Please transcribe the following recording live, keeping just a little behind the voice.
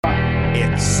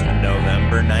It's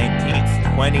November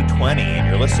 19th, 2020, and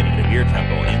you're listening to Beer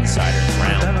Temple Insiders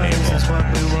Roundtable. This is what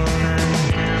we wanted.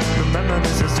 Remember,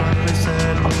 this is what we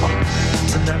said.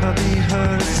 To never be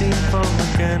heard, seen from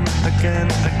again.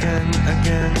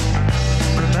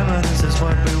 Remember, this is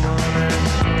what we wanted.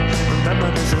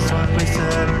 Remember, this is what we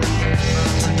said.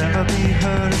 To never be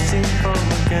heard, seen from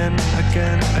again.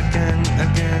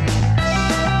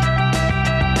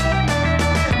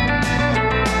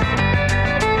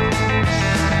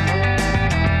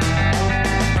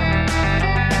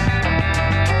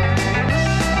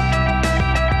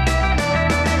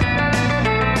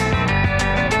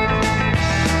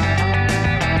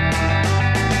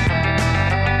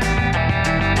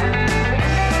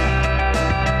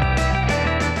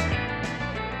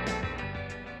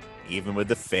 Even with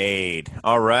the fade.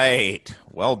 All right.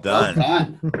 Well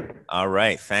done. All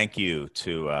right. Thank you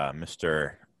to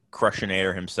Mr.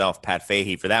 Crushinator himself, Pat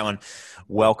Fahey, for that one.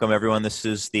 Welcome, everyone. This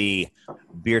is the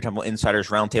Beer Temple Insiders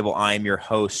Roundtable. I am your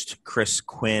host, Chris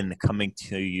Quinn, coming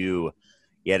to you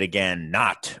yet again,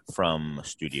 not from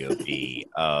Studio B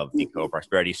of the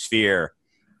Co-Prosperity Sphere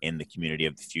in the community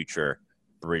of the future,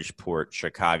 Bridgeport,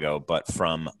 Chicago, but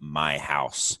from my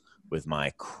house with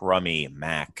my crummy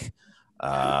Mac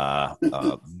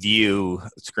view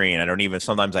screen.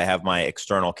 Sometimes I have my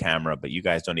external camera, but you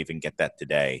guys don't even get that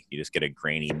today. You just get a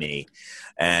grainy me.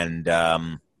 And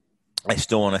I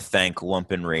still want to thank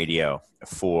Lumpen Radio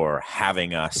for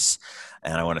having us.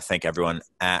 And I want to thank everyone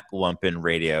at Lumpen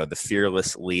Radio, the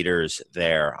fearless leaders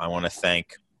there. I want to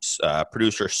thank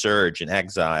producer Serge in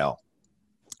Exile,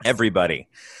 everybody.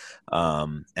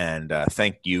 And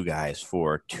thank you guys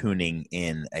for tuning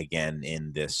in again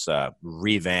in this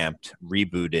revamped,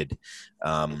 rebooted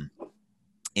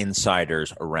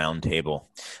Insiders Roundtable.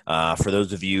 For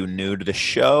those of you new to the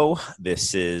show,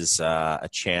 this is a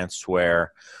chance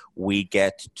where we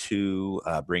get to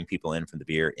bring people in from the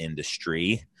beer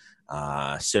industry,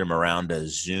 sit them around a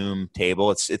Zoom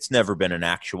table. It's never been an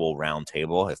actual round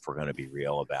table, if we're going to be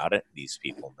real about it. These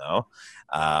people know.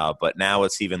 But now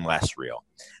it's even less real.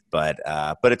 But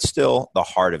it's still, the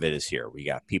heart of it is here. We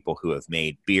got people who have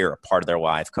made beer a part of their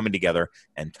life coming together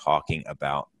and talking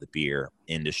about the beer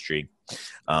industry.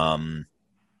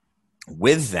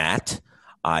 With that,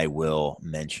 I will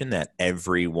mention that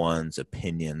everyone's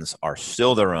opinions are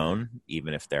still their own,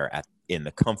 even if they're in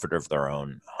the comfort of their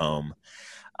own home,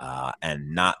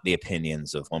 and not the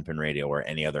opinions of Lumpen Radio or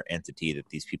any other entity that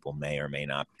these people may or may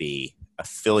not be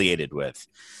affiliated with.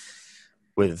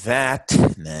 With that,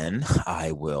 then,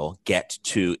 I will get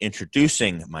to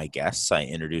introducing my guests. I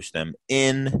introduce them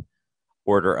in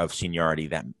order of seniority,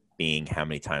 that being how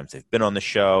many times they've been on the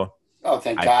show. Oh,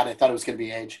 thank God. I thought it was going to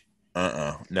be age.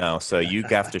 No, so you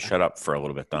have to shut up for a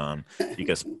little bit, Donn,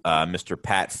 because Mr.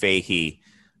 Pat Fahey,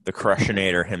 the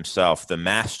Crushinator himself, the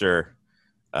master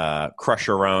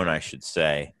crusherone, I should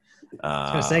say. I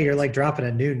was going to say, you're like dropping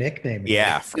a new nickname.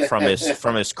 Yeah, from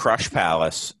his Crush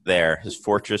Palace there, his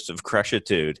Fortress of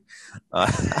Crushitude.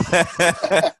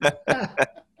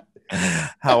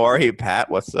 How are you, Pat?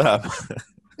 What's up?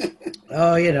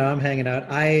 Oh, I'm hanging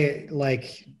out. I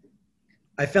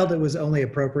felt it was only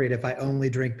appropriate if I only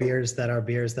drink beers that are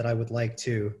beers that I would like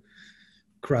to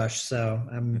crush. So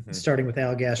I'm starting with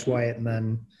Allagash White and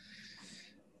then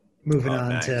moving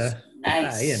on to,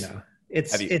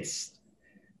 it's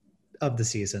of the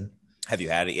season. Have you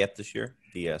had it yet this year?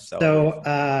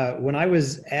 So when I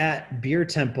was at Beer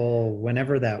Temple,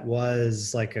 whenever that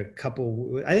was, I think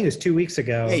it was 2 weeks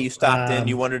ago. Yeah, you stopped in.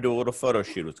 You wanted to do a little photo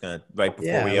shoot. It was right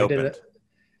before we opened.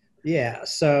 Yeah.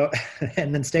 So,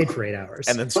 and then stayed for 8 hours.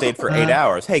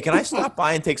 Hey, can I stop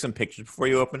by and take some pictures before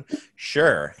you open?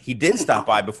 Sure. He did stop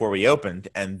by before we opened.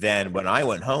 And then when I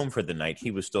went home for the night,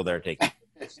 he was still there taking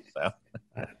pictures. So.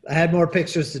 I had more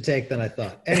pictures to take than I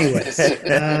thought. Anyways,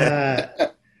 I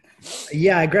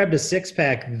grabbed a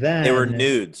 6-pack then. They were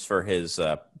nudes for his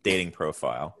dating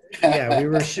profile. Yeah, we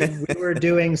were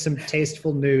doing some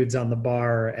tasteful nudes on the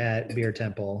bar at Beer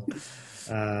Temple.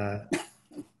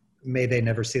 May they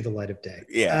never see the light of day.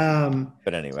 Yeah.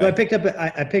 But anyway, so I picked up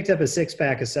a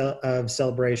 6-pack of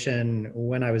Celebration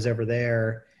when I was over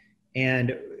there,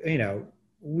 and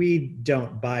we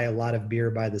don't buy a lot of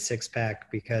beer by the 6-pack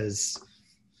because,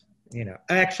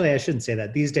 actually I shouldn't say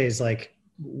that. These days,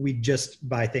 we just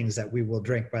buy things that we will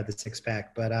drink by the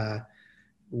 6-pack, but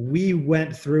we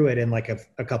went through it in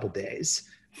a couple days.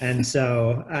 And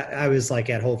so I was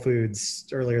at Whole Foods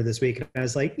earlier this week, and I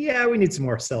was like, yeah, we need some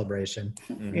more Celebration.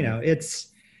 Mm-hmm.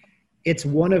 It's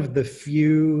one of the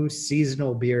few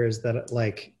seasonal beers that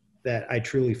that I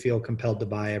truly feel compelled to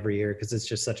buy every year because it's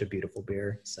just such a beautiful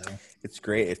beer. So it's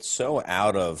great. It's so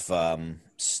out of,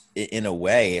 in a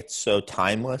way, it's so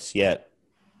timeless yet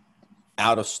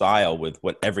out of style with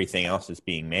what everything else is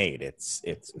being made. It's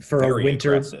for very a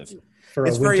winter aggressive. for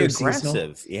It's a winter very seasonal.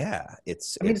 aggressive. Yeah,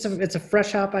 it's a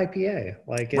fresh hop IPA.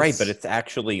 Like right, but it's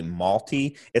actually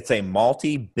malty. It's a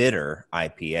malty bitter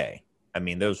IPA. I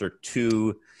mean, those are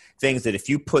two things that if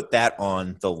you put that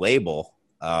on the label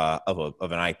of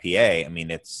an IPA, I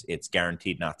mean, it's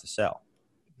guaranteed not to sell.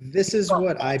 This is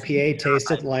what IPA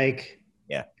tasted like.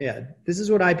 Yeah. Yeah. This is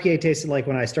what IPA tasted like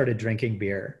when I started drinking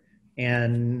beer.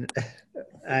 And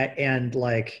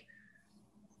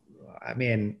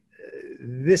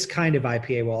this kind of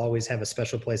IPA will always have a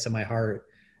special place in my heart.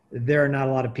 There are not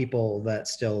a lot of people that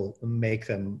still make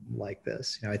them like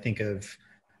this. I think of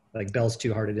like Bell's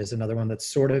Two Hearted is another one that's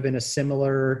sort of in a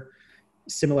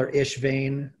similar-ish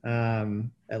vein,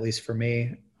 at least for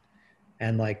me.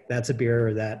 And like, that's a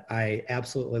beer that I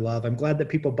absolutely love. I'm glad that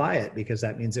people buy it because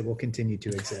that means it will continue to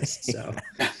exist. So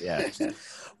yeah.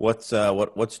 What's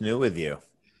new with you,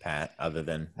 Pat, other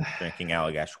than drinking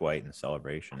Allagash White and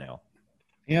Celebration Ale?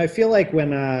 I feel like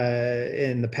when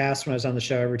in the past when I was on the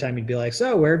show, every time you'd be like,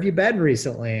 "So, where have you been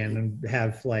recently?" and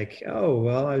have like, "Oh,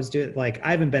 well, I was doing like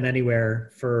I haven't been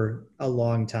anywhere for a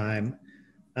long time."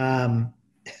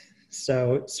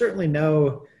 So certainly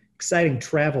no exciting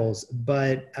travels,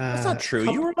 but that's not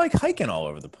true. You were like hiking all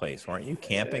over the place, weren't you?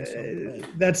 Camping.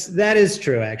 That is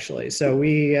true, actually. So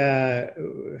we, I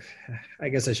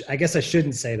guess I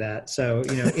shouldn't say that. So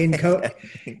in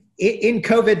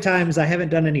COVID times, I haven't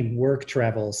done any work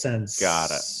travel since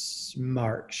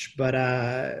March. But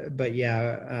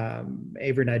yeah,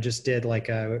 Avery and I just did like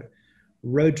a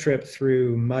road trip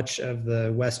through much of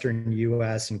the Western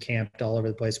U.S. and camped all over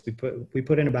the place. We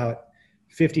put in about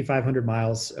 5,500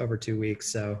 miles over 2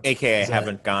 weeks. So AKA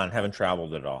haven't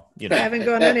traveled at all. Haven't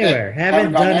gone anywhere.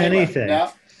 Haven't done anything.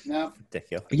 No.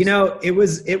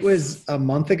 Ridiculous. It was a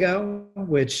month ago,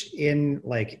 which in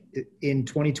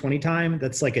 2020 time,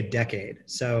 that's like a decade.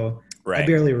 So right. I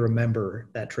barely remember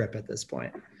that trip at this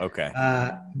point. Okay.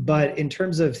 But in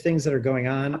terms of things that are going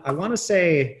on, I want to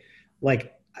say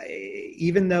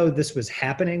even though this was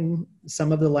happening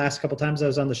some of the last couple times I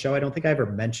was on the show, I don't think I ever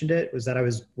mentioned it, was that I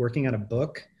was working on a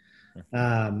book.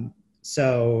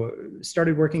 So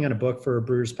started working on a book for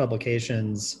Brewers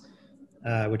Publications,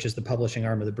 which is the publishing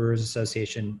arm of the Brewers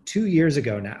Association 2 years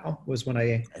ago now was when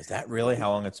Is that really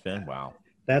how long it's been? Wow.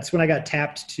 That's when I got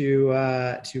tapped to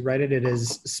write it. It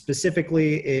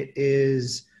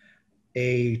is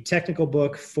a technical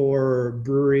book for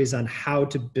breweries on how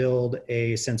to build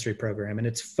a sensory program. And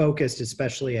it's focused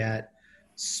especially at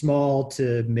small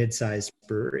to mid-sized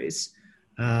breweries.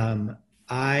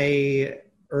 I,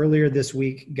 earlier this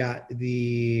week, got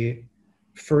the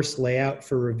first layout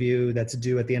for review that's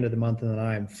due at the end of the month, and then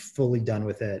I'm fully done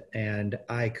with it. And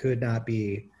I could not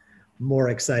be more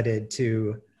excited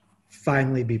to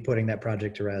finally be putting that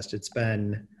project to rest. It's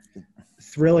been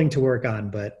thrilling to work on,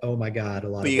 but oh my God,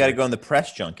 But you got to go on the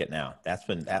press junket now. That's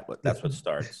what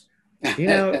starts.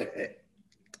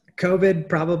 COVID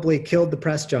probably killed the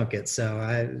press junket, so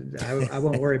I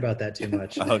won't worry about that too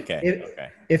much. Okay.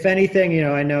 If anything,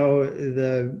 I know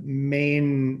the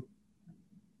main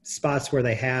spots where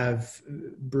they have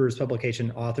Brewers Publication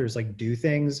authors do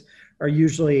things are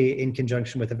usually in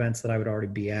conjunction with events that I would already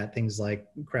be at, things like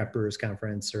Craft Brewers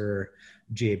Conference or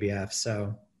GABF.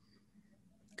 So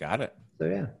got it. So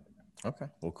yeah. Okay.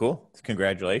 Well, cool.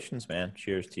 Congratulations, man.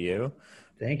 Cheers to you.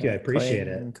 Thank you. I appreciate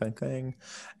it. Clang, clang.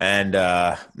 And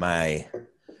my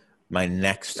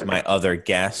other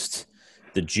guest,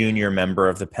 the junior member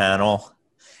of the panel,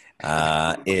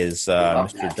 is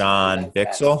Mr. Donn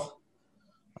Bichsel.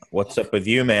 What's up with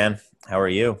you, man? How are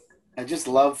you? I just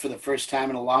love, for the first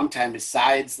time in a long time,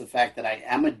 besides the fact that I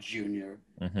am a junior,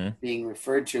 being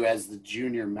referred to as the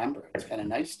junior member. It's kind of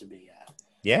nice to be.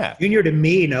 Yeah, junior to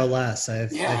me, no less. I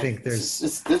think there's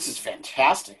this is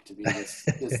fantastic to be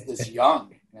this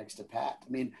young next to Pat. I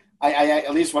mean, I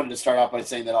at least wanted to start off by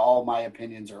saying that all my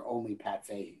opinions are only Pat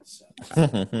Fahey's.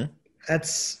 So.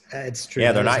 It's true.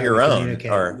 Yeah, they're not your own.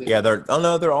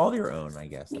 They're all your own, I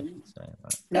guess.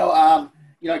 No,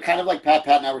 kind of like Pat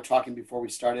and I were talking before we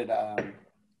started.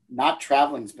 Not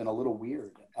traveling's been a little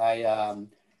weird.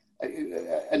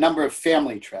 A number of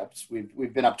family trips.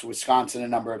 We've been up to Wisconsin a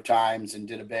number of times and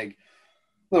did a big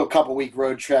little couple-week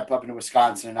road trip up into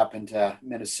Wisconsin and up into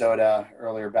Minnesota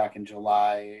earlier back in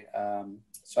July.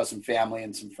 Saw some family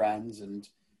and some friends,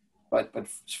 but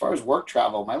as far as work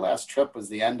travel, my last trip was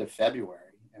the end of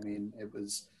February. I mean,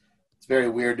 it's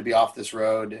very weird to be off this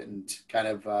road and kind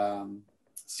of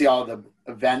see all the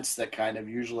events that kind of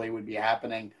usually would be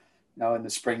happening, in the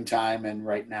springtime, and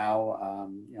right now,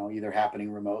 either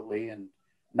happening remotely and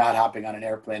not hopping on an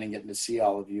airplane and getting to see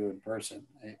all of you in person.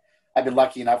 I've been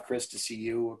lucky enough, Chris, to see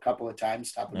you a couple of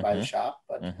times stopping by the shop,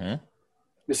 but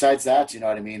besides that,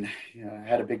 I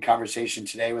had a big conversation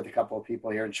today with a couple of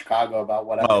people here in Chicago about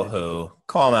what I'm going to do.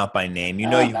 Call them out by name. You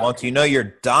want to.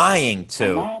 You're dying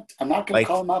to. I'm not going to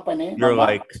call them out by name. You're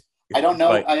I don't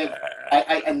know.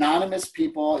 I anonymous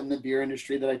people in the beer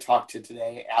industry that I talked to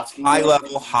today asking high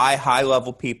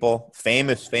level people,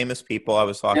 famous people. I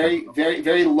was talking very, very,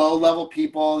 very low level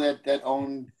people that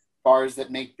own bars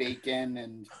that make bacon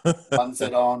and ones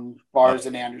that own bars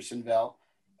in Andersonville,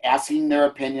 asking their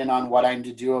opinion on what I'm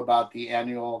to do about the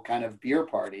annual kind of beer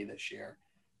party this year.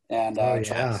 And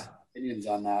opinions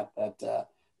on that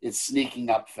it's sneaking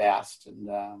up fast.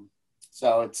 And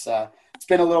so it's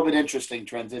been a little bit interesting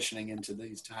transitioning into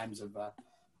these times of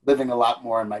living a lot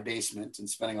more in my basement and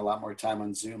spending a lot more time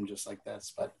on Zoom just like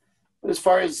this. But as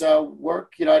far as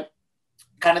work,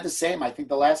 kind of the same. I think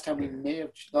the last time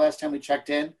we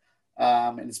checked in,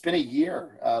 and it's been a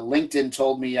year. LinkedIn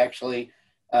told me actually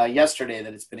yesterday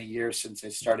that it's been a year since I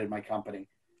started my company.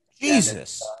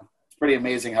 Jesus. It's pretty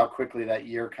amazing how quickly that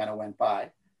year kind of went by.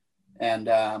 And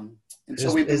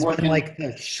so we've been working. Been like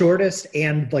the shortest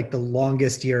and like the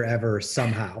longest year ever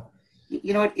somehow.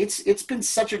 It's been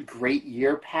such a great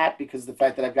year, Pat, because of the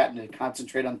fact that I've gotten to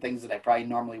concentrate on things that I probably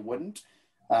normally wouldn't.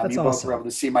 That's you both were able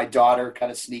to see my daughter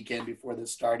kind of sneak in before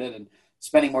this started, and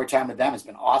spending more time with them has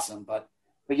been awesome. But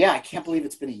yeah, I can't believe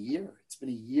it's been a year. It's been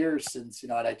a year since,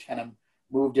 I kind of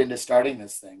moved into starting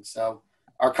this thing. So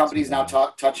our company is now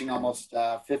touching almost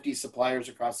 50 suppliers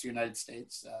across the United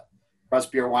States, across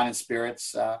beer, wine, and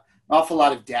spirits. An awful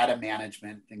lot of data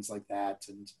management, things like that,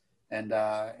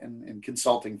 and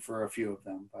consulting for a few of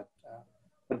them. But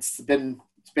it's been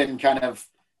kind of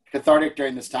cathartic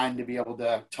during this time to be able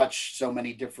to touch so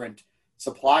many different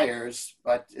suppliers,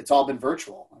 but it's all been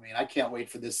virtual. I mean, I can't wait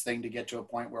for this thing to get to a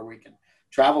point where we can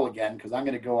travel again, because I'm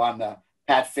going to go on the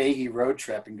Pat Fahey road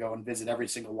trip and go and visit every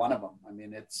single one of them. I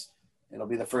mean, it'll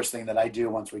be the first thing that I do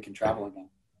once we can travel again.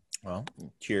 Well,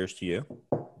 cheers to you.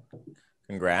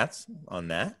 Congrats on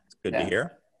that. It's good to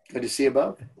hear. Good to see you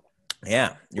both.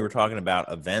 Yeah. You were talking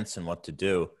about events and what to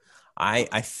do. I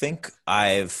think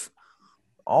I've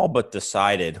all but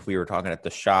decided, we were talking at the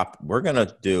shop, we're going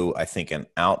to do, I think, an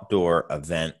outdoor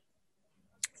event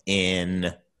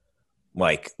in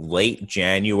like late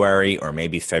January or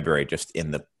maybe February, just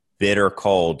in the bitter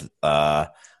cold.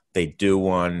 They do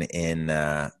one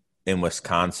in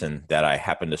Wisconsin that I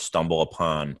happened to stumble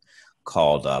upon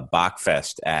called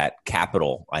Bachfest at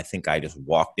Capitol. I think I just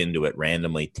walked into it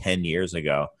randomly 10 years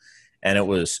ago. And it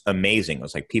was amazing. It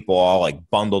was like people all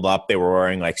like bundled up. They were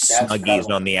wearing like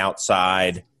Snuggies on the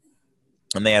outside.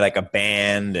 And they had like a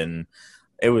band. And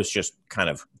it was just kind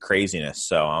of craziness.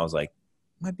 So I was like,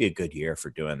 might be a good year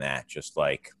for doing that. Just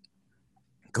like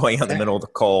going out in the middle of the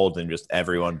cold and just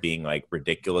everyone being like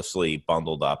ridiculously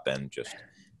bundled up and just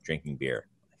drinking beer.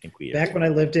 I think we back when I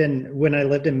lived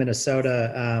in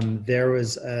Minnesota, there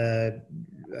was a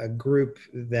group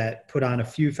that put on a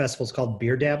few festivals called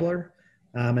Beer Dabbler.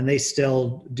 And they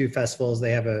still do festivals.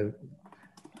 They have a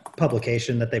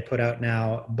publication that they put out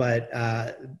now, but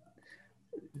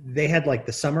they had like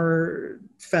the summer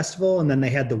festival and then they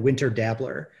had the winter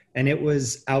dabbler, and it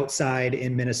was outside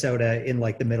in Minnesota in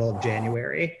like the middle of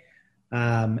January.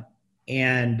 And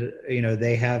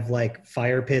they have like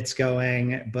fire pits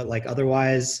going, but like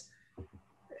otherwise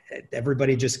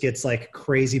everybody just gets like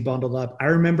crazy bundled up. I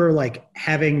remember like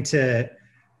having to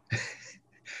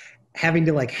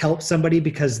like help somebody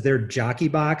because their jockey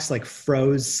box like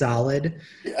froze solid.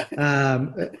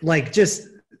 Like just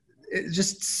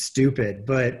stupid,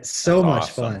 but so much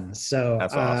fun. So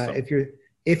awesome.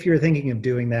 If you're thinking of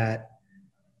doing that,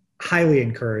 highly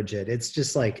encourage it. It's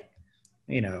just like,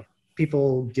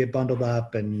 people get bundled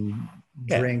up and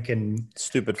drink and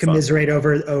stupid commiserate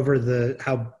over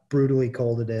how brutally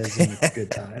cold it is, and it's a good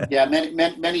time. Yeah.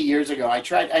 Many years ago, I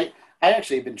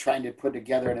actually have been trying to put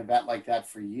together an event like that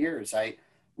for years.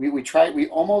 We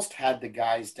almost had the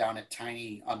guys down at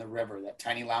Tiny on the River, that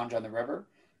Tiny Lounge on the River,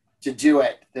 to do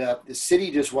it. The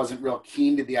city just wasn't real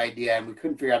keen to the idea, and we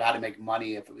couldn't figure out how to make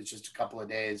money if it was just a couple of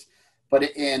days.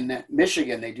 But in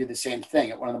Michigan, they do the same thing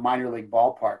at one of the minor league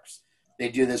ballparks. They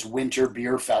do this winter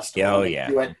beer festival. Oh, yeah.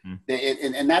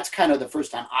 And that's kind of the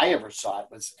first time I ever saw it.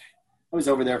 I was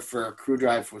over there for a crew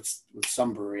drive with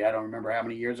some brewery. I don't remember how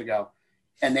many years ago.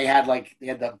 And they had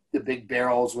the big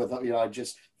barrels with,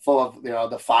 just full of,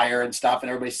 the fire and stuff, and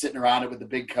everybody's sitting around it with the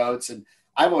big coats. And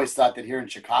I've always thought that here in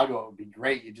Chicago, it would be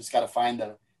great. You just got to find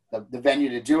the the venue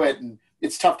to do it. And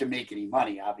it's tough to make any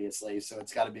money, obviously. So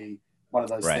it's got to be one of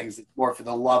those things that's more for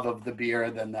the love of the beer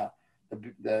than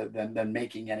than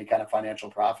making any kind of financial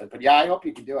profit. But yeah, I hope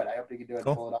you can do it. I hope you can do it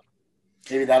and pull it up.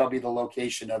 Maybe that'll be the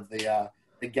location of the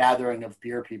gathering of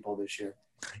beer people this year.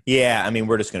 Yeah, I mean,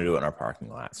 we're just going to do it in our parking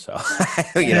lot, so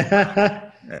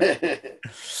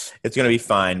it's going to be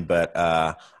fine. But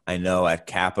I know at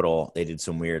Capitol they did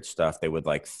some weird stuff. They would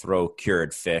like throw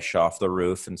cured fish off the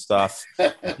roof and stuff.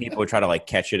 People would try to like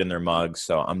catch it in their mugs.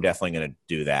 So I'm definitely going to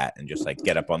do that and just like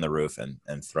get up on the roof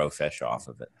and throw fish off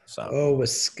of it. So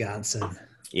Wisconsin.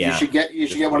 Yeah, you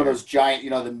should get one of those giant,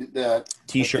 the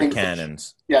t-shirt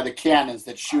cannons. The cannons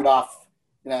that shoot off,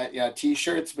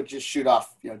 t-shirts, but just shoot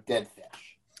off, dead fish.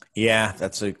 Yeah,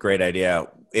 that's a great idea.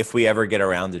 If we ever get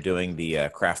around to doing the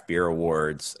craft beer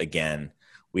awards again,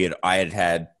 I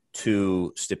had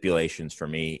two stipulations for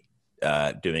me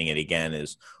doing it again.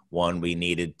 Is one, we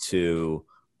needed to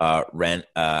rent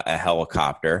a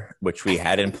helicopter, which we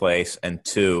had in place, and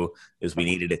two is we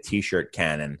needed a t-shirt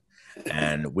cannon,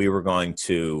 and we were going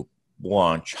to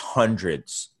launch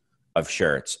hundreds of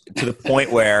shirts to the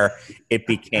point where it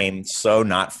became so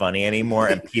not funny anymore,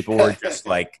 and people were just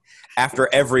like, after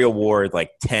every award,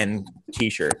 like 10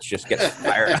 t-shirts just get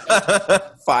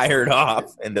fired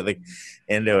off into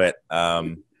it.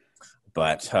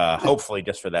 But hopefully,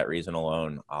 just for that reason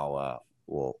alone,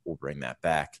 we'll bring that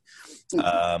back.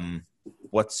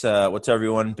 What's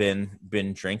everyone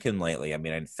been drinking lately? I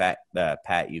mean, in fact,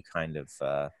 Pat, you kind of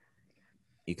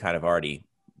already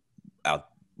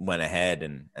went ahead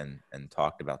and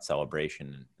talked about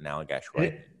Celebration and Allagash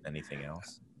White. Anything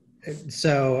else?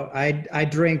 So I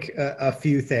drink a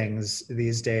few things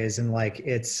these days, and like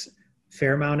it's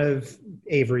fair amount of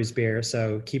Avery's beer.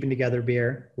 So Keeping Together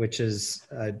beer, which is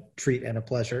a treat and a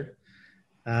pleasure.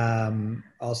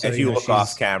 Also, if you look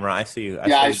off camera, I see you.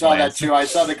 I saw that too. I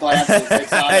saw the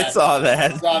glances. I saw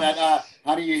that.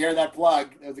 Honey, you hear that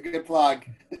plug? That was a good plug.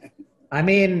 I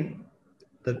mean,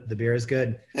 the beer is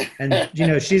good, and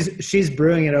she's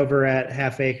brewing it over at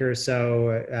Half Acre,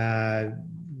 so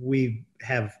we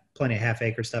have plenty of Half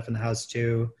Acre stuff in the house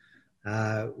too.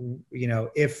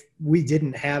 If we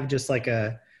didn't have just like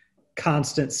a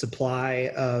constant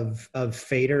supply of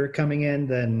Fader coming in,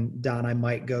 then Donn, I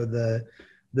might go the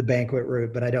banquet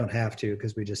route, but I don't have to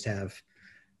because we just have.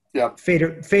 Yeah.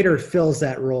 Fader fills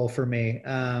that role for me.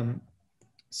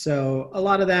 So a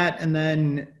lot of that, and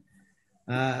then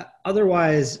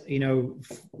otherwise,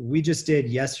 we just did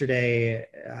yesterday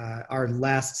our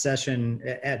last session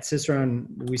at Cicerone.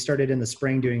 We started in the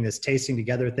spring doing this tasting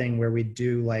together thing where we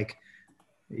do like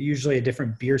usually a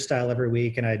different beer style every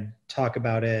week, and I'd talk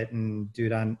about it and do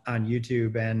it on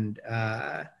YouTube. And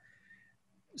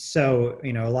so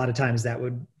a lot of times that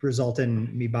would result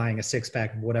in me buying a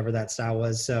 6-pack of whatever that style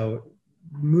was. So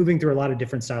moving through a lot of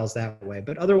different styles that way.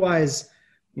 But otherwise,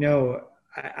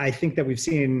 I think that we've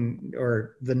seen,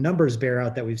 or the numbers bear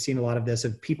out that we've seen a lot of this,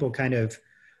 of people kind of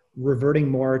reverting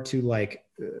more to like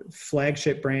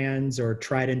flagship brands or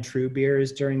tried and true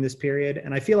beers during this period.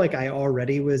 And I feel like I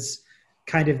already was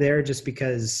kind of there just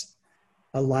because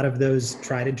a lot of those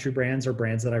tried and true brands are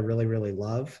brands that I really, really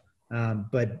love.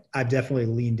 But I've definitely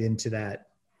leaned into that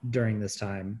during this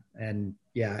time. And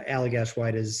yeah, Allagash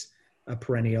White is a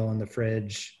perennial in the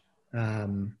fridge.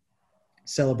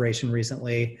 Celebration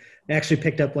recently. I actually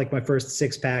picked up like my first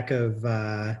 6-pack of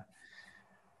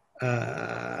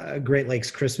Great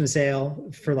Lakes Christmas Ale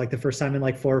for like the first time in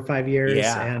like 4 or 5 years.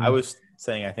 Yeah, and I was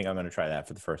saying I think I'm going to try that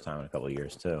for the first time in a couple of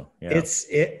years too. Yeah.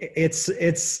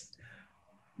 It's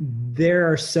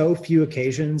there are so few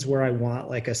occasions where I want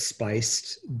like a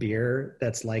spiced beer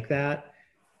that's like that.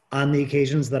 On the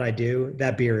occasions that I do,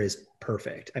 that beer is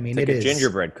perfect. I mean, it's like it a is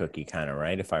gingerbread cookie kind of,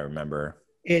 right? If I remember.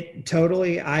 It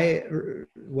totally,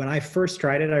 when I first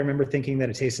tried it, I remember thinking that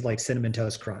it tasted like Cinnamon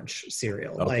Toast Crunch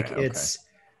cereal. It's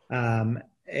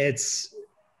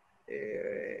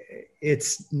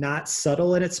not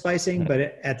subtle in its spicing, but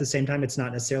at the same time, it's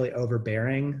not necessarily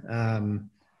overbearing.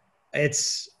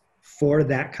 It's for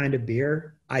that kind of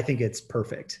beer. I think it's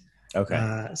perfect.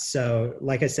 Okay. So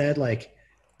like I said, like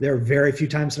there are very few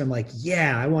times that I'm like,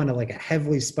 yeah, I want a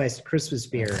heavily spiced Christmas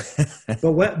beer.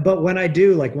 but when I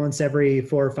do, like once every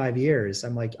 4 or 5 years,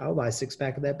 I'm like, I'll buy a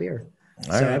 6-pack of that beer.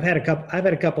 All so right. I've had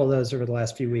a couple of those over the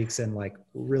last few weeks and like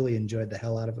really enjoyed the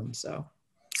hell out of them. So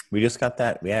we just got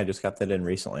that. Yeah, I just got that in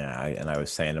recently. I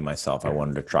was saying to myself, I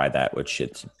wanted to try that, which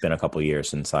it's been a couple of years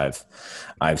since I've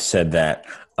said that.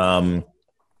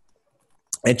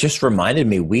 It just reminded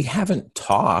me, we haven't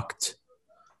talked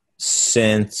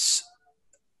since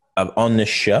on this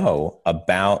show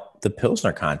about the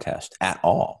Pilsner contest at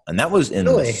all. And that was in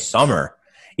the summer.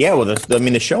 Yeah, well,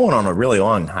 the show went on a really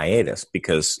long hiatus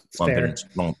because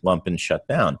Lumpin shut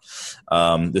down.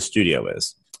 The studio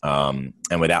is. And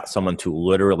without someone to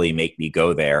literally make me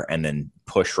go there and then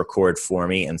push record for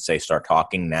me and say, start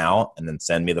talking now, and then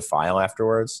send me the file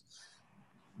afterwards,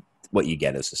 what you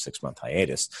get is a 6-month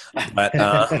hiatus.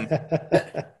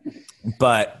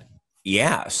 But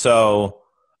yeah, so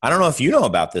I don't know if you know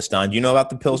about this, Don. Do you know about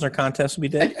the Pilsner contest we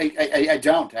did? I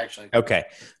don't, actually. Okay.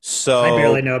 So I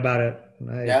barely know about it.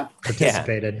 I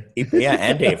participated. Yeah,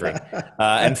 and Avery.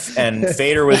 And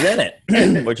Fader was in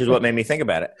it, which is what made me think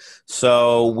about it.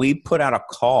 So we put out a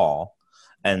call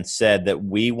and said that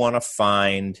we want to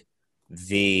find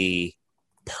the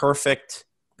perfect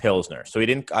Pilsner. So we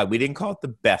didn't call it the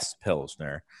best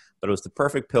Pilsner, but it was the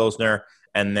perfect Pilsner.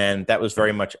 And then that was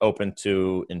very much open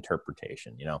to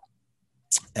interpretation, you know.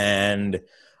 And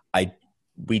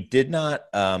we did not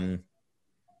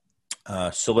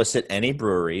solicit any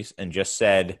breweries and just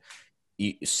said,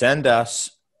 send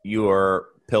us your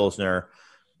Pilsner.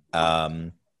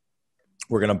 We're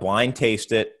going to blind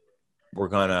taste it. We're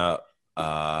going to,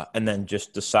 and then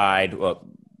just decide,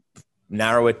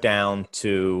 narrow it down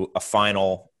to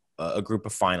a group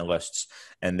of finalists,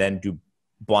 and then do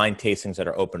blind tastings that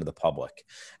are open to the public.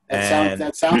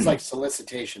 That sounds like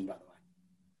solicitation, by the way.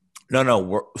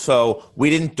 No. So we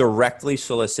didn't directly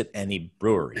solicit any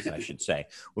breweries, I should say.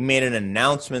 We made an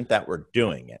announcement that we're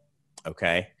doing it.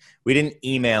 Okay. We didn't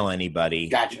email anybody.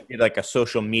 Gotcha. We did like a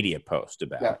social media post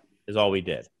about it is all we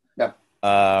did. Yep.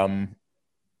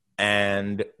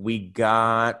 And we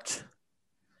got,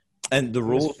 and the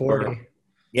rules were,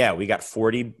 we got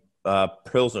 40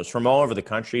 Pilsners from all over the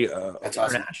country. That's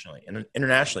internationally. Awesome. And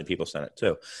internationally people sent it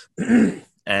too.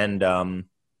 And,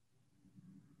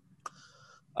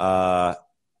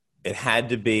 it had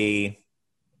to be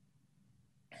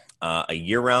a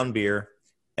year-round beer,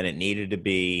 and it needed to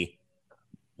be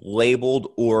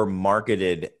labeled or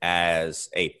marketed as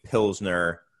a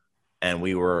Pilsner, and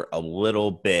we were a little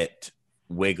bit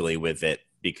wiggly with it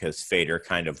because Fader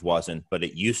kind of wasn't, but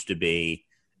it used to be,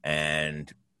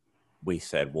 and we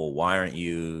said, well, why aren't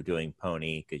you doing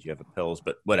Pony? Because you have a Pils,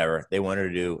 but whatever. They wanted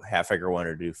to do, Half-Acre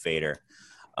wanted to do Fader.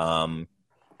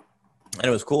 And it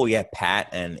was cool. We had Pat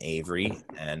and Avery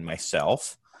and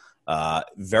myself.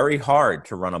 Very hard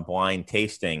to run a blind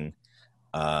tasting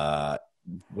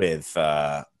with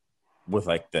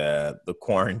like the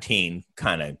quarantine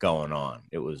kind of going on.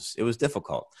 It was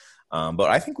difficult, but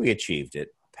I think we achieved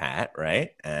it, Pat.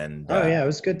 Right? And it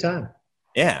was a good time.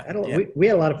 Yeah, we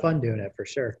had a lot of fun doing it for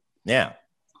sure. Yeah.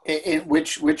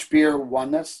 Which beer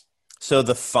won this? So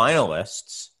the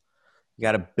finalists, you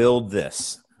got to build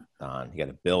this. You got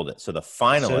to build it. So the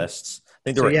finalists, I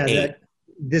think there were 8.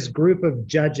 This group of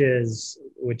judges,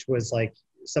 which was like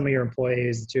some of your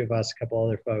employees, the two of us, a couple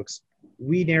other folks,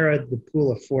 we narrowed the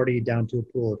pool of 40 down to a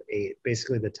pool of 8.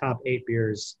 Basically, the top 8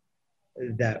 beers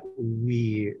that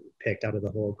we picked out of the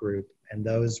whole group, and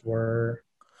those were.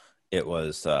 It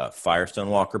was Firestone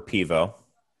Walker Pivo,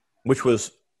 which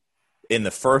was in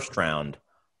the first round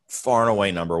far and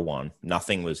away number 1.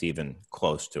 Nothing was even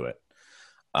close to it.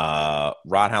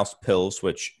 Rothaus Pils,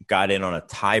 which got in on a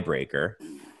tiebreaker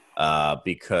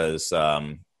because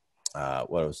what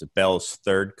was it? Bell's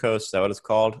Third Coast, is that what it's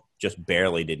called? Just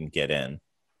barely didn't get in.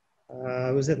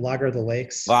 Was it Lager of the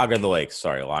Lakes? Lager of the Lakes.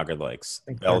 Sorry, Lager of the Lakes.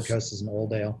 I think Third Coast is an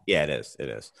old ale. Yeah, it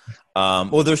is.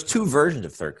 Well, there's 2 versions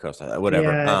of Third Coast.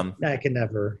 Whatever. Yeah, I can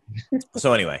never.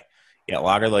 So anyway,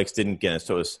 Lager of the Lakes didn't get in.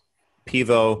 So it was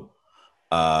Pivo,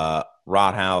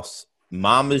 Rothaus,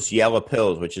 Mama's Yellow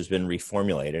Pils, which has been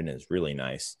reformulated and is really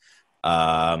nice.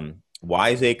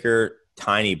 Wiseacre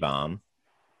Tiny Bomb.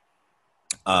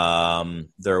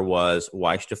 There was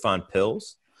Weisstefan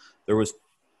Pils. There was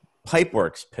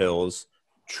Pipeworks Pils,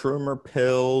 Trumer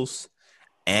Pils,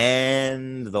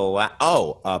 and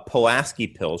Pulaski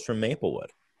Pils from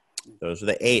Maplewood. Those are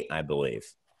the 8, I believe.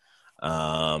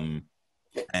 And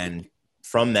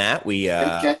from that, we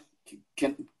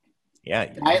Can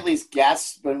I at least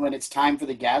guess when it's time for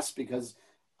the guess? Because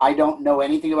I don't know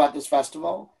anything about this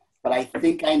festival, but I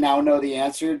think I now know the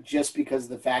answer just because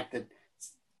of the fact that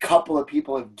a couple of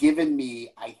people have given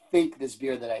me, I think, this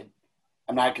beer that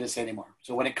I'm not going to say anymore.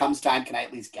 So when it comes time, can I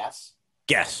at least guess?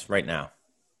 Guess right now.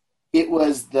 It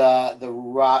was the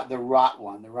rot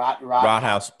one, the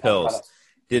Rothaus Pils.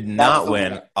 Did not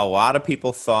win. A lot of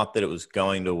people thought that it was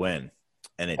going to win,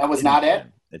 and that was not it.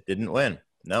 It didn't win.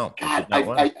 No, God,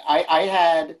 I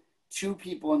had 2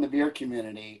 people in the beer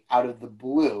community out of the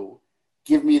blue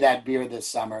give me that beer this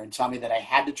summer and tell me that I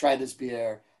had to try this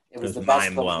beer. It was the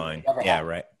best mind-blowing. Ever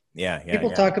right. Yeah.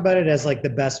 People talk about it as like the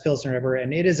best Pilsner ever,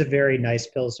 and it is a very nice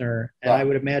Pilsner. And I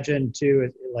would imagine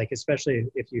too, like, especially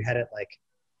if you had it like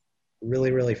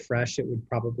really, really fresh, it would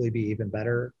probably be even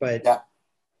better. But Yeah.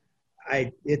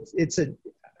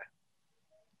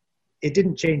 it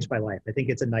didn't change my life. I think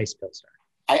it's a nice Pilsner.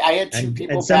 I had two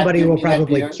people. And somebody will give me that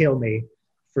probably beer. kill me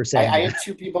for saying I that. had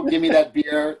two people give me that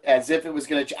beer as if it was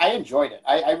going to. I enjoyed it.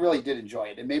 I really did enjoy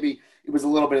it. And maybe it was a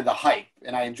little bit of the hype,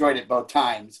 and I enjoyed it both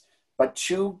times. But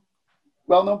two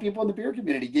well-known people in the beer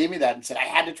community gave me that and said I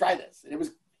had to try this. And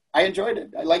I enjoyed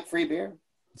it. I like free beer.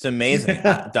 It's amazing.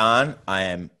 Donn,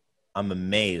 I'm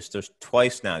amazed. There's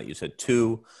twice now that you said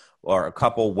two or a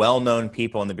couple well-known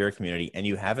people in the beer community, and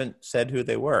you haven't said who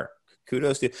they were.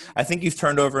 Kudos to you. I think you've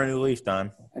turned over a new leaf,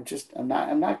 Donn. I'm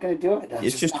not going to do it.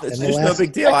 It's just no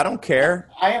big deal. I don't care.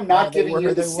 I am not giving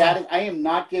you I am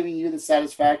not giving you the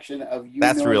satisfaction of you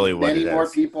That's knowing really what many it more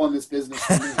is. people in this business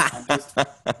than me. I'm just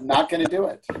not going to do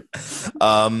it.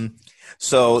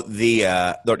 So the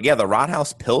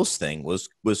Rothaus Pils thing was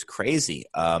crazy.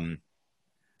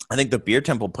 I think the Beer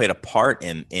Temple played a part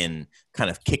in kind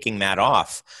of kicking that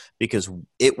off, because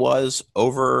it was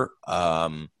over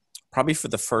probably for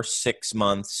the first 6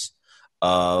 months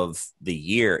of the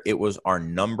year, it was our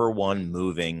number one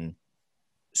moving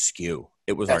SKU.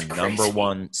 It was That's our crazy. number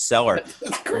one seller.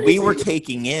 That's crazy. We were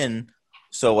taking in,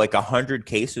 so like 100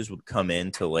 cases would come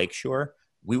into Lakeshore.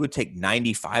 We would take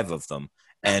 95 of them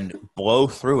and blow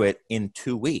through it in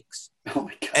 2 weeks. Oh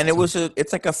my God. And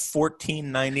it's like a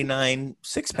 $14.99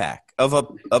 6-pack of a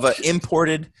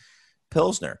imported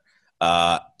Pilsner.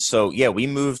 So yeah, we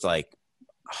moved like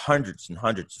hundreds and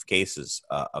hundreds of cases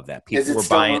of that. People were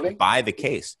buying it by the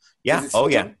case. Yeah. Oh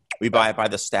yeah. Moving? We buy it by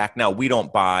the stack. Now we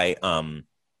don't buy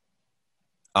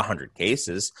 100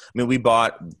 cases. I mean, we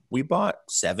bought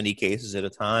 70 cases at a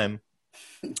time,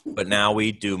 but now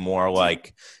we do more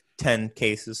like 10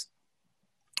 cases.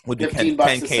 We'll do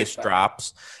 10 case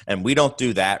drops, and we don't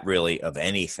do that really of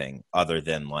anything other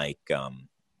than like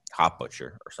Hot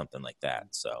Butcher or something like that.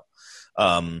 So,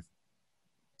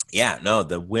 yeah, no,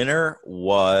 the winner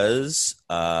was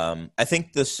I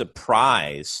think the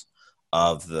surprise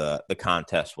of the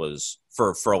contest was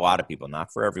for a lot of people,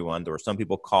 not for everyone. There were some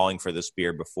people calling for this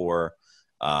beer before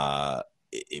the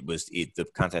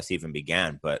contest even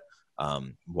began, but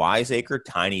Wiseacre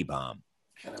Tiny Bomb.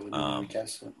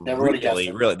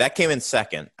 Really, that came in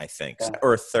second, I think,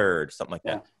 or third, something like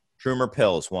that. Trumer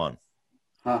Pils won.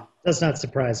 Huh. Does not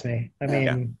surprise me. I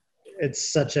mean,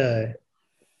 it's such a.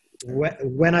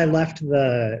 When I left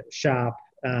the shop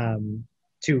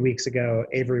 2 weeks ago,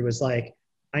 Avery was like,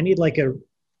 "I need like a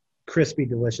crispy,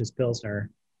 delicious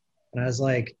Pilsner," and I was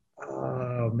like,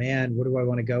 "Oh man, what do I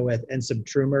want to go with?" And some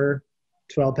Trumer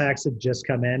 12 packs had just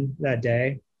come in that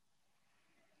day.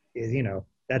 You know.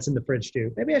 That's in the fridge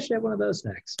too. Maybe I should have one of those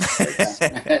next.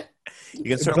 You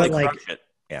can certainly crush it.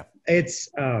 Yeah. It's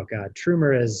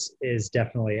Trumer is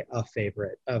definitely a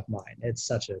favorite of mine. It's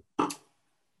such a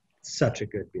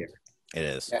good beer. It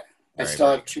is. Yeah. I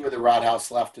still have two of the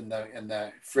Rothaus left in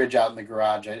the fridge out in the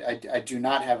garage. I do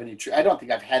not have any. I don't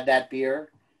think I've had that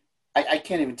beer. I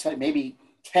can't even tell you. Maybe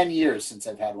 10 years since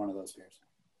I've had one of those beers.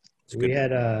 We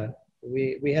had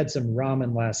we had some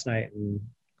ramen last night and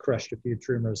crushed a few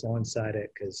Trumers alongside it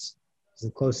because it's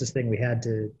the closest thing we had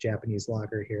to Japanese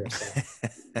lager here. So.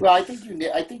 Well, I think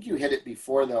you hit it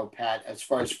before though, Pat. As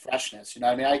far as freshness, you know,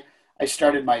 I mean, I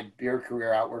started my beer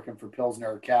career out working for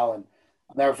Pilsner Urquell, and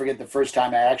I'll never forget the first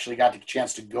time I actually got the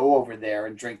chance to go over there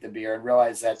and drink the beer and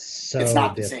realize that it's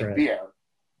not the same beer.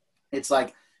 It's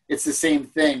like it's the same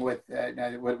thing with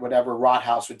whatever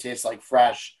Rothaus would taste like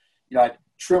fresh. You know, at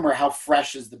Trumer, how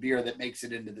fresh is the beer that makes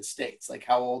it into the States? Like,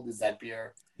 how old is that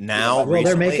beer? Now, well,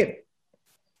 they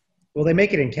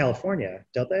make it in California,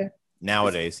 don't they?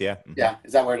 Nowadays, yeah. Yeah,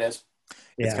 is that where it is?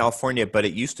 It's California, but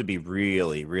it used to be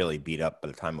really, really beat up by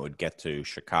the time it would get to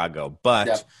Chicago.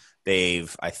 But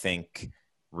they've, I think,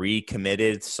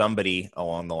 recommitted. Somebody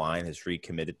along the line has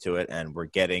recommitted to it, and we're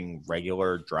getting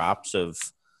regular drops of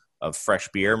fresh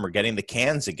beer, and we're getting the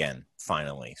cans again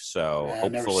finally. So hopefully,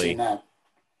 I've never seen that.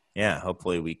 Yeah,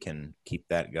 hopefully we can keep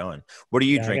that going. What are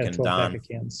you drinking, Donn?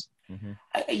 Mm-hmm.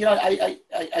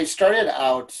 I started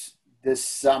out this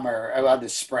summer,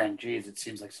 this spring. Geez, it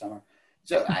seems like summer.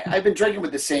 So I've been drinking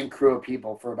with the same crew of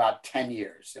people for about 10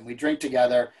 years, and we drink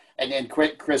together. And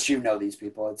Chris, you know these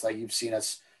people. It's like you've seen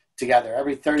us together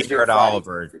every Thursday. Garrett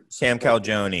Oliver, Sam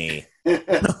Calgione. For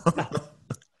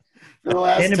the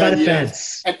last 10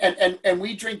 years, and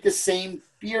we drink the same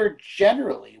beer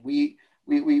generally. We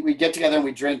get together and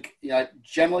we drink. You know,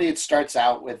 generally it starts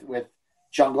out with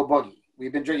Jungle Boogie.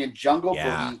 We've been drinking Jungle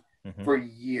Boogie for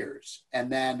years,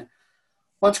 and then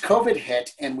once COVID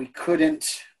hit and we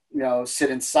couldn't, sit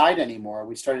inside anymore,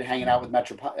 we started hanging out with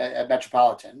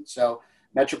Metropolitan. So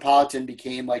Metropolitan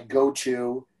became like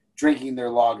go-to drinking their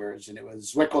lagers, and it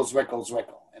was Zwickel, Zwickel,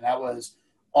 Zwickel. And that was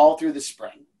all through the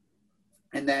spring.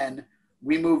 And then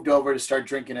we moved over to start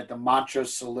drinking at the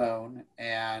Montrose Saloon.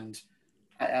 And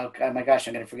oh my gosh,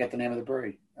 I'm going to forget the name of the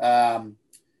brewery.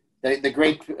 The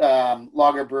great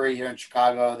lager brewery here in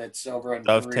Chicago that's over in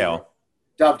Dovetail.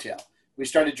 We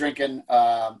started drinking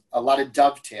a lot of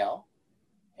Dovetail.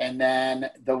 And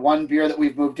then the one beer that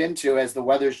we've moved into as the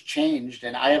weather's changed,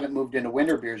 and I haven't moved into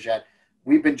winter beers yet,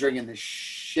 we've been drinking the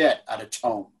shit out of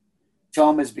Tome.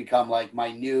 Tome has become like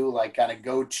my new, like kind of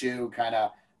go-to kind of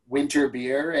winter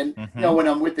beer. And, you know, when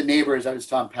I'm with the neighbors, I was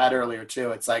telling Pat earlier too,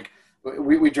 it's like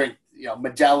we drink, you know,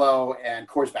 Modelo and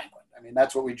Coors Banquet. I mean,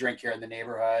 that's what we drink here in the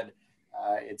neighborhood.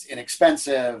 It's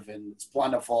inexpensive and it's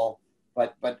plentiful.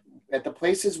 But at the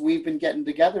places we've been getting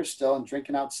together still and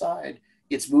drinking outside,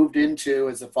 it's moved into,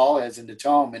 as the fall is, into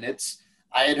Tome. And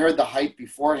I had heard the hype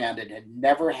beforehand and had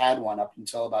never had one up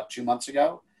until about 2 months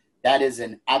ago. That is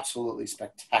an absolutely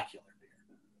spectacular beer.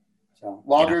 So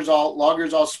lagers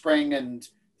all spring and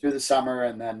through the summer,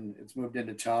 and then it's moved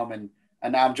into Tome. And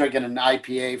now I'm drinking an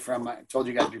IPA from, I told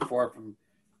you guys before, from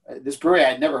this brewery I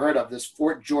had never heard of, this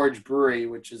Fort George Brewery,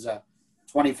 which is a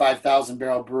 25,000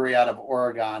 barrel brewery out of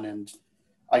Oregon. And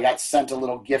I got sent a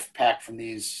little gift pack from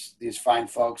these fine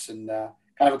folks, and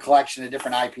kind of a collection of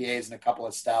different IPAs and a couple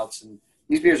of stouts. And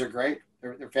these beers are great.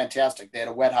 They're fantastic. They had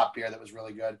a wet hop beer that was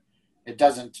really good. It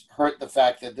doesn't hurt the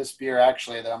fact that this beer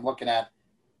actually that I'm looking at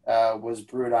was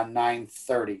brewed on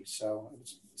 930. So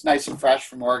it's nice and fresh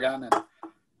from Oregon. And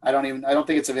I don't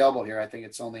think it's available here. I think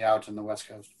it's only out in the West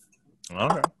Coast.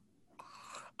 Okay.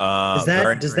 Does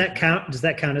that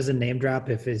count as a name drop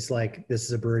if it's like, this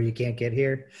is a brewery you can't get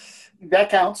here?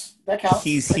 That counts.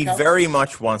 He very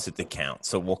much wants it to count,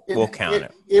 so we'll count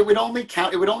it. It would only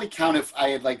count if I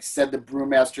had like said the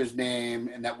brewmaster's name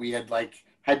and that we had like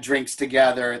had drinks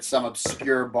together at some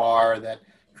obscure bar that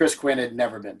Chris Quinn had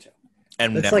never been to.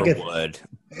 And it's never would.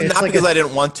 Not like because I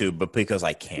didn't want to, but because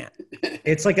I can't.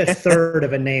 It's like a third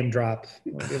of a name drop.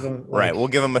 Right. We'll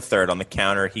give him a third on the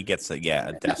counter. He gets a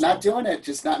not doing it.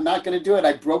 Just not going to do it.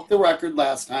 I broke the record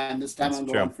last time. This time I'm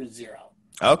going for 0.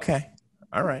 Okay.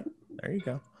 All right. There you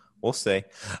go. We'll see.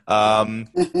 I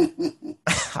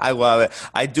love it.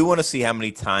 I do want to see how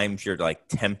many times you're like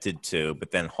tempted to, but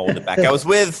then hold it back. I was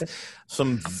with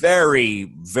some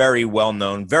very, very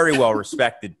well-known, very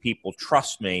well-respected people.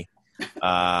 Trust me.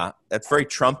 That's very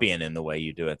Trumpian in the way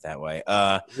you do it that way.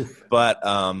 But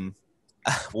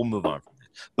we'll move on.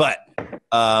 But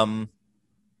there,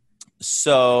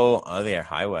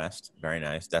 High West. Very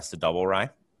nice. That's the double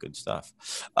rye. Good stuff.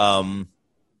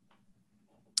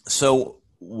 So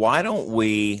why don't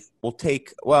we'll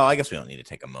take, well, I guess we don't need to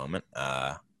take a moment.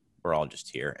 We're all just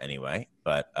here anyway,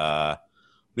 but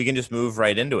we can just move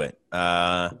right into it.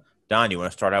 Donn, you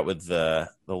want to start out with the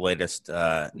latest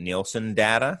Nielsen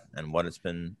data and what it's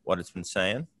been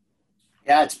saying?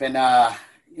 Yeah, it's been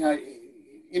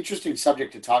interesting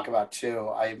subject to talk about too.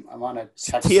 I'm on a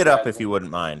text tee it up if you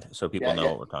wouldn't mind, so people know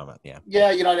what we're talking about.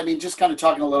 Yeah, you know what I mean. Just kind of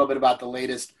talking a little bit about the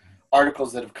latest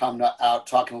articles that have come out,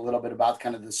 talking a little bit about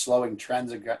kind of the slowing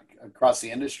trends across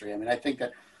the industry. I mean, I think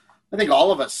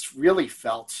all of us really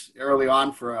felt early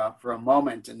on for a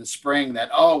moment in the spring that,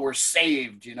 we're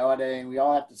saved, you know what I mean? We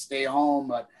all have to stay home,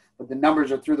 but the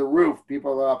numbers are through the roof.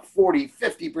 People are up 40,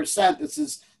 50%.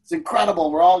 It's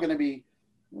incredible. We're all going to be,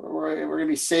 we're going to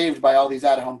be saved by all these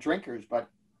at-home drinkers, but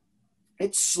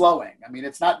it's slowing. I mean,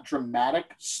 it's not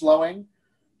dramatic slowing,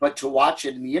 but to watch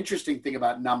it. And the interesting thing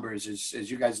about numbers is,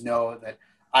 as you guys know, that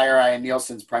IRI and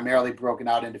Nielsen's primarily broken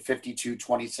out into 52,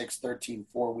 26, 13,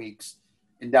 4 weeks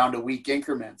and down to week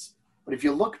increments. But if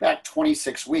you look back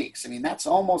 26 weeks, I mean, that's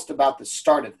almost about the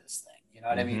start of this thing. You know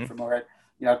what I mean? From where it,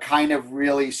 kind of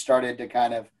really started to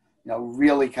kind of,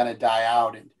 really kind of die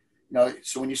out. And,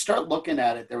 so when you start looking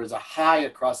at it, there was a high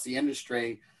across the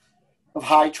industry of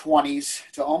high 20s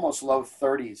to almost low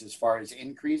 30s as far as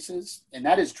increases. And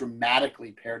that has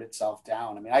dramatically pared itself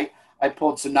down. I mean, I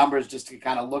pulled some numbers just to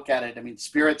kind of look at it. I mean,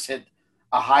 spirits hit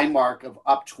a high mark of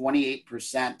up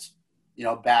 28%,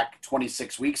 back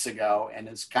 26 weeks ago, and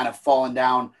has kind of fallen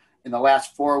down in the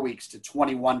last 4 weeks to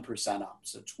 21% up.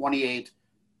 So 28,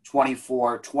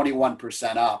 24,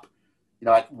 21% up.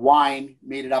 At wine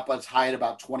made it up as high at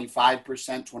about 25%,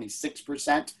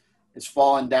 26%. Has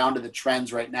fallen down to the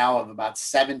trends right now of about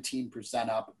 17%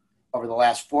 up over the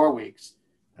last 4 weeks.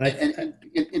 And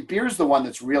beer is the one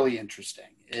that's really interesting.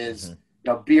 Is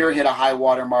beer hit a high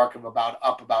water mark of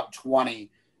about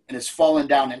 20 and has fallen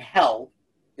down and held.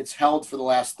 It's held for the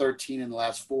last 13 and the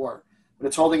last 4, but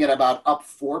it's holding at about up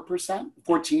 4%,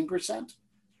 14%.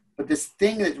 But this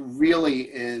thing that really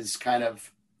is kind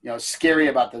of scary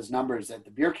about those numbers that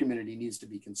the beer community needs to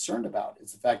be concerned about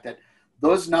is the fact that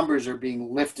those numbers are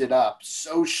being lifted up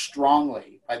so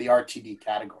strongly by the RTD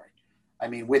category. I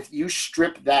mean, with you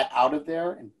strip that out of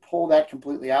there and pull that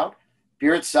completely out,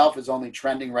 beer itself is only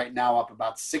trending right now up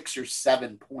about 6 or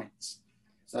 7 points.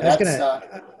 So that's not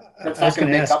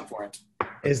going to make up for it.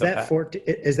 Is that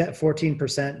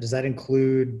 14%? Does that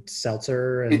include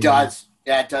seltzer? It does.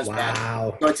 Yeah, it does.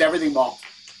 Wow. So it's everything malt.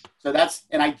 So that's,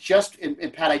 and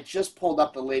Pat, I just pulled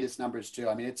up the latest numbers too.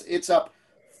 I mean, it's up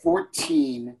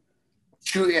 14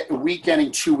 week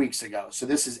ending 2 weeks ago. So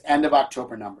this is end of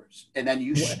October numbers. And then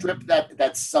you strip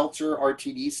that seltzer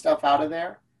RTD stuff out of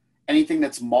there, anything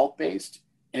that's malt based,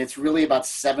 and it's really about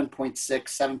 7.6,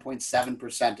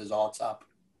 7.7% is all it's up.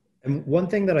 And one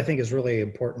thing that I think is really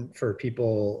important for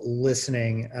people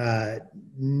listening,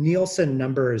 Nielsen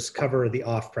numbers cover the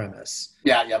off-premise.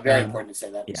 Yeah, very important to say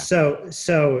that. Yeah.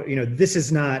 So this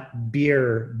is not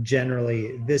beer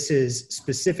generally. This is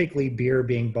specifically beer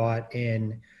being bought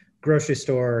in grocery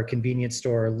store, convenience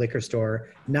store, liquor store,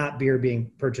 not beer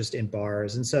being purchased in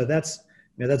bars. And so that's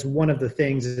one of the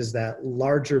things is that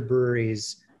larger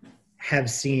breweries have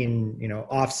seen,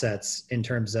 offsets in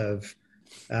terms of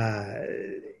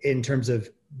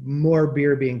more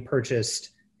beer being purchased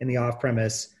in the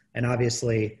off-premise and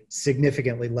obviously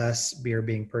significantly less beer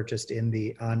being purchased in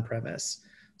the on-premise.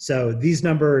 So these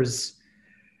numbers,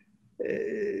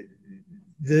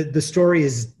 the story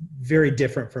is very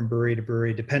different from brewery to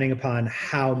brewery, depending upon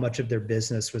how much of their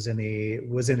business was in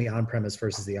the on-premise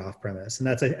versus the off-premise. And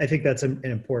I think that's an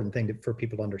important thing for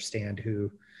people to understand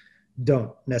who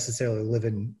don't necessarily live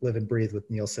and breathe with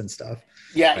Nielsen stuff.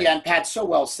 Yeah, right. Yeah, and Pat, so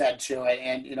well said too.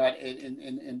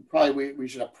 And probably we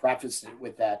should have prefaced it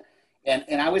with that.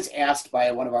 And I was asked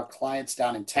by one of our clients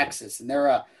down in Texas, and they're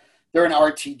an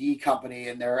RTD company,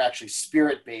 and they're actually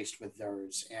spirit based with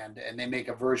theirs, and they make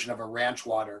a version of a ranch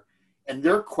water. And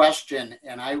their question,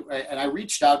 and I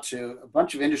reached out to a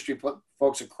bunch of industry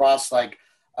folks across,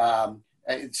 some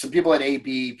people at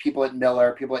AB, people at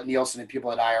Miller, people at Nielsen, and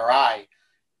people at IRI,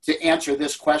 to answer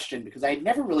this question, because I had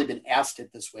never really been asked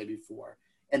it this way before.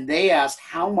 And they asked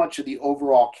how much of the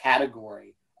overall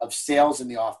category of sales in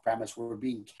the off-premise were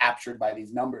being captured by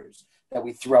these numbers that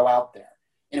we throw out there.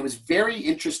 And it was very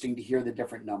interesting to hear the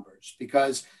different numbers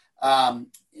because, and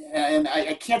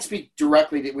I can't speak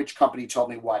directly to which company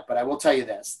told me what, but I will tell you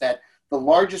this, that the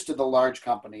largest of the large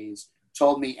companies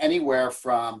told me anywhere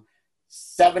from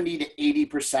 70 to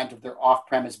 80% of their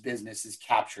off-premise business is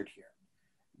captured here.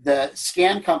 The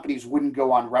scan companies wouldn't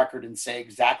go on record and say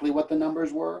exactly what the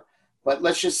numbers were, but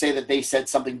let's just say that they said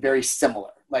something very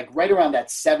similar, like right around that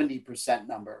 70%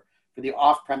 number for the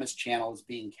off-premise channels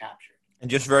being captured. And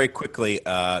just very quickly,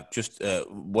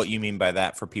 what you mean by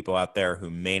that for people out there who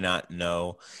may not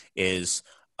know is,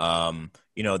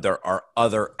 there are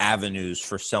other avenues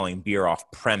for selling beer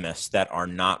off-premise that are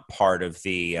not part of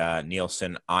the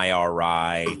Nielsen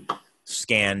IRI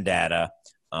scan data.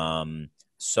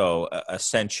 So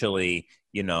essentially,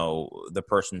 the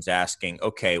person's asking,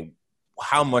 okay,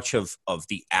 how much of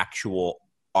the actual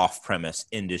off-premise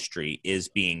industry is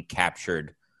being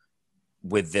captured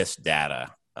with this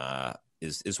data?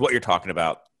 Is what you're talking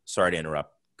about. Sorry to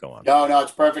interrupt. Go on. No,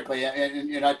 it's perfectly.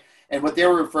 And what they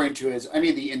were referring to is any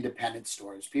of the independent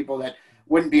stores, people that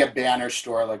wouldn't be a banner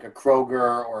store like a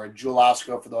Kroger or a Jewel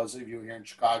Osco for those of you here in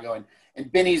Chicago.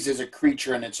 And Binny's is a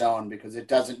creature in its own because it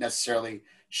doesn't necessarily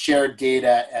share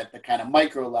data at the kind of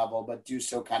micro level, but do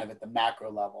so kind of at the macro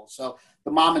level. So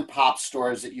the mom and pop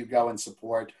stores that you go and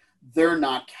support, they're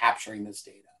not capturing this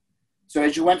data. So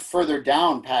as you went further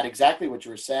down, Pat, exactly what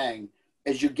you were saying,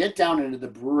 as you get down into the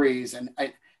breweries, and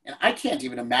I can't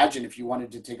even imagine if you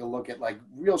wanted to take a look at like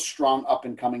real strong up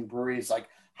and coming breweries like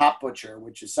Hop Butcher,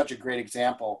 which is such a great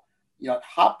example.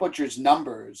 Hop Butcher's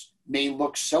numbers may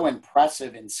look so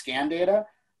impressive in scan data,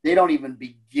 they don't even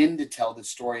begin to tell the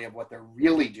story of what they're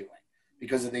really doing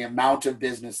because of the amount of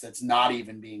business that's not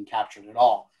even being captured at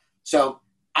all. So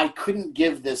I couldn't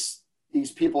give these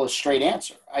people a straight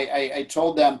answer. I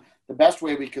told them the best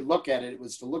way we could look at it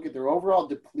was to look at their overall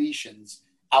depletions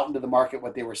out into the market,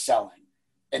 what they were selling,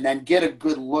 and then get a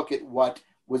good look at what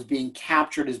was being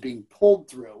captured as being pulled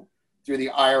through the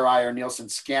IRI or Nielsen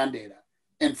scan data.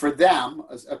 And for them,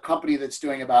 a company that's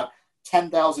doing about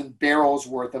 10,000 barrels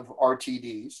worth of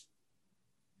RTDs,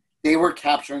 they were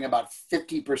capturing about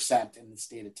 50% in the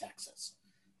state of Texas.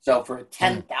 So for a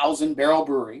 10,000 barrel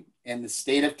brewery in the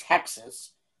state of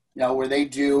Texas, where they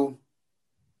do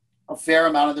a fair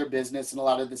amount of their business and a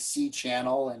lot of the C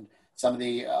channel and some of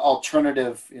the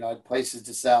alternative, places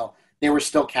to sell, they were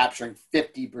still capturing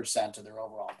 50% of their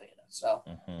overall data. So,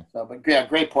 but yeah,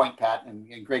 great point, Pat,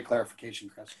 and great clarification,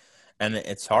 Chris. And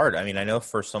it's hard. I mean, I know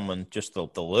for someone, just the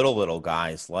little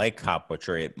guys like Cop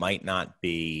Butcher, it might not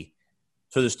be.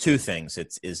 So there's two things.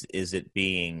 Is it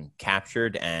being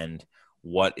captured, and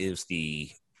what is the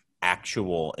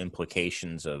actual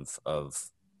implications of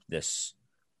these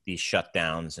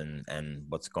shutdowns and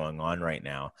what's going on right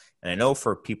now? And I know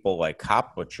for people like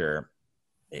Cop Butcher,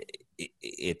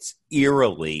 it's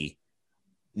eerily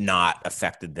not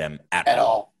affected them at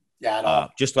all. Yeah, at all.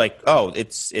 Just like,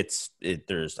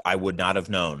 there's, I would not have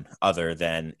known other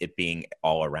than it being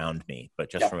all around me. But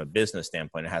just from a business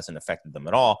standpoint, it hasn't affected them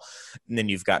at all. And then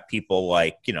you've got people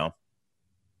like,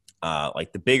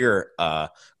 like the bigger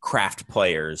craft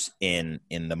players in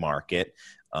the market,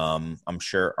 I'm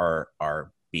sure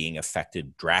are being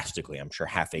affected drastically. I'm sure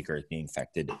Half Acre is being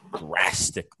affected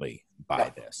drastically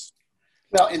by this.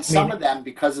 Well, and some of them,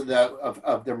 because of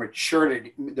their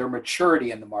maturity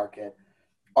in the market,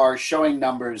 are showing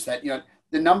numbers that,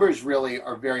 the numbers really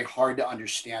are very hard to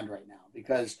understand right now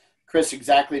because, Chris,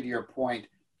 exactly to your point,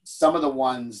 some of the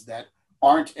ones that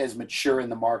aren't as mature in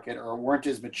the market or weren't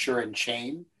as mature in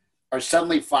chain are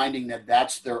suddenly finding that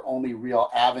that's their only real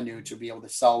avenue to be able to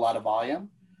sell a lot of volume.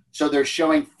 So they're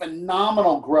showing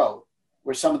phenomenal growth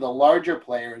where some of the larger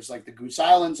players like the Goose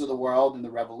Islands of the world and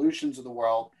the Revolutions of the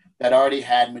world that already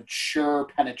had mature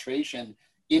penetration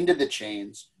into the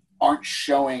chains aren't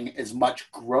showing as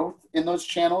much growth in those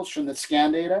channels from the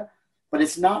scan data, but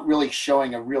it's not really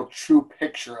showing a real true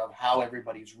picture of how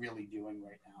everybody's really doing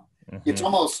right now. Mm-hmm. It's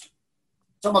almost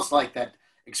like that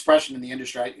expression in the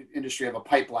industry of a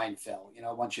pipeline fill.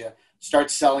 Once you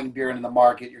start selling beer into the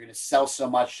market, you're going to sell so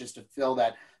much just to fill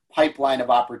that pipeline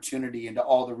of opportunity into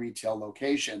all the retail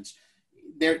locations.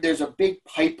 There's a big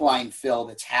pipeline fill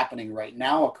that's happening right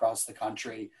now across the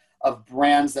country of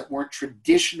brands that weren't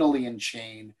traditionally in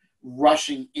chain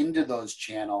rushing into those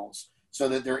channels so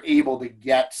that they're able to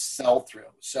get sell-through.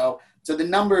 So the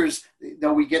numbers,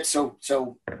 though we get so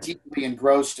deeply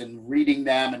engrossed in reading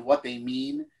them and what they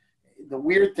mean, the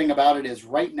weird thing about it is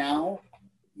right now,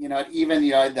 even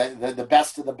the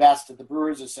best of the best at the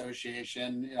Brewers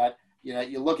Association,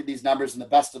 you look at these numbers and the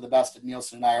best of the best at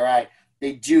Nielsen and IRI,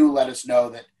 they do let us know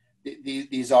that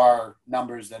these are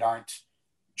numbers that aren't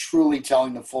truly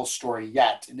telling the full story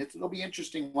yet. And it'll be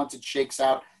interesting once it shakes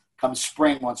out come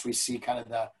spring, once we see kind of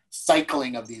the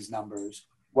cycling of these numbers,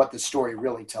 what the story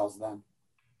really tells them.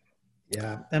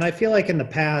 Yeah. And I feel like in the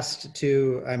past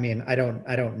too, I mean, I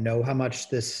don't know how much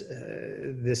this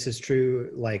is true.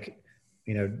 Like,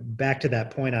 back to that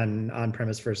point on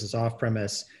premise versus off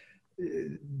premise,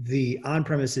 the on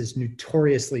premise is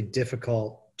notoriously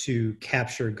difficult to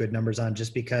capture good numbers on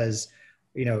just because,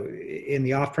 in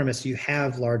the off premise, you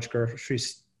have large grocery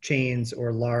chains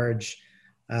or large,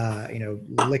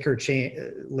 liquor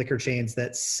chains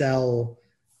that sell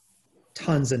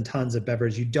tons and tons of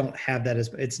beverage. You don't have that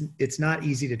it's not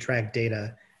easy to track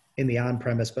data in the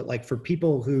on-premise, but like for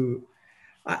people who,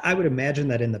 I would imagine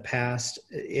that in the past,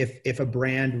 if a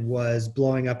brand was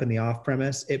blowing up in the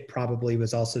off-premise, it probably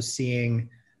was also seeing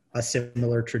a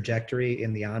similar trajectory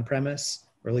in the on-premise,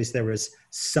 or at least there was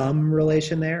some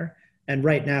relation there. And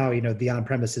right now, the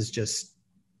on-premise is just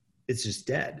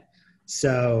dead.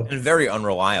 So, and very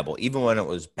unreliable, even when it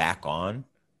was back on,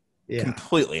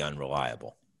 completely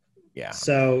unreliable. Yeah.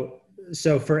 So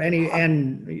for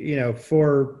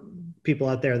for people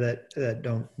out there that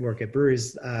don't work at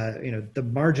breweries, the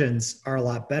margins are a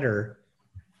lot better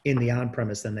in the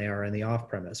on-premise than they are in the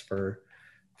off-premise for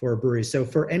breweries. So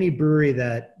for any brewery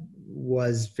that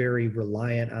was very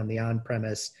reliant on the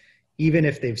on-premise, even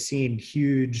if they've seen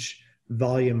huge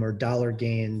volume or dollar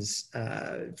gains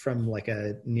from like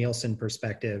a Nielsen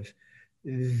perspective,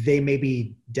 they may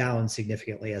be down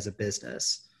significantly as a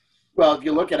business. Well, if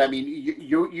you look at,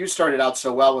 you started out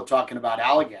so well with talking about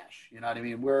Allagash. You know what I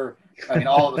mean?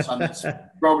 All of us on this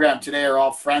program today are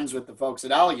all friends with the folks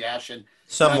at Allagash, and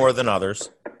some more than others.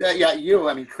 Yeah,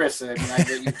 Chris.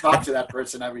 You talk to that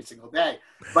person every single day,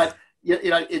 but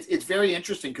it's very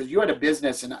interesting because you had a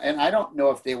business, and I don't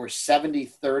know if they were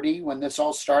 70-30 when this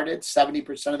all started.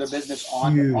 70% of their business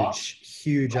on and off.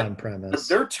 Huge on premise. But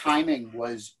their timing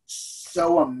was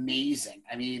so amazing.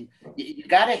 I mean, you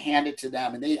got to hand it to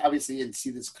them. And they obviously didn't see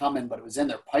this coming, but it was in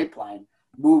their pipeline,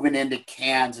 moving into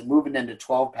cans and moving into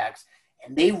 12 packs.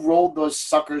 And they rolled those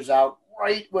suckers out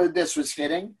right where this was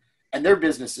hitting. And their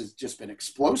business has just been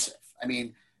explosive. I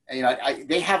mean,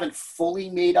 they haven't fully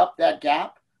made up that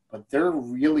gap, but they're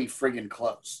really friggin'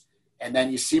 close. And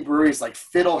then you see breweries like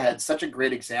Fiddlehead, such a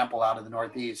great example out of the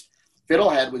Northeast.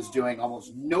 Fiddlehead was doing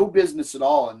almost no business at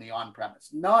all in the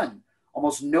on-premise. None.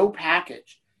 Almost no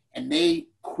package. and they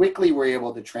quickly were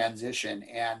able to transition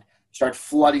and start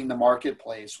flooding the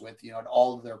marketplace with,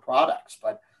 all of their products.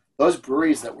 But those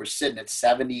breweries that were sitting at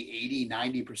 70, 80,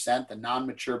 90%, the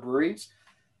non-mature breweries,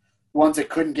 ones that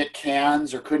couldn't get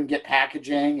cans or couldn't get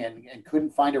packaging and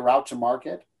couldn't find a route to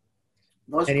market,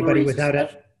 those breweries,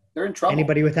 they're in trouble.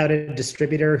 Anybody without a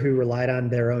distributor who relied on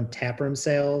their own taproom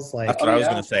sales, like that's what I was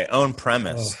going to say. Own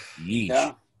premise. Yeesh.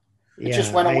 Yeah. It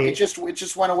just went away. It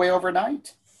just went away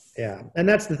overnight. Yeah, and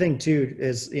that's the thing too.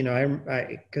 Is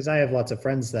because I have lots of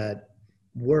friends that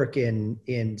work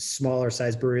in smaller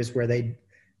size breweries where they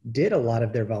did a lot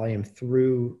of their volume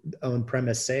through own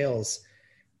premise sales,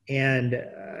 and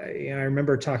I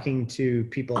remember talking to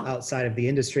people outside of the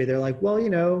industry. They're like,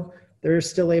 well, they're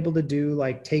still able to do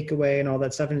like takeaway and all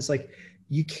that stuff. And it's like,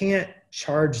 you can't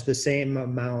charge the same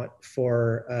amount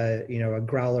for, a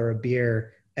growler of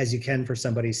beer as you can for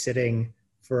somebody sitting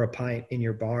for a pint in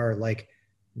your bar. Like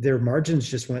their margins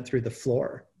just went through the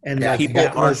floor. And people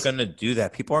aren't going to do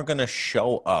that. People aren't going to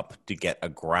show up to get a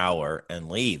growler and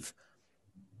leave.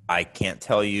 I can't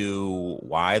tell you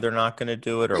why they're not going to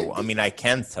do it. I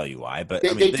can tell you why, but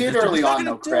they did early on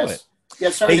though, Chris. Yeah,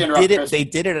 sorry to interrupt, Chris. They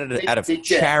did it out of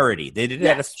charity. They did it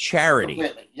out of charity.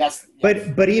 Completely. Yes.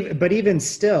 But even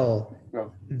still,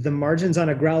 the margins on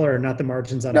a growler are not the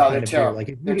margins on a pint of beer.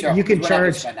 Like you can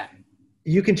charge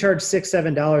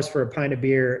 $6-7 for a pint of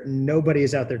beer. Nobody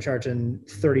is out there charging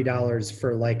 $30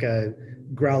 for like a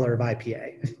growler of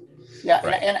IPA. Yeah,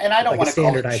 right. and I don't want to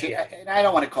call it and I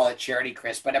don't want to call it charity,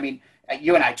 Chris. But I mean,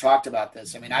 you and I talked about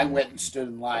this. I mean, I went and stood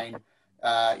in line.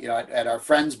 At our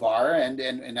friend's bar, and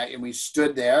we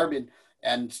stood there,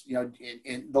 and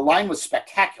the line was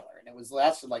spectacular, and it was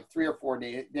lasted like 3 or 4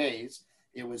 days.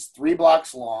 It was 3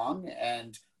 blocks long,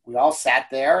 and we all sat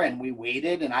there and we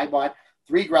waited, and I bought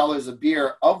 3 growlers of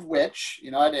beer, of which,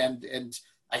 and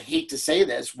I hate to say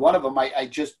this, one of them I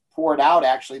just poured out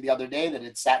actually the other day that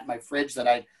had sat in my fridge that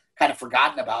I'd kind of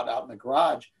forgotten about out in the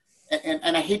garage.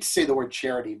 And I hate to say the word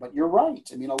charity, but you're right.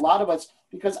 I mean, a lot of us,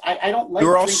 because I don't like. We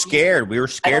were all scared. We were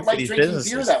scared for these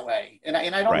businesses. I don't like drinking beer that way, and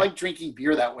I don't like drinking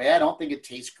beer that way. I don't think it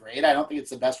tastes great. I don't think it's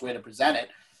the best way to present it.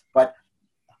 But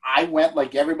I went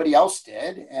like everybody else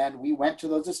did, and we went to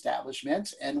those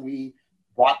establishments and we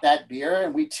bought that beer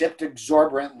and we tipped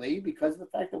exorbitantly because of the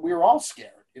fact that we were all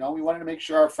scared. We wanted to make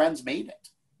sure our friends made it.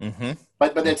 Mm-hmm.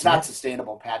 But it's not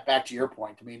sustainable, Pat. Back to your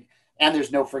point. I mean. And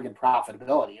there's no friggin'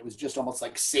 profitability. It was just almost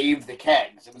like save the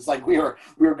kegs. It was like we were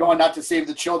going not to save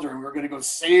the children. We were going to go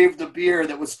save the beer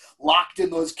that was locked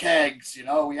in those kegs.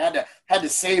 We had to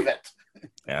save it.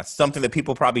 Yeah, something that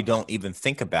people probably don't even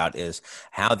think about is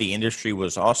how the industry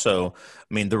was also.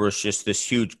 I mean, there was just this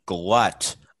huge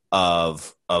glut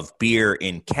of beer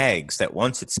in kegs that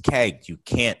once it's kegged, you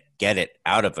can't get it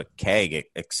out of a keg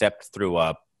except through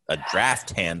a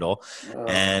draft handle,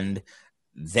 and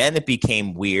then it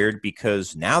became weird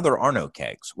because now there are no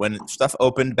kegs. When stuff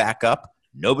opened back up,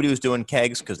 nobody was doing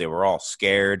kegs because they were all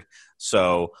scared.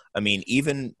 So, I mean,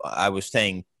 even I was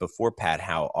saying before, Pat,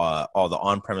 how all the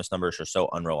on-premise numbers are so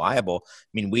unreliable.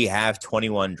 I mean, we have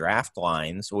 21 draft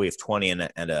lines. We have 20 and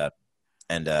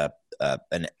a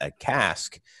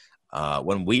cask.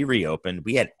 When we reopened,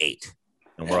 we had 8.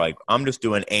 And we're like, I'm just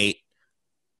doing 8.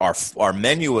 Our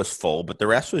menu was full, but the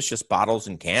rest was just bottles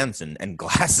and cans and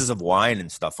glasses of wine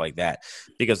and stuff like that.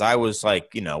 Because I was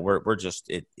like, we're just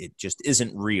it just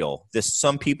isn't real.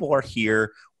 Some people are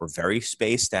here. We're very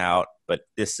spaced out, but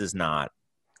this is not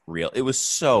real. It was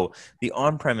the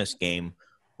on-premise game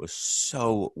was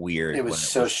so weird. It was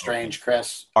so strange,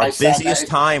 Chris. Our busiest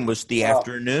time was the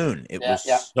afternoon. It was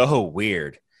so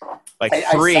weird. Like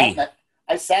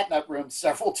I sat in that room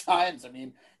several times. I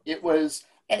mean, it was.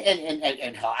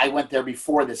 And I went there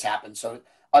before this happened. So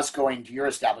us going to your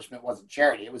establishment wasn't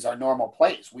charity. It was our normal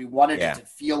place. We wanted it to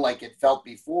feel like it felt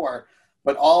before,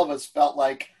 but all of us felt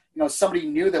like, somebody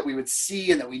knew that we would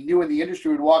see and that we knew in the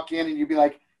industry would walk in and you'd be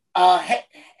like,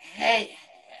 hey,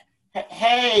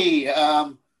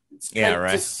 it's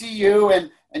great to see you. And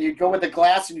you'd go with a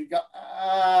glass and you'd go,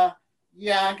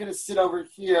 yeah, I'm going to sit over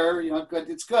here. Good.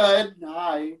 It's good.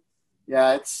 Hi.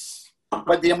 Yeah,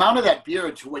 But the amount of that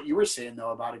beer, to what you were saying,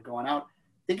 though, about it going out,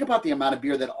 think about the amount of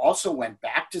beer that also went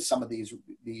back to some of these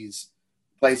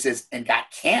places and got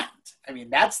canned. I mean,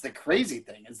 that's the crazy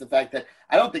thing, is the fact that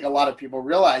I don't think a lot of people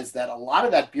realize that a lot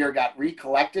of that beer got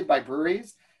recollected by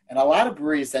breweries, and a lot of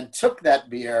breweries then took that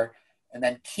beer and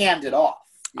then canned it off.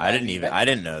 I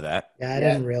didn't know that. Yeah, I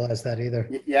didn't realize that either.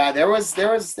 Yeah, there was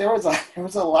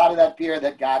a lot of that beer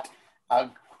that got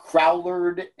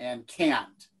crowlered and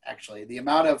canned, actually. The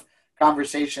amount of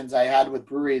conversations I had with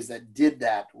breweries that did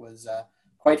that was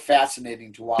quite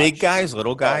fascinating to watch. Big guys,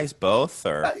 little guys, both,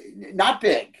 or not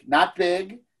big,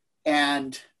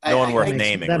 and no one worth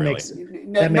naming. Really,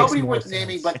 nobody worth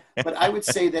naming. But I would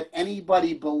say that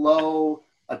anybody below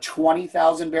a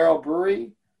 20,000 barrel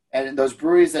brewery, and those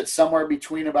breweries that somewhere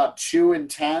between about 2 and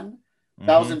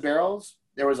 10,000 barrels,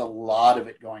 there was a lot of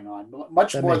it going on,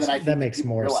 much more than I think that makes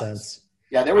more realize. Sense.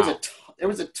 Yeah, there was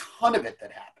a ton of it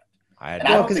that happened. I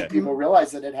don't think people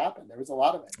realized that it happened. There was a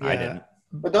lot of it. Yeah. I didn't.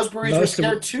 But those breweries were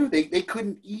scared too. They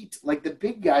couldn't eat. Like the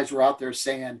big guys were out there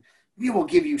saying, we will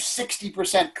give you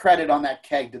 60% credit on that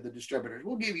keg to the distributors.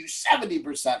 We'll give you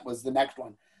 70% was the next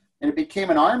one. And it became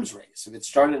an arms race. And it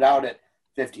started out at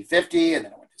 50-50, and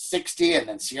then it went to 60, and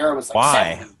then Sierra was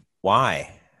like 70.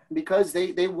 Why? Because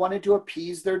they wanted to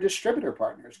appease their distributor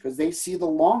partners, because they see the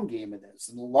long game of this.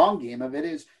 And the long game of it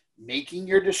is making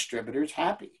your distributors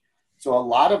happy. So a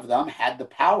lot of them had the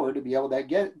power to be able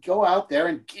to go out there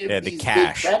and give these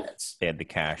big credits. They had the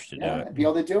cash to do it. Be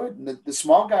able to do it. And the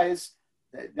small guys,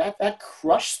 that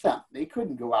crushed them. They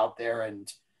couldn't go out there,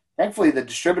 and thankfully the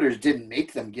distributors didn't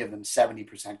make them give them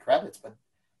 70% credits, but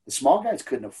the small guys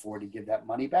couldn't afford to give that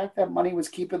money back. That money was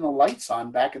keeping the lights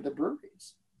on back at the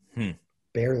breweries.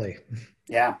 Barely.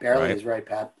 Yeah, barely is right,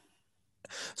 Pat.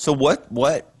 So what,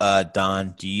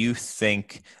 Donn, do you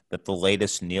think that the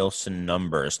latest Nielsen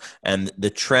numbers and the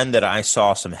trend that I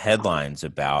saw some headlines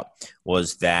about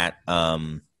was that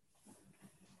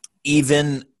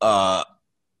even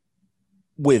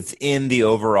within the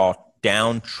overall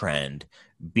downtrend,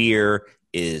 beer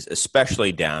is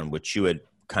especially down, which you had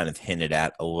kind of hinted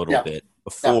at a little bit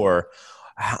before.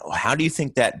 How do you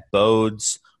think that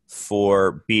bodes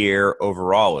for beer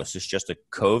overall? Is this just a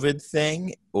COVID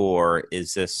thing, or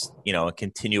is this, a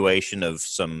continuation of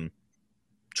some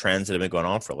trends that have been going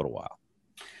on for a little while?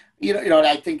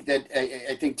 I think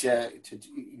to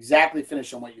exactly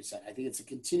finish on what you said, I think it's a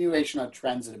continuation of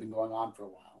trends that have been going on for a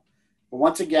while. But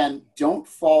once again, don't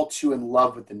fall too in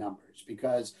love with the numbers,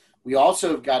 because we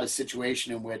also have got a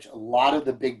situation in which a lot of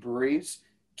the big breweries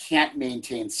can't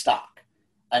maintain stock.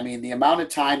 I mean, the amount of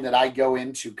time that I go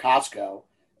into Costco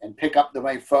and pick up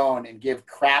my phone and give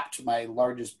crap to my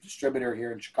largest distributor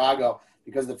here in Chicago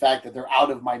because of the fact that they're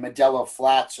out of my Modelo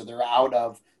Flats, or they're out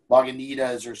of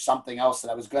Lagunitas or something else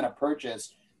that I was going to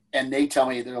purchase. And they tell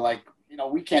me, they're like,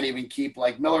 we can't even keep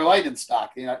like Miller Lite in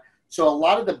stock. So a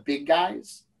lot of the big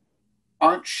guys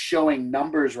aren't showing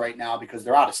numbers right now because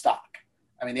they're out of stock.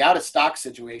 I mean, the out of stock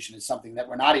situation is something that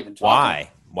we're not even talking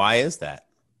about. Why is that?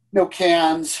 No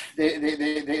cans. They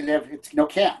have no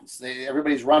cans.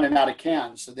 Everybody's running out of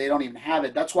cans, so they don't even have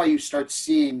it. That's why you start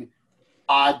seeing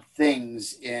odd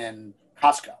things in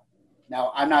Costco.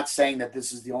 Now, I'm not saying that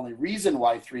this is the only reason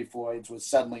why Three Floyds was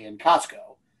suddenly in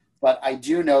Costco, but I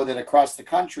do know that across the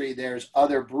country, there's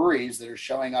other breweries that are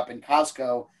showing up in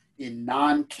Costco in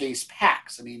non-case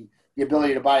packs. I mean, the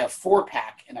ability to buy a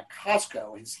 4-pack in a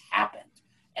Costco has happened,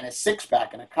 and a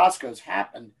 6-pack in a Costco has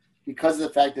happened, because of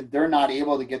the fact that they're not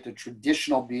able to get the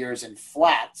traditional beers in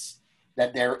flats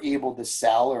that they're able to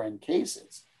sell or in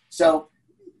cases. So,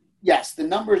 yes, the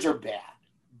numbers are bad,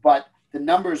 but the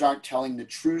numbers aren't telling the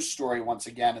true story, once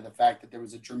again, of the fact that there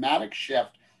was a dramatic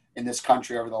shift in this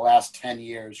country over the last 10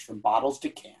 years from bottles to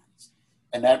cans,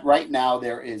 and that right now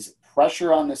there is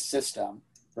pressure on the system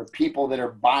for people that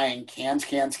are buying cans.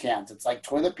 It's like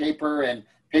toilet paper and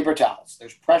paper towels.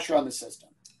 There's pressure on the system.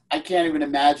 I can't even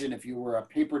imagine if you were a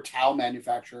paper towel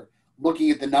manufacturer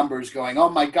looking at the numbers going, oh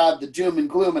my God, the doom and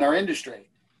gloom in our industry.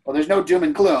 Well, there's no doom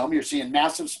and gloom. You're seeing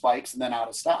massive spikes and then out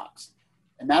of stocks.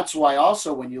 And that's why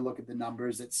also when you look at the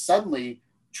numbers, that suddenly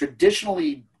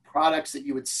traditionally products that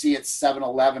you would see at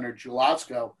 7-Eleven or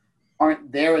Julatsco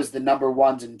aren't there as the number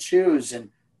 1s and 2s,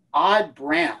 and odd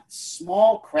brands,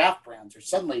 small craft brands are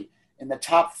suddenly in the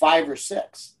top 5 or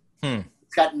 6.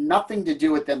 It's got nothing to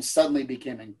do with them suddenly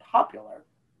becoming popular.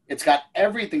 It's got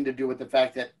everything to do with the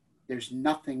fact that there's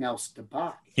nothing else to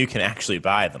buy. You can actually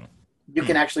buy them. You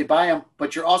can actually buy them,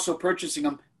 but you're also purchasing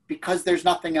them because there's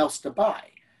nothing else to buy.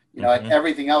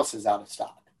 Everything else is out of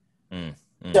stock.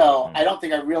 So I don't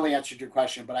think I really answered your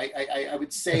question, but I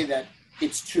would say that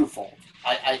it's twofold.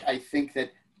 I think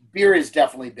that beer has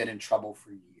definitely been in trouble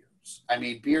for years. I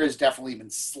mean, beer has definitely been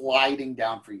sliding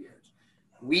down for years.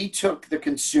 We took the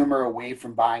consumer away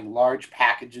from buying large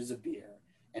packages of beer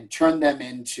and turned them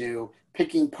into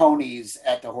picking ponies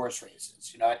at the horse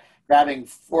races, grabbing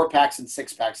 4-packs and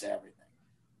 6-packs of everything.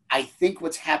 I think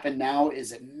what's happened now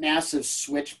is a massive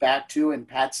switch back to, and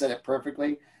Pat said it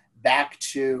perfectly, back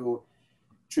to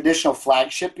traditional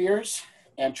flagship beers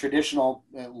and traditional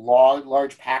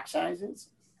large pack sizes.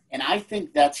 And I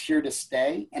think that's here to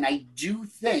stay. And I do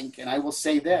think, and I will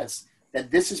say this,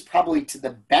 that this is probably to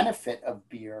the benefit of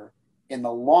beer in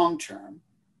the long term,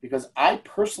 because I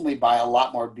personally buy a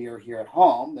lot more beer here at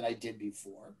home than I did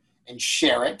before and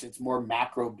share it. It's more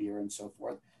macro beer and so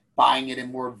forth, buying it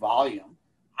in more volume.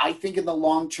 I think in the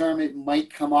long term, it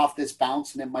might come off this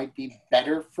bounce and it might be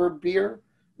better for beer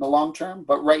in the long term.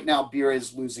 But right now, beer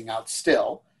is losing out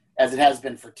still, as it has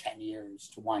been for 10 years,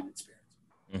 to wine and spirits.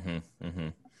 Mm-hmm,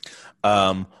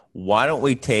 mm-hmm. Why don't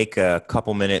we take a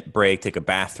couple-minute break, take a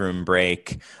bathroom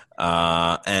break,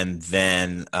 and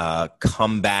then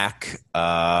come back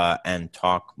and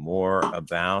talk more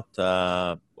about,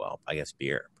 well, I guess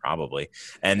beer, probably.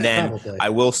 And then Probably. I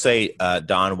will say,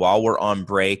 Donn, while we're on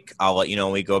break, I'll let you know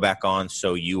when we go back on.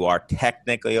 So you are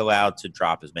technically allowed to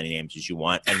drop as many names as you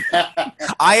want. And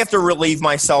I have to relieve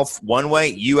myself one way.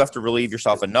 You have to relieve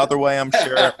yourself another way, I'm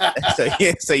sure.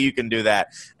 So you can do that.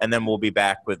 And then we'll be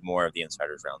back with more of the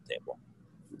Insiders Roundtable.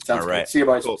 Sounds All right. good. See you,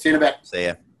 boys. Cool. See you in a bit. See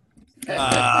ya.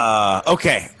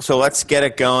 Okay, so let's get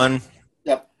it going.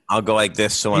 Yep. I'll go like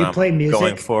this. So Do when you I'm play music?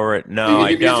 going forward, Do no, you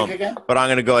I do music don't. again? But I'm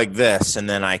going to go like this, and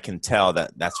then I can tell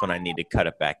that that's when I need to cut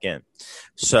it back in.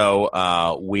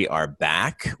 So we are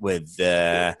back with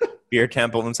the Beer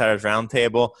Temple Insiders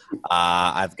Roundtable.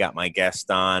 I've got my guests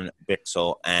on,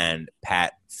 Bichsel and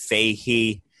Pat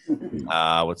Fahey.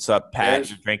 What's up, Pat?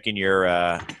 You're drinking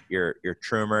your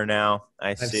Trumer now,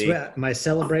 I see. My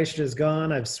celebration is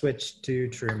gone. I've switched to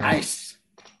Truman. Nice.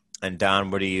 And Donn,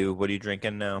 what are you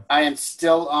drinking now? I am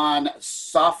still on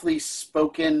Softly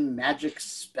Spoken Magic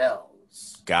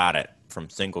Spells. Got it.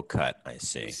 From Single Cut, I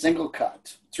see. Single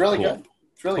cut. It's really Cool. good.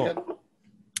 It's really Cool. good.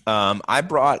 I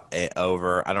brought it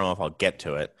over. I don't know if I'll get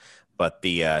to it, but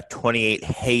the 28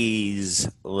 Haze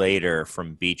later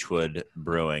from Beechwood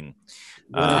Brewing.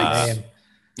 What a name.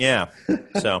 Yeah.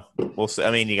 So we'll see.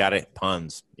 I mean, you got it.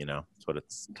 Puns. You know, that's what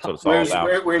it's all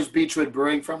about. Where's Beechwood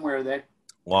Brewing from? Where are they?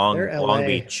 Long They're LA.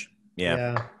 Beach.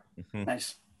 Yeah. Mhm.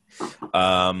 Nice.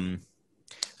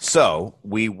 So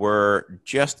we were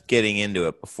just getting into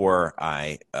it before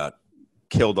I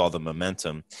killed all the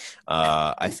momentum.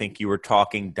 I think you were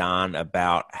talking, Donn,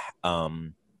 about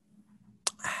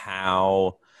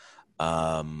how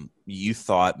you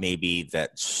thought maybe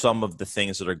that some of the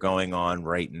things that are going on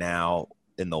right now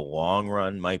in the long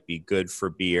run might be good for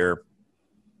beer.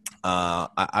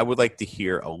 I would like to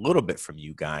hear a little bit from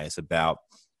you guys about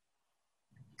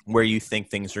where you think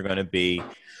things are going to be.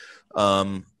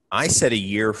 I said a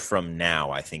year from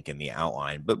now, I think, in the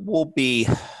outline, but we'll be,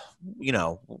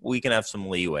 we can have some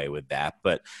leeway with that.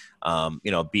 But,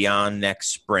 beyond next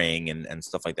spring and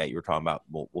stuff like that you were talking about,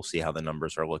 we'll see how the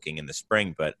numbers are looking in the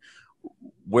spring. But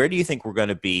where do you think we're going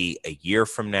to be a year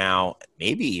from now,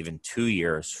 maybe even 2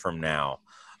 years from now?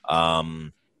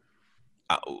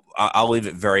 I'll leave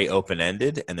it very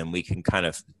open-ended, and then we can kind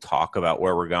of talk about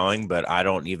where we're going, but I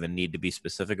don't even need to be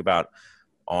specific about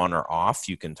on or off.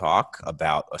 You can talk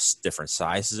about different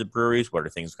sizes of breweries. What are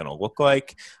things going to look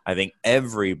like? I think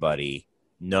everybody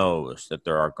knows that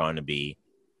there are going to be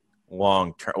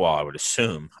long-term, well, I would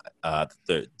assume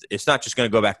it's not just going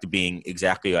to go back to being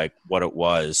exactly like what it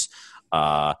was,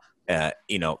 March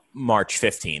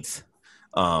 15th.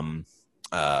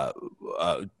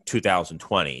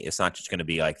 2020. It's not just going to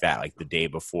be like that, like the day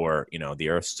before, the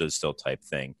earth stood still type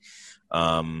thing.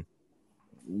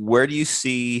 Where do you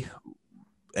see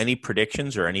any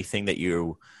predictions or anything that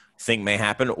you think may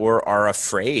happen or are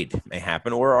afraid may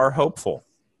happen or are hopeful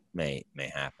may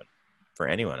happen for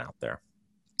anyone out there?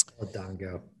 Let Donn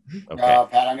go. Okay.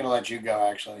 Pat, I'm going to let you go,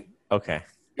 actually. Okay.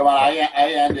 Come on, I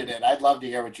ended it. I'd love to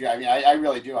hear what I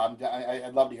really do.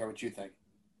 I'd love to hear what you think.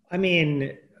 I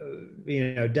mean,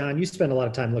 Donn, you spend a lot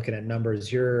of time looking at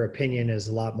numbers. Your opinion is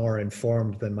a lot more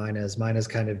informed than mine is. Mine is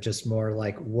kind of just more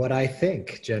like what I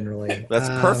think generally. That's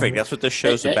perfect. That's what this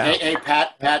show's about. Hey,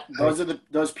 Pat,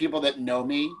 those people that know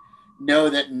me know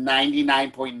that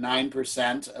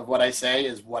 99.9% of what I say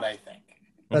is what I think.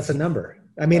 That's a number.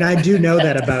 I mean, I do know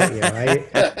that about you.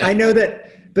 I know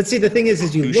that. But see, the thing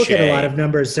is you look at a lot of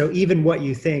numbers. So even what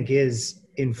you think is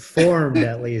informed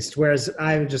at least, whereas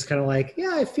I'm just kind of like,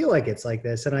 yeah, I feel like it's like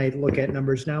this, and I look at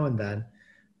numbers now and then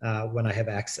when I have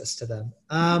access to them.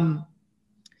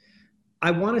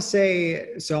 I want to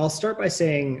say, so I'll start by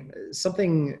saying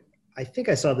something. I think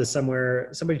I saw this somewhere,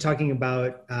 somebody talking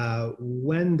about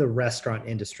when the restaurant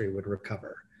industry would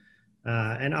recover,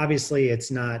 and obviously it's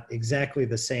not exactly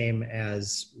the same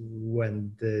as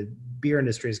when the beer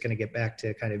industry is going to get back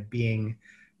to kind of being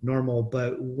normal,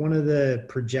 but one of the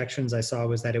projections I saw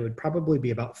was that it would probably be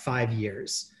about 5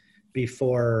 years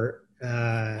before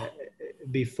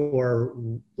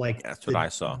like that's what I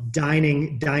saw.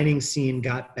 Dining scene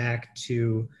got back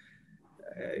to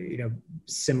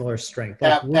similar strength.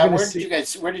 Pat,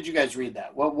 where did you guys read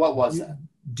that? What was that?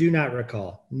 Do not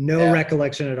recall. No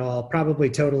recollection at all. Probably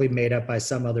totally made up by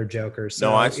some other joker. So,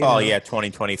 no, I saw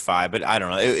 2025, but I don't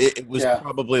know. It was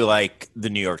probably like the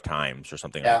New York Times or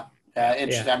something. Yeah,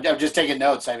 interesting. I'm just taking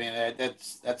notes. I mean,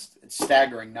 that's a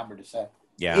staggering number to say.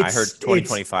 Yeah, I heard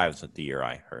 2025 is the year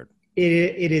I heard.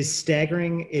 It is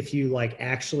staggering if you like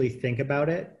actually think about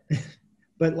it,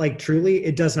 but like truly,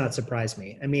 it does not surprise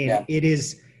me. I mean, it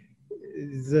is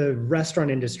the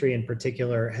restaurant industry in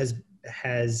particular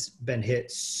has been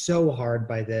hit so hard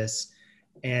by this,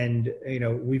 and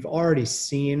we've already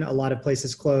seen a lot of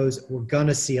places close. We're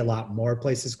gonna see a lot more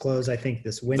places close, I think,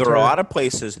 this winter. There are a lot of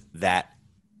places that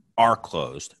are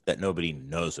closed that nobody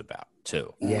knows about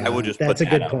too. Yeah, I would just that's put a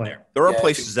that good out point. There are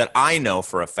places that I know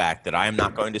for a fact that I am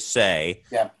not going to say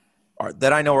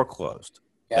that I know are closed.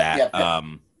 Chris,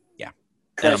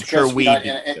 and I'm sure we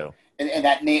do too. And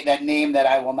that name that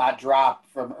I will not drop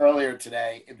from earlier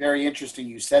today, very interesting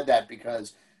you said that,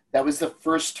 because that was the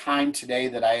first time today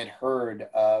that I had heard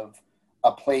of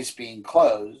a place being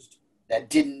closed that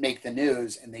didn't make the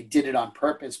news, and they did it on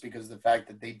purpose because of the fact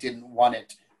that they didn't want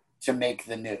it to make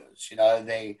the news.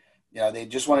 They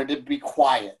just wanted to be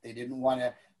quiet. They didn't want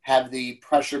to have the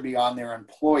pressure be on their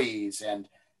employees. And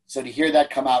so to hear that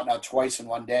come out now twice in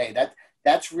one day,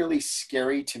 that's really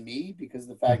scary to me, because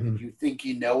the fact that you think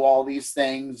all these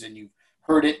things and you've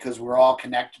heard it because we're all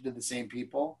connected to the same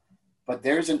people. But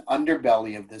there's an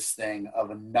underbelly of this thing of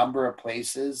a number of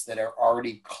places that are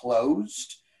already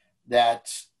closed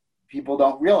that people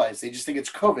don't realize. They just think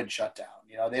it's COVID shutdown.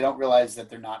 They don't realize that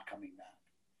they're not coming back.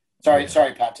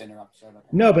 Sorry, Pat, to interrupt.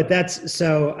 No, but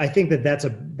I think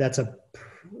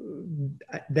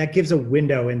that gives a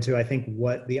window into, I think,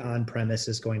 what the on-premise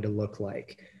is going to look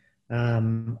like.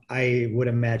 I would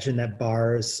imagine that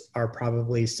bars are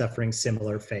probably suffering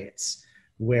similar fates,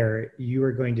 where you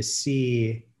are going to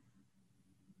see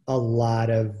a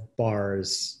lot of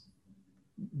bars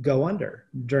go under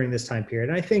during this time period.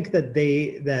 And I think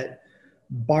that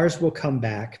bars will come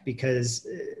back because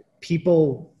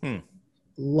people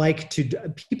like to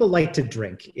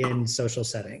drink in social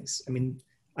settings. I mean,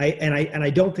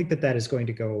 I don't think that is going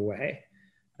to go away.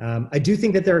 I do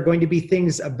think that there are going to be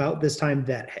things about this time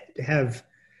that have.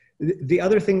 The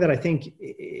other thing that I think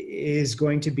is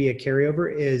going to be a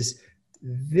carryover is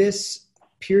this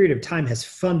period of time has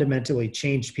fundamentally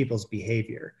changed people's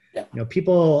behavior. Yeah.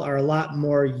 People are a lot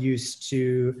more used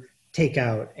to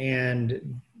takeout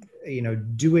and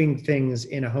doing things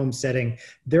in a home setting.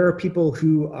 There are people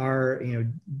who are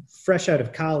fresh out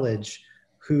of college,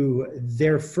 who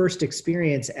their first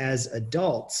experience as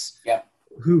adults. Yeah.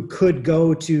 Who could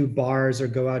go to bars or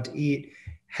go out to eat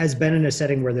has been in a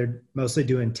setting where they're mostly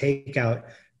doing takeout.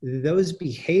 Those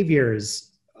behaviors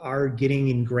are getting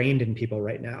ingrained in people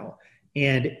right now.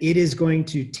 And it is going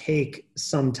to take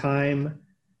some time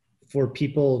for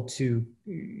people to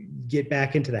get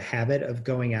back into the habit of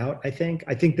going out, I think.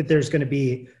 I think that there's going to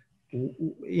be,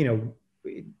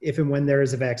 if and when there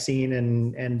is a vaccine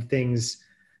and things,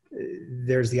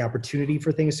 there's the opportunity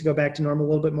for things to go back to normal a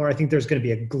little bit more. I think there's going to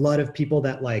be a glut of people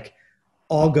that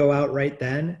all go out right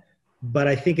then. But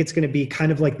I think it's going to be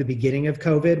kind of like the beginning of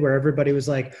COVID, where everybody was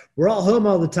like, we're all home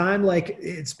all the time.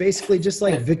 It's basically just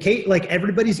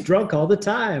everybody's drunk all the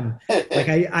time.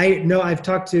 I know I've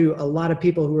talked to a lot of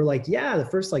people who were like, yeah, the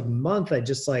first month I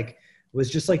just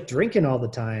was just drinking all the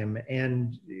time.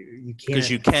 And you can't. Because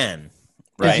you can,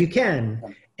 right? You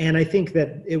can. And I think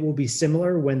that it will be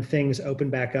similar when things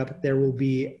open back up. There will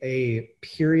be a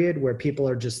period where people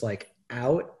are just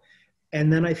out.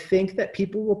 And then I think that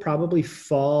people will probably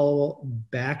fall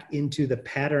back into the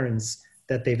patterns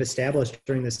that they've established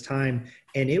during this time.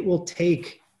 And it will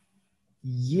take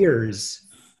years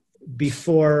of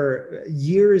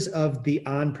the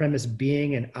on-premise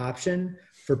being an option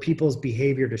for people's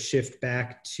behavior to shift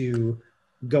back to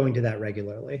going to that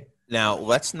regularly. Now,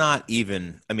 let's not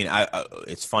even,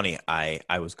 it's funny.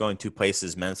 I was going two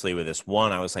places mentally with this.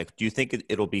 One, I was like, do you think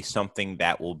it'll be something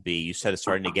that will be, you said it's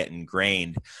starting to get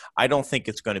ingrained. I don't think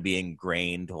it's going to be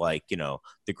ingrained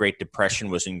the Great Depression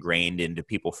was ingrained into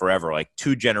people forever.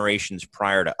 2 generations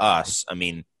prior to us,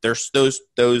 there's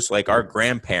those our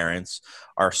grandparents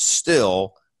are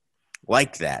still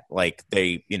like that.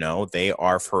 They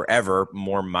are forever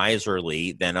more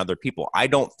miserly than other people. I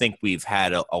don't think we've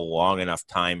had a long enough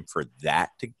time for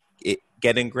that to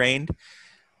get ingrained.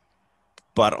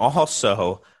 But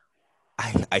also,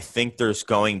 I think there's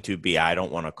going to be, I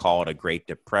don't want to call it a Great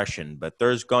Depression, but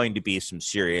there's going to be some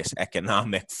serious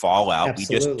economic fallout.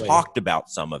 Absolutely. We just talked about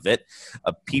some of it.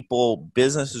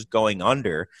 Businesses going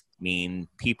under,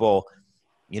 people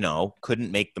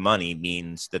couldn't make the money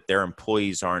means that their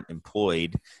employees aren't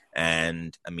employed.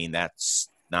 And I mean, that's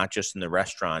not just in the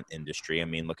restaurant industry. I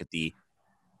mean, look at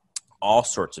all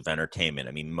sorts of entertainment.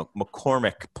 I mean,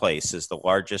 McCormick Place is the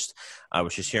largest. I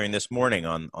was just hearing this morning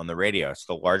on the radio. It's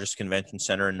the largest convention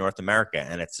center in North America,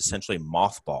 and it's essentially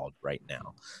mothballed right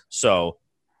now. So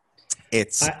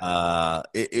it's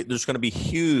there's going to be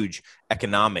huge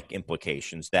economic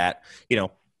implications that,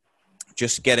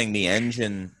 just getting the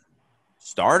engine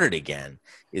started again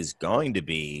is going to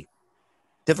be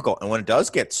difficult. And when it does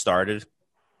get started,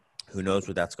 who knows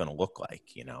what that's going to look like,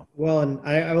 Well, and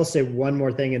I will say one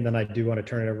more thing, and then I do want to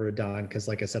turn it over to Donn, because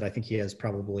like I said, I think he has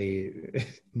probably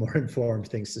more informed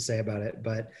things to say about it.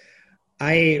 But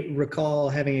I recall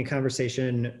having a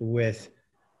conversation with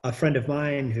a friend of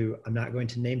mine who I'm not going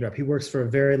to name drop. He works for a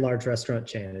very large restaurant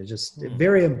chain. It's just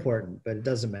very important, but it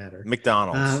doesn't matter.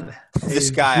 McDonald's. This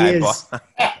guy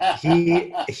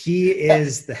he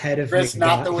is the head of Chris,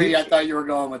 not the way I thought you were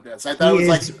going with this. I thought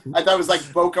it was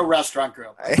like Boca Restaurant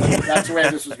Group. That's the way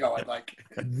this was going. Like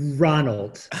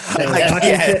Ronald. So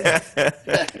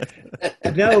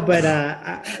no, but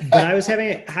I was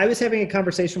having a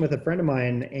conversation with a friend of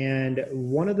mine, and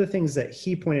one of the things that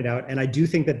he pointed out, and I do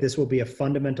think that this will be a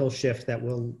fundamental shift that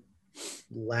will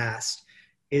last,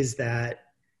 is that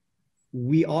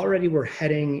we already were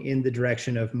heading in the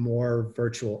direction of more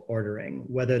virtual ordering,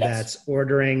 whether that's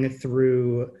ordering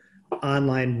through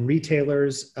online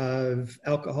retailers of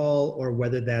alcohol, or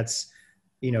whether that's,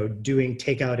 doing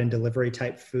takeout and delivery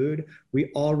type food.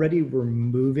 We already were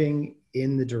moving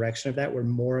in the direction of that, where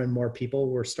more and more people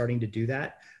were starting to do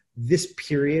that. This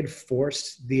period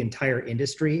forced the entire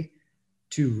industry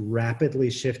to rapidly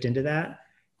shift into that.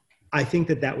 I think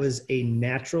that was a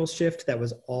natural shift that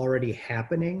was already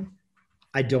happening.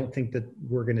 I don't think that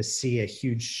we're going to see a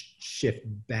huge shift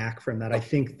back from that. I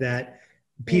think that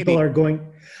people are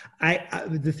going,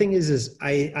 the thing is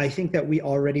I think that we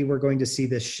already were going to see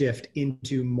this shift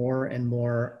into more and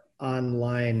more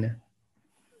online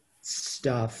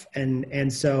stuff.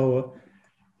 And so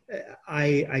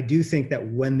I do think that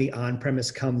when the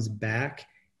on-premise comes back,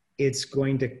 it's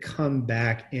going to come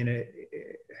back in a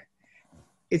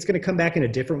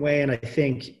different way. And I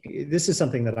think this is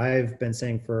something that I've been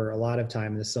saying for a lot of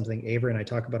time. This is something Avery and I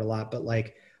talk about a lot, but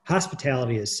like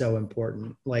hospitality is so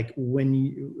important. Like when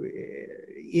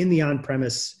in the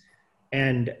on-premise,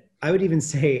 and I would even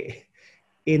say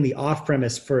in the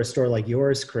off-premise for a store like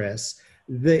yours, Chris,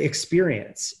 the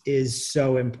experience is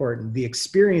so important. The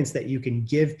experience that you can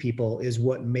give people is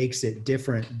what makes it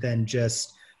different than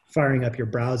just firing up your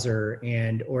browser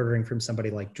and ordering from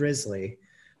somebody like Drizzly.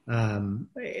 And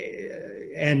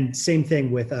same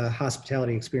thing with a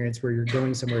hospitality experience where you're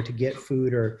going somewhere to get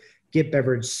food or get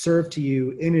beverage served to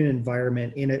you in an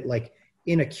environment, in a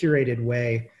curated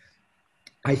way.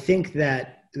 I think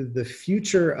that the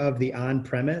future of the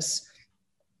on-premise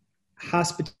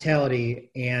hospitality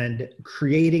and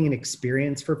creating an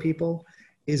experience for people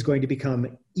is going to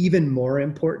become even more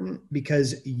important,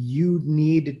 because you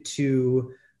need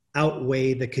to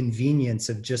outweigh the convenience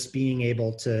of just being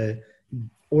able to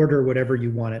order whatever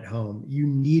you want at home. You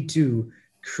need to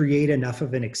create enough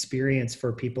of an experience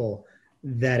for people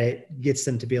that it gets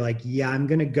them to be like, yeah, I'm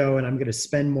going to go and I'm going to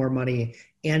spend more money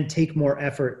and take more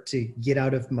effort to get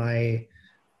out of my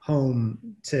home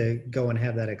to go and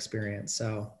have that experience.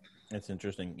 So it's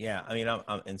interesting. Yeah. I mean, I'm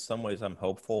in some ways I'm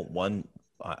hopeful. One,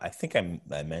 I think I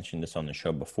mentioned this on the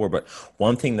show before, but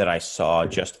one thing that I saw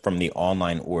just from the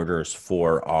online orders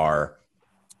for our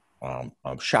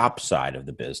shop side of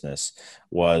the business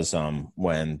was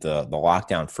when the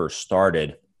lockdown first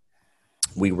started,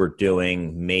 we were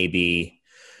doing maybe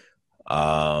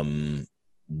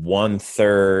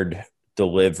 1/3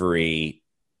 delivery,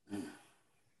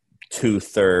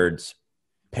 2/3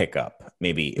 pickup.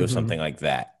 Maybe it was something like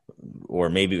that, or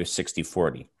maybe it was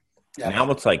 60-40. Yeah. Now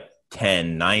it's like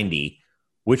 10-90.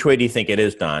 Which way do you think it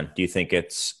is, Donn? Do you think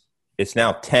it's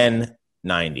now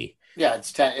 10-90? Yeah,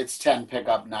 it's 10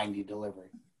 pickup, 90 delivery.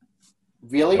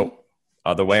 Really? Nope.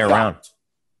 Other way around.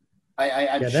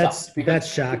 I'm that's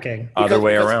shocking. Other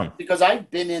way around. Because I've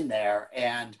been in there,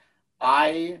 and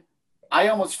I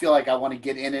almost feel like I want to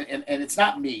get in it, and it's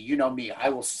not me. You know me. I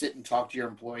will sit and talk to your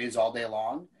employees all day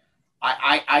long.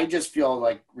 I just feel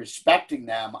like respecting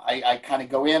them. I kind of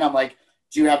go in. I'm like,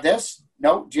 do you have this?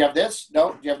 No. Do you have this?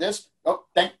 No. Do you have this? Oh,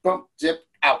 boom, zip,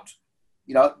 out.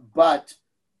 But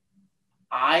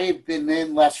I've been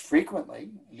in less frequently.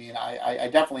 I mean, I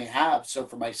definitely have. So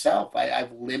for myself,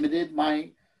 I've limited my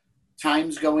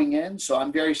times going in. So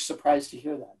I'm very surprised to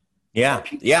hear that. Yeah.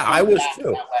 Yeah, I was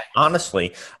too.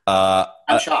 Honestly.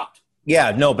 I'm shocked. Yeah,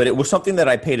 no, but it was something that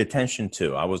I paid attention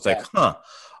to. I was like,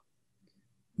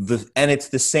 and it's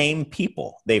the same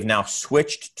people. They've now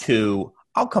switched to,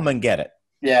 I'll come and get it.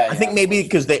 Yeah, I think maybe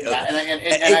because they,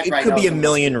 it could be a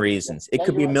million reasons. It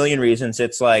could be a million reasons.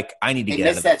 It's like, I need to get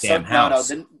out of the damn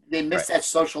house. They miss that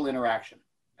social interaction.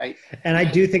 Right? And I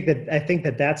do think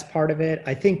that that's part of it.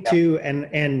 I think too,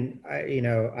 and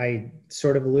I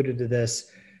sort of alluded to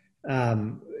this.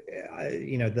 The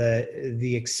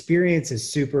experience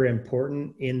is super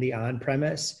important in the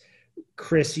on-premise.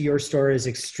 Chris, your store is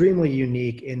extremely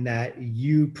unique in that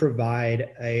you provide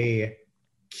a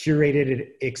curated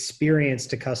experience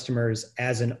to customers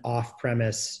as an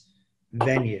off-premise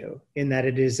venue, in that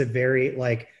it is a very,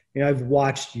 like, I've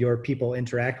watched your people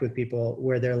interact with people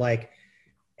where they're like,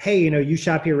 hey, you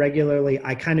shop here regularly.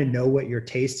 I kind of know what your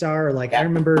tastes are. Like, I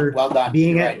remember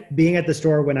being at the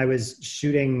store when I was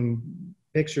shooting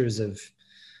pictures of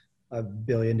a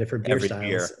billion different beer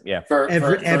styles. Yeah. For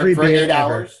every beer 8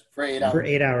 hours. For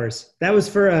 8 hours. That was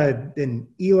for an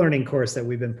e-learning course that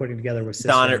we've been putting together with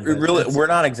Don, we're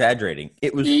not exaggerating.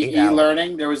 It was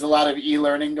e-learning. There was a lot of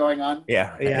e-learning going on.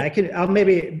 Yeah. Yeah. I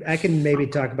can maybe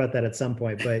talk about that at some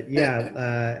point, but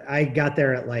yeah, I got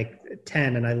there at like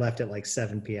 10 and I left at like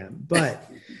 7 PM. But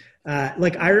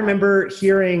like, I remember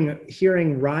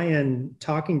hearing Ryan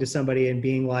talking to somebody and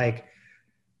being like,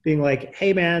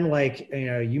 hey man, like,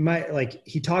 you might, like,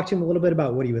 he talked to him a little bit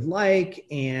about what he would like.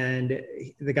 And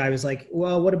the guy was like,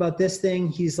 well, what about this thing?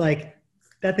 He's like,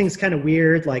 that thing's kind of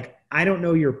weird. Like, I don't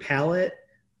know your palate,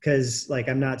 cause like,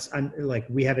 I'm like,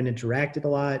 we haven't interacted a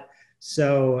lot.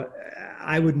 So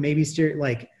I would maybe steer,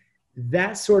 like,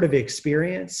 that sort of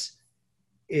experience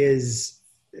is,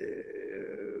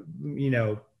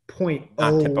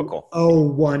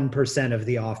 0.001% of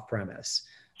the off premise.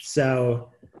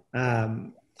 So,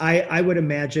 I would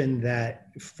imagine that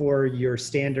for your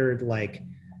standard, like,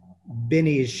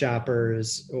 Binny's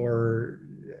shoppers, or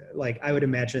like, I would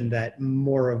imagine that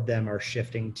more of them are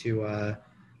shifting to an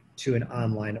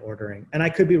online ordering. And I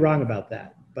could be wrong about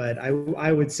that, but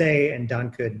I would say, and Donn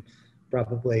could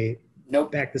probably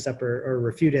back this up or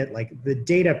refute it, like, the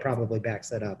data probably backs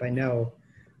that up. I know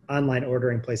online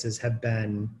ordering places have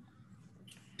been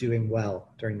doing well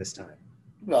during this time.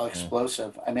 Well,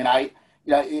 explosive. I mean,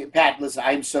 Pat, listen,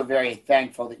 I'm so very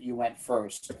thankful that you went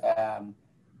first,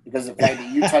 because the fact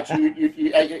that you touched,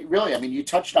 you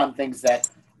touched on things that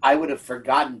I would have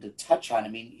forgotten to touch on. I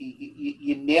mean,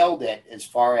 you nailed it as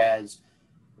far as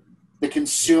the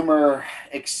consumer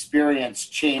experience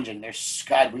changing.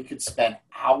 God, we could spend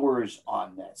hours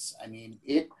on this. I mean,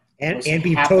 and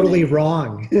be totally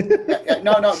wrong.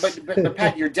 No, but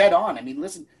Pat, you're dead on. I mean,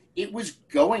 listen, it was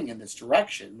going in this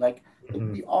direction. Like,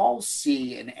 we all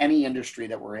see in any industry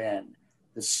that we're in,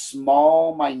 the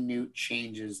small, minute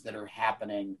changes that are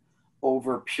happening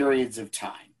over periods of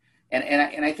time.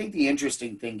 And I think the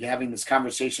interesting thing, having this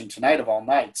conversation tonight of all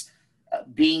nights,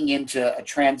 being into a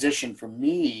transition for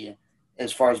me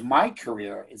as far as my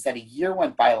career, is that a year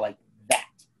went by like that.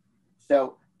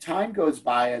 So time goes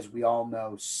by, as we all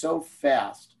know, so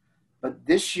fast, but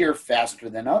this year faster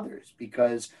than others,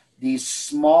 because these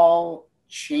small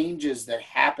changes that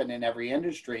happen in every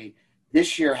industry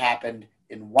this year happened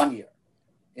in 1 year.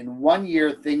 In 1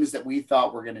 year, things that we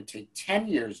thought were going to take 10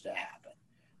 years to happen,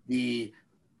 the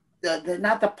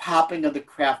not the popping of the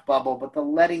craft bubble, but the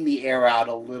letting the air out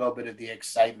a little bit of the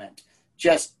excitement,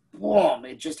 just boom,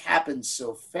 it just happens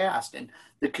so fast. And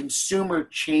the consumer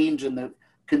change and the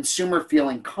consumer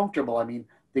feeling comfortable. I mean,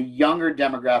 the younger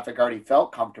demographic already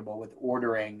felt comfortable with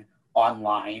ordering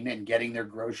online and getting their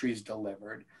groceries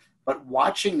delivered. But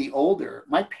watching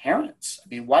my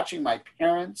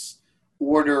parents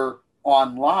order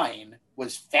online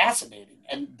was fascinating.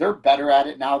 And they're better at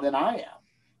it now than I am,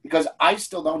 because I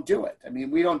still don't do it. I mean,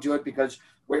 we don't do it because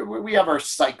we have our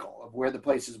cycle of where the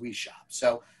places we shop.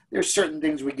 So there's certain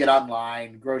things we get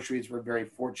online. Groceries, we're very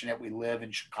fortunate. We live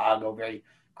in Chicago, very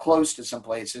close to some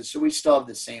places. So we still have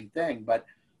the same thing. But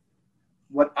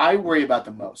what I worry about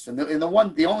the most, and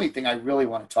the only thing I really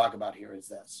want to talk about here is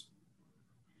this.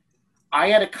 I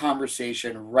had a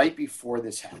conversation right before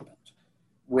this happened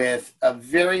with a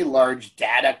very large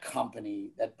data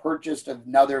company that purchased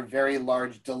another very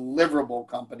large deliverable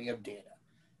company of data.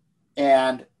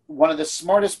 And one of the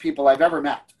smartest people I've ever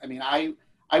met. I mean, I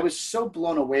was so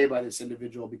blown away by this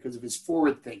individual because of his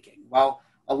forward thinking. While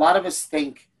a lot of us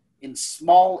think in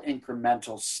small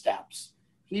incremental steps,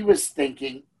 he was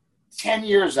thinking 10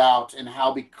 years out and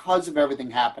how, because of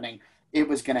everything happening, it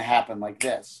was going to happen like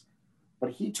this.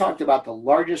 But he talked about the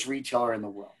largest retailer in the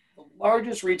world. The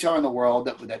largest retailer in the world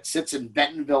that sits in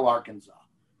Bentonville, Arkansas.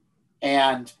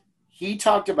 And he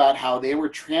talked about how they were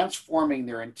transforming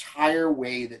their entire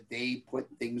way that they put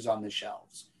things on the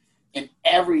shelves. and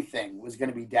everything was going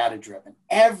to be data driven.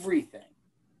 Everything.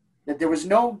 That there was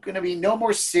going to be no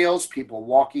more salespeople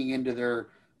walking into their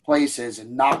places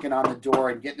and knocking on the door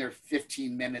and getting their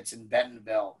 15 minutes in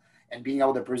Bentonville and being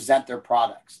able to present their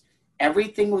products.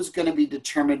 Everything was going to be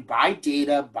determined by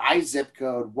data, by zip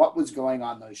code, what was going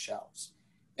on those shelves.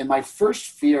 And my first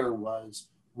fear was,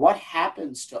 what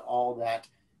happens to all that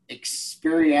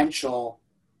experiential,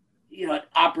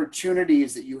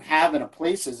 opportunities that you have in a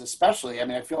places, especially,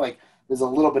 I feel like there's a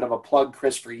little bit of a plug,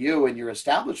 Chris, for you and your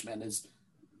establishment is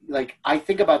like, I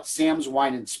think about Sam's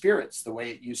Wine and Spirits the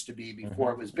way it used to be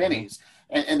before it was Benny's.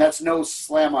 And that's no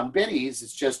slam on Benny's.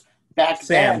 It's just back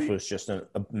then. Sam's was just a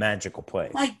magical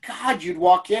place. My God, you'd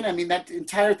walk in. That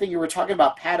entire thing you were talking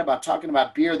about, Pat, about talking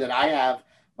about beer that I have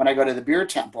when I go to the beer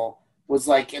temple was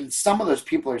like, and some of those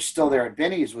people are still there at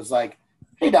Benny's, was like,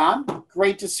 hey, Donn,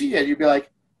 great to see you. You'd be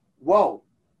like, whoa,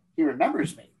 he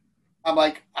remembers me. I'm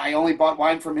like, I only bought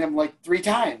wine from him like 3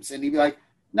 times. And he'd be like,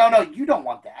 no, you don't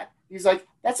want that. He's like,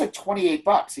 that's like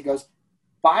 $28. He goes,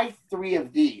 buy 3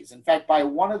 of these. In fact, buy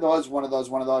one of those.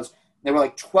 They were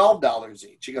like $12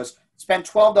 each. He goes, spend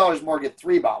 $12 more, get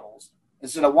 3 bottles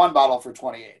instead of 1 bottle for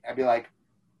 $28. I'd be like,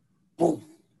 boom,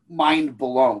 mind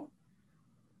blown.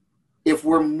 If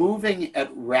we're moving at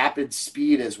rapid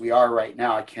speed as we are right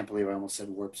now, I can't believe I almost said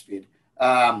warp speed.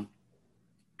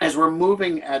 As we're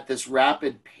moving at this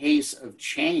rapid pace of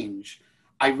change,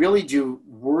 I really do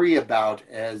worry about,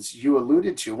 as you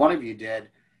alluded to, one of you did,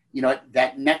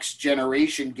 that next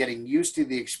generation getting used to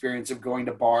the experience of going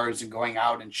to bars and going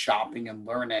out and shopping and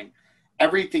learning.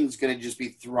 Everything's going to just be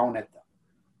thrown at them.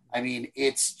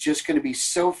 It's just going to be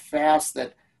so fast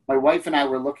that my wife and I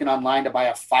were looking online to buy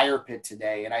a fire pit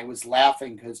today, and I was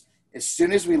laughing because as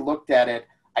soon as we looked at it,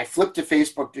 I flipped to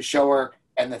Facebook to show her,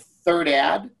 and the 3rd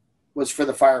ad was for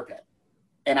the fire pit.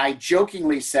 And I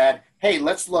jokingly said, hey,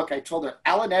 let's look. I told her,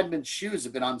 Allen Edmonds shoes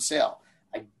have been on sale.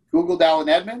 I Googled Allen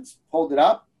Edmonds, pulled it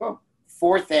up, boom,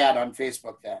 4th ad on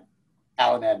Facebook then,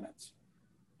 Allen Edmonds.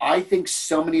 I think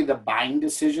so many of the buying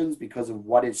decisions, because of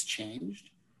what has changed,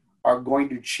 are going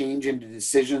to change into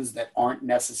decisions that aren't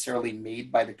necessarily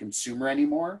made by the consumer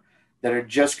anymore, that are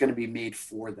just going to be made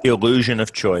for them. The illusion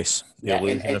of choice.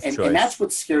 And that's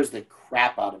what scares the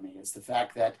crap out of me, is the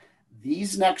fact that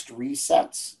these next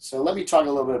resets. So let me talk a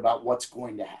little bit about what's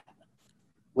going to happen.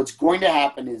 What's going to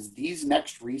happen is these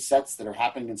next resets that are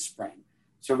happening in spring.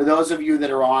 So for those of you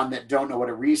that are on that don't know what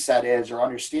a reset is or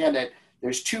understand it,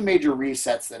 there's 2 major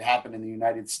resets that happen in the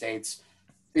United States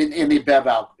in the bev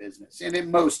alc business and in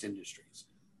most industries.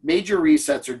 Major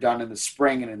resets are done in the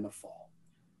spring and in the fall.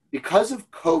 Because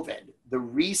of COVID, the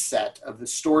reset of the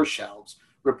store shelves,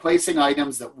 replacing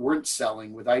items that weren't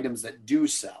selling with items that do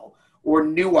sell, or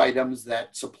new items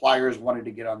that suppliers wanted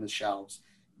to get on the shelves,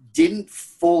 didn't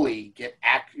fully get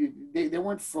they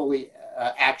weren't fully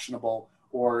actionable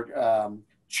or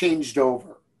changed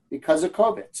over because of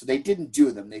COVID. So they didn't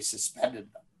do them. They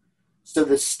suspended them. So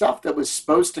the stuff that was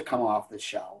supposed to come off the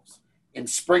shelves in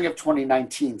spring of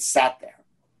 2019 sat there.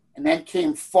 And then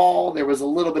came fall, there was a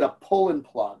little bit of pull and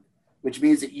plug, which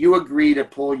means that you agree to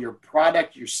pull your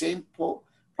product, your same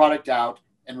product out,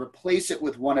 and replace it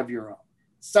with one of your own.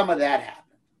 Some of that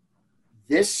happened.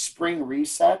 This spring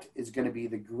reset is going to be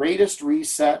the greatest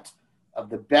reset of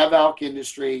the bev alc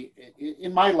industry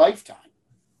in my lifetime,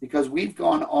 because we've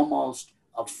gone almost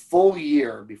a full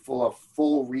year before a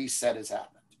full reset has happened.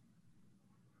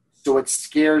 So it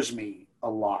scares me a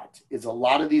lot, is a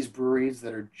lot of these breweries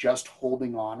that are just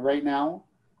holding on right now,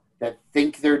 that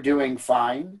think they're doing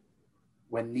fine,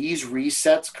 when these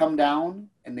resets come down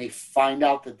and they find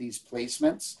out that these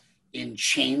placements in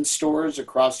chain stores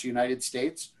across the United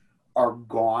States are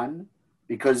gone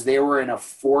because they were in a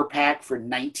 4-pack for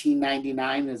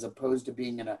 $19.99 as opposed to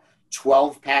being in a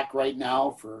 12-pack right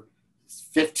now for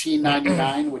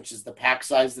 $15.99, which is the pack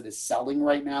size that is selling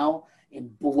right now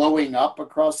and blowing up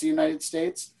across the United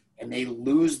States, and they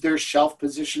lose their shelf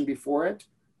position before it,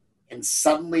 and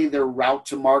suddenly their route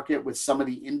to market with some of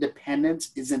the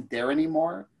independents isn't there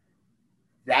anymore.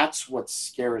 That's what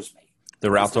scares me.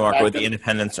 The route to market with the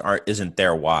independents isn't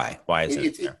there. Why? Why is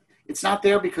it there? It's not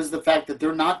there because of the fact that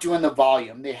they're not doing the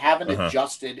volume. They haven't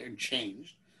adjusted and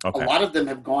changed. Okay. A lot of them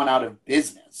have gone out of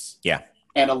business. Yeah.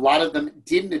 And a lot of them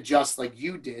didn't adjust like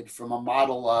you did from a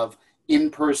model of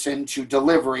in-person to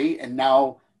delivery. And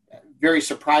now, very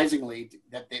surprisingly,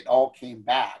 that they all came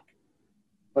back.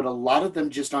 But a lot of them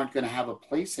just aren't going to have a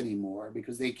place anymore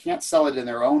because they can't sell it in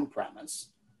their own premise.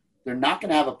 They're not going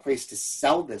to have a place to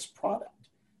sell this product.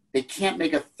 They can't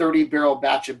make a 30-barrel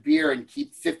batch of beer and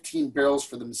keep 15 barrels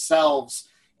for themselves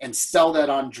and sell that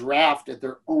on draft at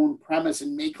their own premise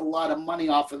and make a lot of money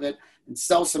off of it and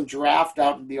sell some draft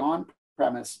out in the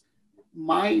on-premise.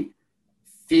 My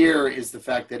fear is the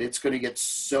fact that it's going to get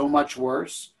so much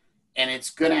worse, and it's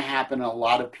going to happen. A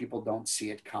lot of people don't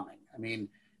see it coming. I mean,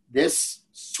 this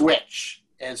switch,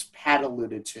 as Pat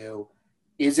alluded to,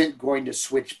 isn't going to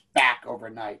switch back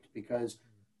overnight, because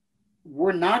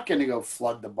we're not going to go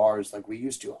flood the bars like we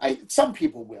used to. Some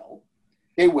people will.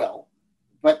 They will.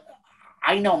 But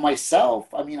I know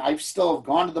myself, I mean, I've still have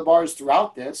gone to the bars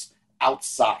throughout this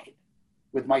outside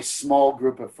with my small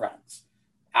group of friends.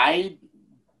 I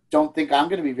don't think I'm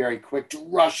going to be very quick to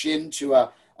rush into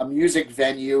a music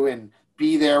venue and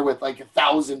be there with like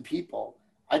 1,000 people.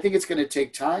 I think it's going to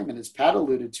take time. And as Pat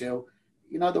alluded to,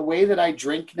 you know, the way that I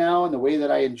drink now and the way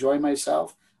that I enjoy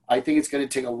myself, I think it's going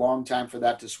to take a long time for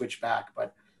that to switch back.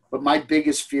 But my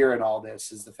biggest fear in all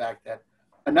this is the fact that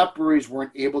enough breweries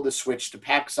weren't able to switch to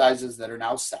pack sizes that are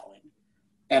now selling.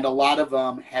 And a lot of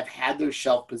them have had those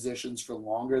shelf positions for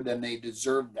longer than they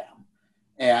deserve them.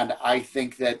 And I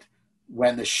think that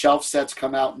when the shelf sets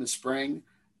come out in the spring,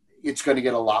 it's going to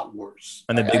get a lot worse.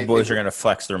 And the big boys are going to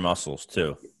flex their muscles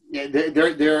too. Yeah,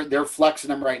 they're flexing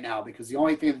them right now, because the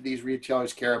only thing that these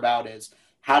retailers care about is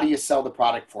how do you sell the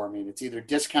product for me? And it's either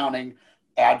discounting,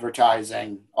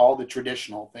 advertising, all the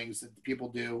traditional things that people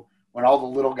do when all the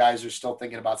little guys are still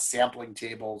thinking about sampling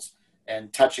tables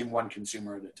and touching one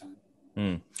consumer at a time.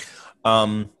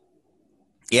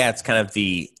 Yeah, it's kind of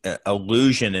the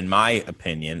illusion, in my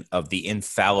opinion, of the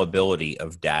infallibility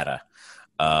of data,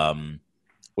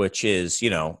 which is, you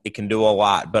know, it can do a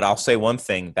lot. But I'll say one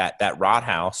thing, that Rot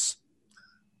House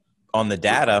on the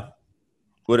data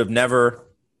would have never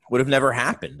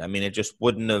happened. I mean, it just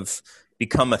wouldn't have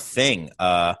become a thing.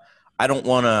 I don't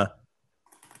want to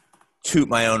toot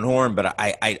my own horn, but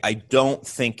I don't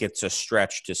think it's a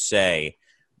stretch to say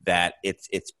that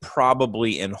it's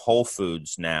probably in Whole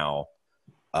Foods now,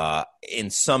 in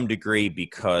some degree,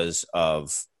 because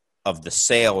of the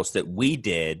sales that we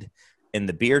did in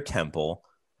the beer temple,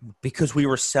 because we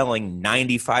were selling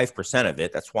 95% of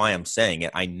it. That's why I'm saying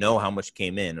it. I know how much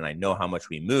came in and I know how much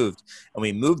we moved, and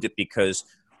we moved it because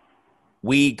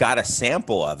we got a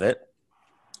sample of it.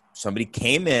 Somebody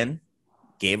came in,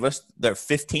 gave us their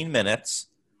 15 minutes,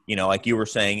 you know, like you were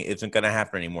saying, it isn't going to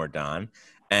happen anymore, Don.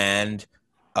 And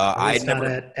at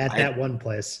that one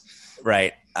place.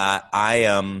 Right.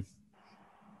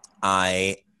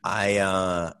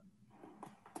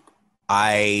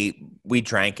 We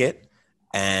drank it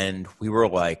and we were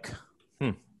like,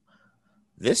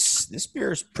 this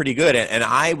beer is pretty good. And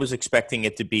I was expecting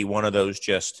it to be one of those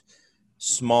just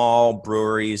small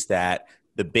breweries that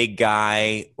the big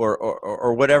guy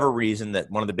or whatever reason that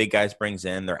one of the big guys brings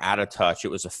in, they're out of touch. It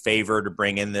was a favor to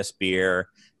bring in this beer,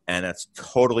 and it's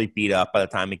totally beat up by the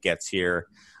time it gets here.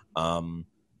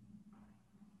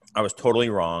 I was totally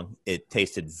wrong. It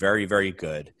tasted very, very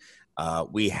good.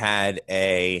 We had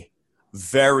a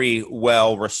very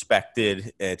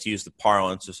well-respected, to use the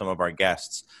parlance of some of our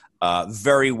guests,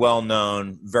 very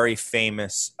well-known, very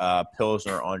famous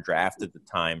Pilsner on draft at the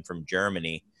time from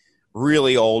Germany.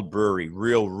 Really old brewery,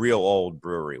 real old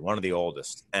brewery, one of the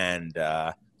oldest, and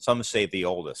some say the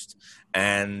oldest.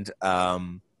 And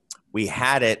we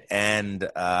had it, and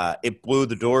it blew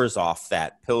the doors off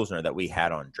that Pilsner that we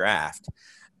had on draft.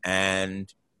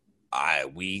 And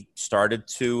we started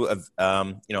to,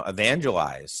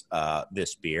 evangelize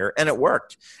this beer, and it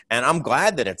worked. And I'm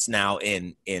glad that it's now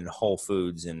in Whole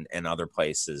Foods and other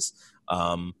places.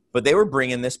 But they were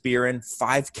bringing this beer in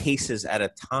 5 cases at a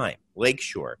time.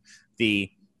 Lakeshore,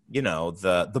 the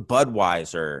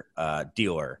Budweiser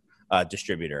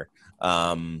distributor,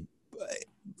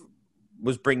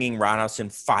 was bringing Rot House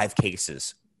in 5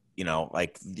 cases. You know,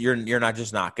 like you're not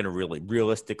going to really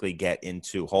realistically get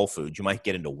into Whole Foods. You might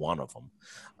get into one of them.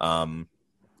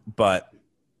 But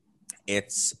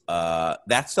it's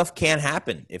that stuff can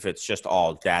happen if it's just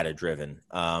all data driven.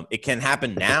 It can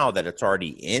happen now that it's already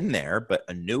in there, but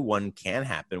a new one can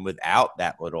happen without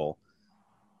that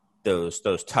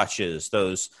those touches,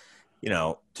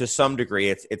 to some degree,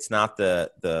 it's not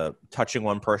the touching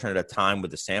one person at a time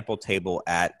with a sample table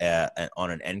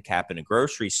on an end cap in a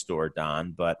grocery store,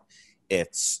 Don, but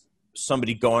it's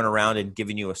somebody going around and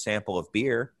giving you a sample of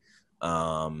beer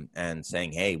and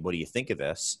saying, "Hey, what do you think of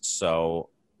this?" So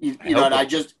I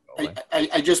just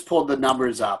pulled the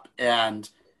numbers up, and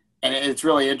it's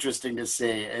really interesting to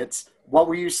see. What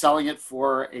were you selling it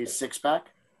for, a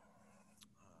 6-pack?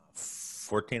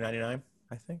 $14.99.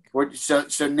 I think.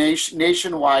 So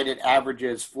nationwide, it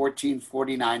averages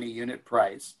 $14.49 a unit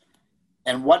price.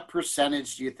 And what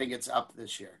percentage do you think it's up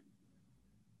this year?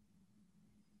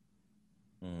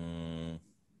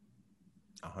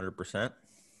 100%.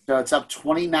 So it's up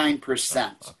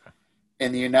 29%. Okay.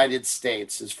 in the United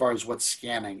States as far as what's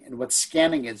scanning, and what's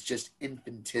scanning is just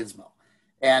infinitesimal.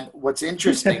 And what's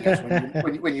interesting is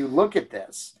when you look at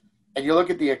this and you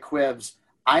look at the equivs,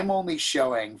 I'm only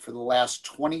showing for the last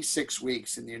 26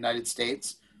 weeks in the United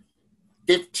States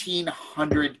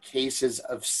 1,500 cases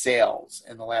of sales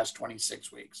in the last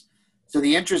 26 weeks. So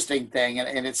the interesting thing,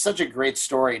 and it's such a great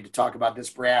story to talk about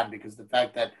this brand, because the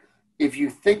fact that if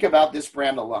you think about this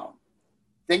brand alone,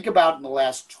 think about in the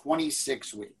last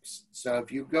 26 weeks. So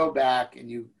if you go back and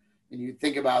you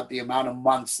think about the amount of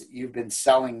months that you've been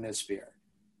selling this beer,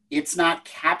 it's not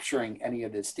capturing any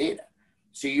of this data.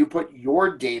 So you put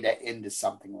your data into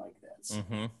something like this.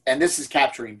 Mm-hmm. And this is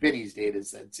capturing Vinny's data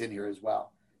that's in here as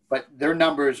well. But their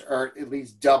numbers are at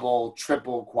least double,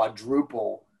 triple,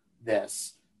 quadruple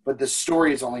this. But the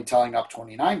story is only telling up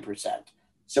 29%.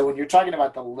 So when you're talking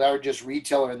about the largest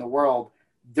retailer in the world,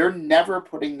 they're never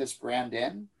putting this brand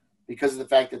in because of the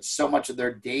fact that so much of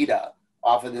their data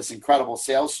off of this incredible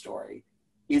sales story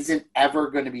isn't ever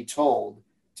going to be told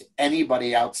to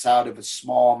anybody outside of a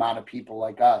small amount of people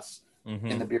like us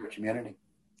in the beer community.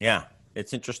 Yeah,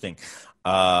 it's interesting.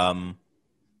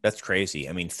 That's crazy.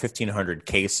 I mean, 1,500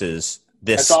 cases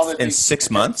in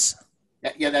 6 months?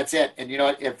 Yeah, that's it. And you know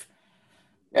what?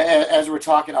 As we're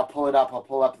talking, I'll pull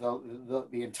up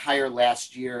the entire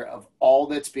last year of all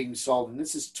that's being sold. And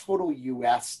this is total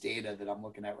U.S. data that I'm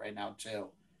looking at right now, too.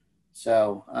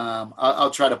 So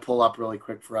I'll try to pull up really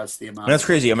quick for us the amount. That's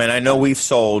crazy. I mean, I know we've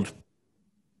sold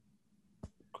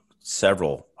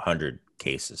several hundred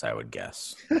cases, I would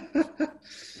guess. Isn't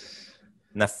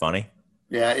that funny?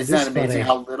 Yeah, isn't that amazing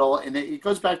how little? And it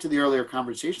goes back to the earlier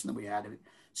conversation that we had. I mean,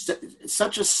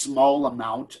 such a small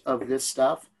amount of this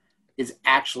stuff is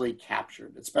actually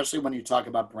captured, especially when you talk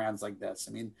about brands like this.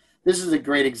 I mean, this is a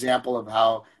great example of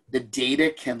how the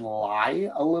data can lie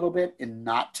a little bit and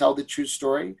not tell the true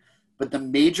story, but the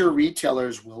major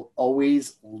retailers will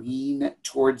always lean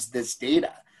towards this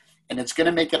data. And it's going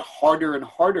to make it harder and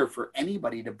harder for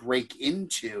anybody to break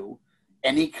into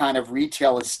any kind of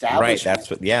retail establishment. Right.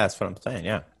 That's what I'm saying.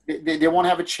 Yeah. They won't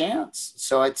have a chance.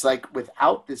 So it's like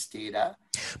without this data.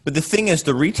 But the thing is,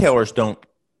 the retailers don't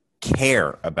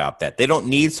care about that. They don't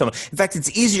need someone. In fact,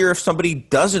 it's easier if somebody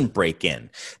doesn't break in.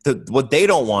 What they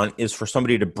don't want is for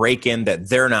somebody to break in that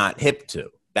they're not hip to.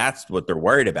 That's what they're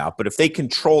worried about. But if they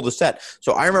control the set.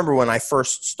 So I remember when I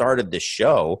first started this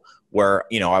show where,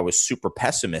 I was super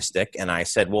pessimistic and I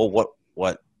said, well,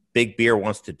 what Big Beer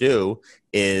wants to do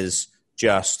is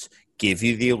just give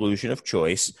you the illusion of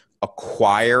choice,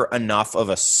 acquire enough of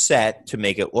a set to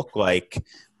make it look like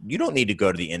you don't need to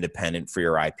go to the independent for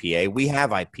your IPA. We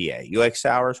have IPA. You like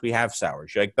sours? We have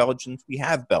sours. You like Belgians? We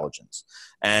have Belgians.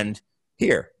 And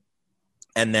here.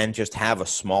 And then just have a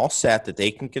small set that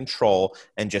they can control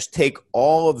and just take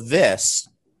all of this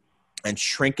and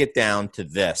shrink it down to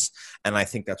this. And I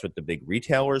think that's what the big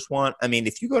retailers want. I mean,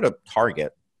 if you go to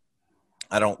Target,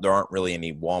 there aren't really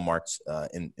any Walmarts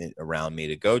around me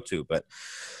to go to, but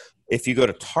if you go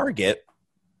to Target,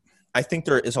 I think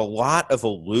there is a lot of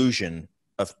illusion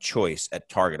of choice at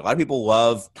Target. A lot of people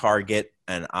love Target,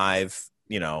 and I've,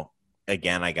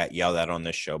 again, I got yelled at on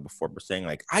this show before for saying,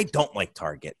 like, I don't like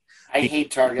Target. I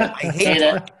hate Target. I hate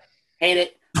it. Hate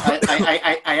it.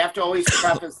 I have to always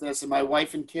preface this, and my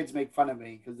wife and kids make fun of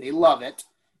me because they love it.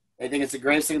 They think it's the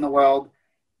greatest thing in the world.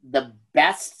 The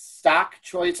best stock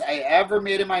choice I ever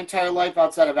made in my entire life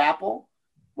outside of Apple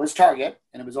was Target,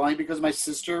 and it was only because my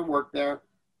sister worked there.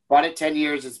 Bought it 10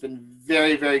 years. It's been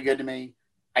very, very good to me.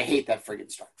 I hate that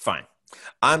friggin' store. Fine.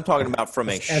 I'm talking about from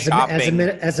shopping.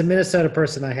 As a Minnesota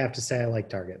person, I have to say I like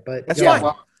Target, but that's fine.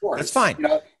 Well, of course, that's fine.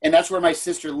 And that's where my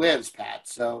sister lives, Pat.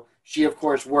 So she, of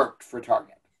course, worked for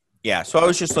Target. Yeah. So I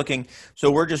was just looking. So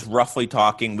we're just roughly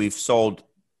talking. We've sold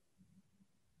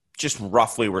just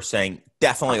roughly, we're saying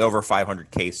definitely over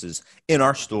 500 cases in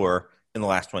our store in the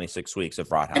last 26 weeks of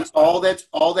Broadhouse. And all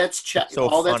that's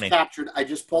captured. I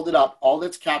just pulled it up. All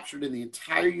that's captured in the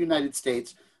entire United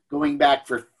States going back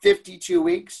for 52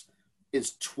 weeks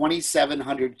is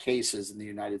 2,700 cases in the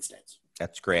United States.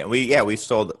 That's great. We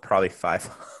sold probably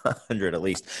 500 at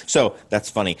least. So that's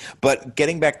funny. But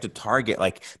getting back to Target,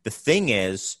 like the thing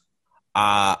is,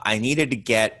 I needed to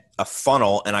get a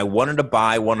funnel, and I wanted to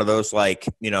buy one of those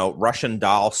Russian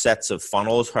doll sets of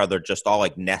funnels where they're just all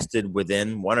like nested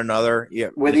within one another. Yeah,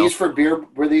 Were these for beer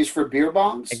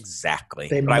bongs? Exactly.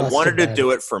 But I wanted to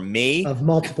do it for me of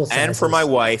multiple sizes. And for my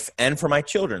wife and for my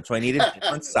children. So I needed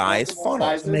different size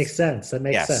funnels. That makes sense.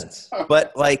 Sense.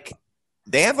 But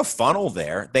they have a funnel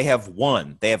there. They have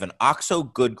one. They have an OXO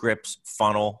Good Grips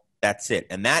funnel. That's it.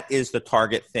 And that is the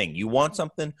Target thing. You want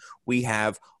something? We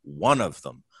have one of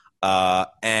them.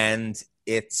 And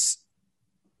it's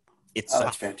it's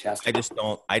that's fantastic.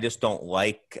 I just don't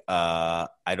like I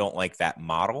don't like that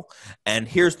model. And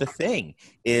here's the thing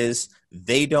is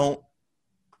they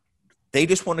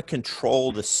just want to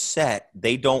control the set.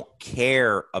 They don't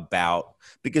care about,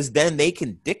 because then they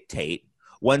can dictate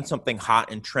when something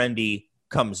hot and trendy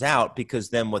comes out, because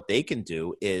then what they can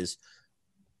do is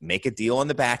make a deal on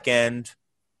the back end,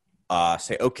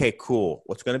 say, okay, cool.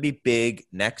 What's going to be big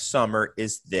next summer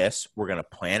is this. We're going to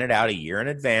plan it out a year in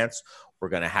advance. We're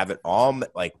going to have it all,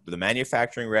 like the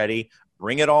manufacturing ready,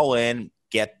 bring it all in,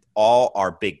 get all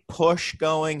our big push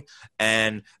going,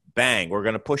 and bang, we're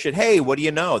going to push it. Hey, what do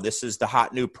you know? This is the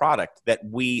hot new product that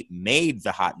we made,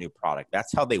 the hot new product.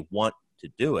 That's how they want to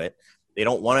do it. They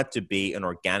don't want it to be an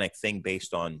organic thing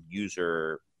based on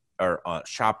user or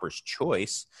shopper's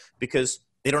choice, because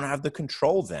they don't have the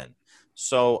control then.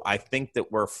 So I think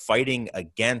that we're fighting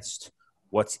against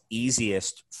what's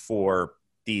easiest for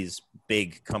these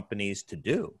big companies to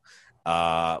do.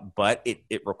 But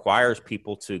it requires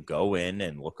people to go in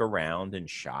and look around and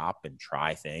shop and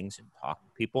try things and talk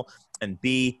to people and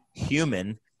be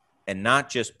human, and not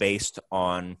just based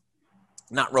on,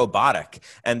 not robotic.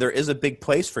 And there is a big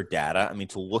place for data. I mean,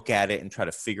 to look at it and try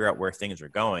to figure out where things are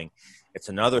going. It's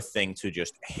another thing to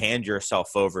just hand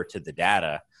yourself over to the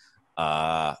data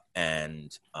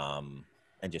and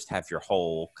just have your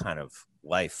whole kind of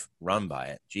life run by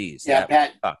it. Geez. Yeah,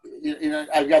 Pat,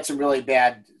 I've got some really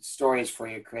bad stories for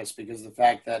you, Chris, because the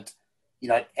fact that,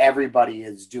 everybody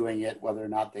is doing it, whether or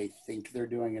not they think they're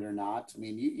doing it or not. I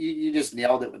mean, you just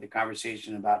nailed it with the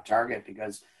conversation about Target,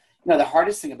 because, the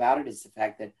hardest thing about it is the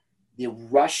fact that the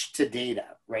rush to data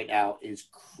right now is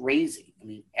crazy. I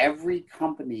mean, every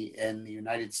company in the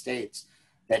United States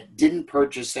that didn't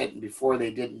purchase it, and before they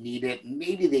didn't need it, and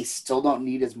maybe they still don't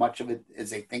need as much of it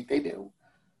as they think they do,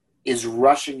 is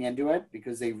rushing into it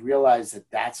because they realize that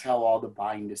that's how all the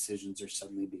buying decisions are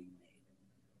suddenly being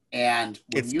made. And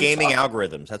it's gaming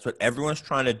algorithms. That's what everyone's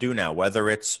trying to do now, whether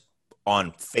it's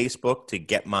on Facebook to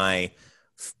get my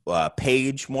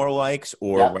page more likes,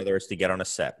 or whether it's to get on a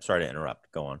set. Sorry to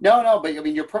interrupt. Go on. No, but I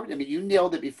mean, you're perfect. I mean, you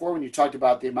nailed it before when you talked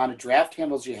about the amount of draft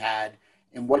handles you had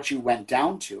and what you went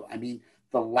down to. I mean,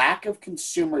 the lack of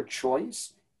consumer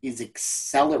choice is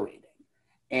accelerating.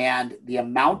 And the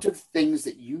amount of things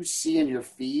that you see in your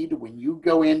feed when you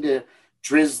go into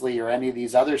Drizzly or any of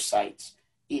these other sites,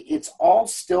 it's all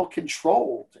still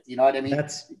controlled. You know what I mean?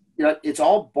 It's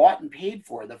all bought and paid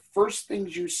for. The first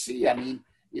things you see, I mean,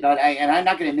 and I'm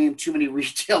not going to name too many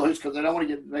retailers because I don't want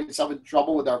to get myself in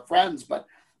trouble with our friends, but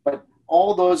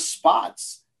all those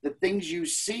spots, the things you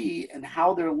see and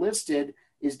how they're listed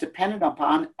is dependent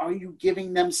upon, are you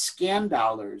giving them scan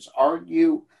dollars? Are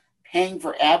you paying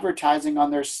for advertising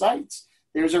on their sites?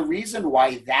 There's a reason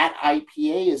why that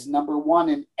IPA is number one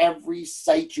in every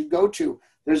site you go to.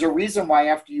 There's a reason why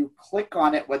after you click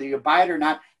on it, whether you buy it or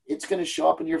not, it's going to show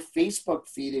up in your Facebook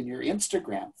feed and your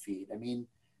Instagram feed. I mean,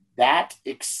 that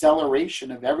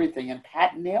acceleration of everything, and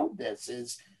Pat nailed this,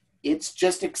 it's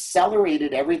just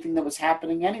accelerated everything that was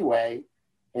happening anyway,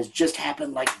 has just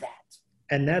happened like that.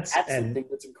 And that's the thing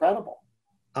that's incredible.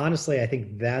 Honestly, I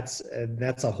think that's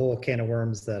a whole can of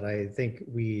worms that I think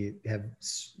we have.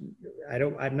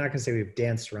 I'm not going to say we've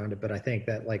danced around it, but I think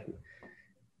that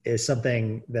is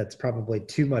something that's probably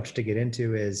too much to get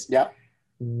into. Is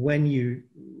when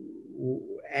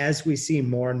as we see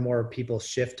more and more people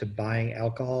shift to buying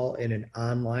alcohol in an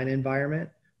online environment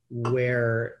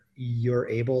where you're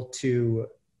able to,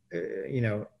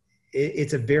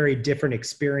 it's a very different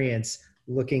experience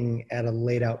looking at a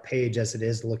laid out page as it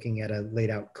is looking at a laid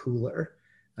out cooler.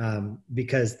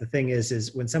 Because the thing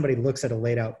is when somebody looks at a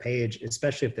laid out page,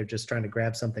 especially if they're just trying to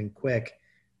grab something quick,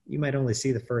 you might only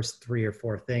see the first 3 or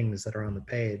 4 things that are on the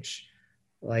page.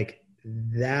 Like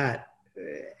that,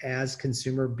 as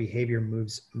consumer behavior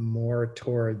moves more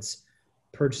towards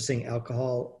purchasing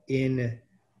alcohol in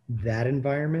that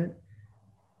environment,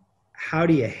 how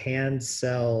do you hand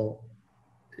sell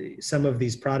some of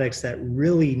these products that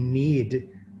really need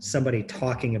somebody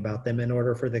talking about them in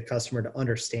order for the customer to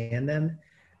understand them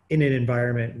in an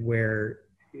environment where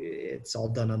it's all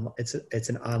done on, it's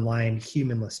an online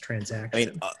humanless transaction? I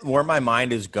mean, where my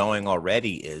mind is going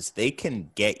already is they can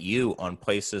get you on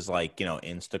places like,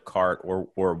 Instacart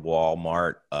or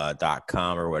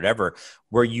Walmart.com or whatever,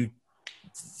 where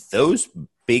those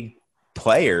big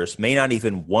players may not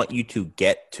even want you to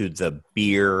get to the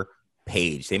beer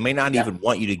page. They may not even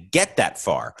want you to get that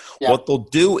far. What they'll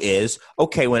do is,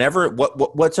 okay,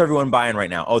 what's everyone buying right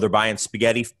now? Oh, they're buying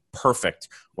spaghetti. Perfect.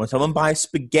 When someone buys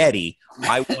spaghetti,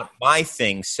 I want my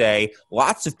thing say,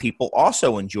 lots of people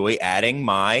also enjoy adding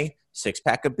my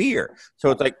 6-pack of beer.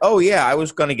 So it's like, oh yeah, I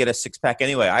was going to get a 6-pack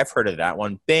anyway. I've heard of that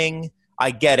one. Bing,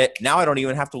 I get it. Now I don't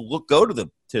even have to go to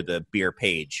the beer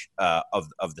page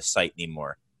of the site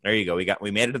anymore. There you go.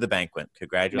 We made it to the banquet.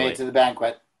 Congratulations. Made it to the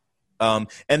banquet.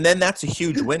 And then that's a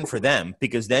huge win for them,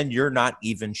 because then you're not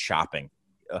even shopping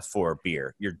for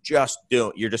beer. You're just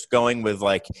going with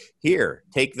like, here,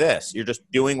 take this. You're just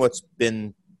doing what's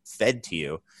been fed to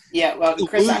you. Yeah, well,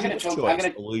 Chris,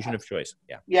 illusion of choice.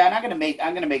 Yeah. Yeah, and I'm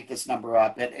gonna make this number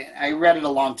up. I read it a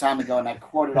long time ago, and I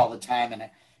quote it all the time, and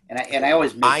I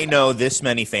always. I know this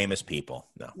many famous people.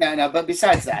 No. But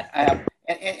besides that,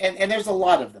 and there's a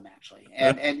lot of them actually,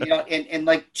 and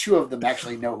like 2 of them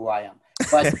actually know who I am.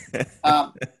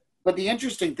 But the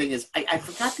interesting thing is, I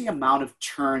forgot the amount of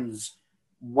turns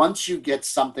once you get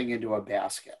something into a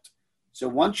basket. So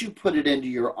once you put it into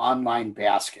your online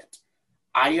basket,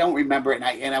 I don't remember it,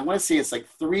 and I want to say it's like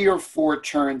 3 or 4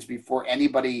 turns before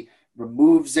anybody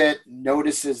removes it,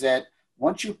 notices it.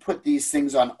 Once you put these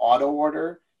things on auto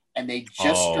order and they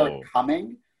just start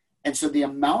coming, and so the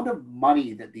amount of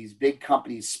money that these big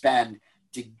companies spend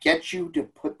to get you to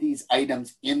put these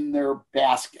items in their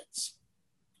baskets,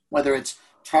 whether it's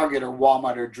Target or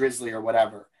Walmart or Drizzly or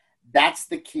whatever, that's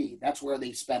the key. That's where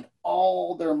they spend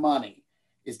all their money,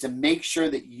 is to make sure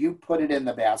that you put it in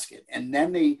the basket. And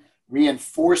then they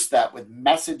reinforce that with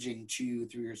messaging to you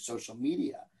through your social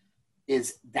media.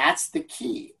 That's the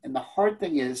key. And the hard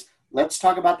thing is, let's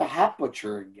talk about the Hop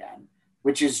Butcher again,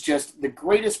 which is just the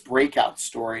greatest breakout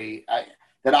story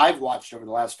that I've watched over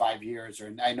the last 5 years.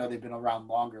 And I know they've been around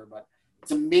longer, but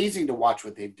it's amazing to watch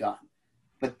what they've done.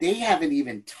 But they haven't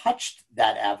even touched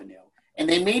that avenue, and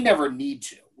they may never need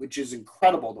to, which is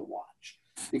incredible to watch,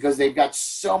 because they've got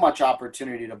so much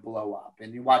opportunity to blow up.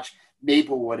 And you watch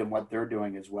Maplewood and what they're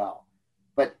doing as well.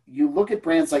 But you look at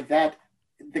brands like that,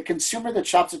 the consumer that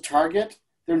shops at Target,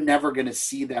 they're never going to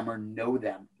see them or know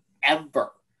them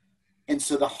ever. And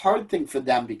so the hard thing for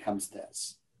them becomes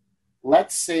this.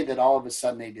 Let's say that all of a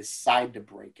sudden they decide to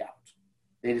break out.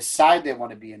 They decide they want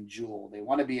to be in Jewel. They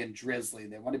want to be in Drizzly.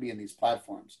 They want to be in these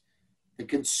platforms. The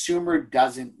consumer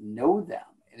doesn't know them.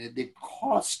 And the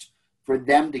cost for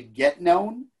them to get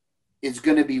known is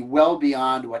going to be well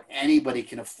beyond what anybody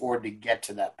can afford to get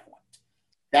to that point.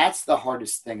 That's the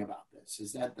hardest thing about this,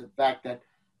 is that the fact that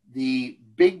the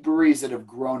big breweries that have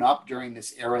grown up during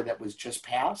this era that was just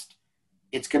passed,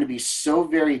 it's going to be so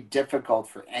very difficult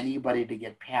for anybody to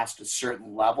get past a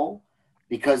certain level,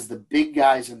 because the big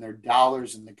guys and their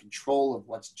dollars and the control of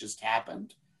what's just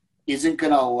happened isn't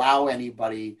going to allow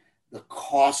anybody the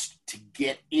cost to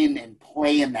get in and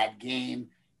play in that game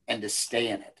and to stay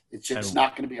in it. It's just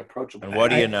not going to be approachable. And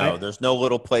what do you know? There's no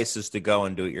little places to go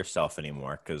and do it yourself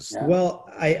anymore. Well,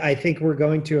 I think we're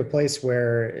going to a place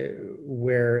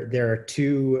where there are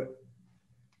 2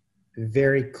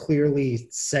 very clearly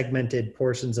segmented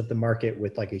portions of the market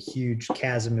with like a huge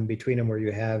chasm in between them, where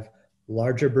you have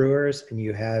larger brewers and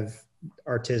you have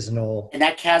artisanal. And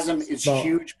that chasm is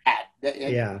huge, Pat.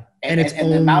 And it's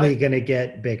only going to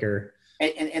get bigger.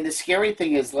 And the scary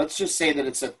thing is, let's just say that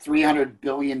it's a $300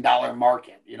 billion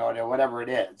market, or whatever it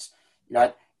is,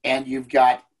 and you've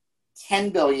got 10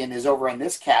 billion is over in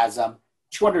this chasm,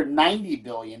 290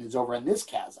 billion is over in this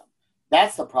chasm.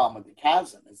 That's the problem with the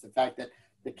chasm, is the fact that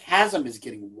the chasm is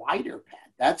getting wider,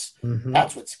 Pat. That's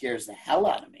what scares the hell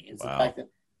out of me, is the fact that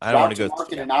I don't want to go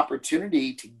market an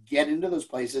opportunity to get into those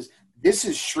places. This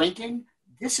is shrinking.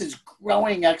 This is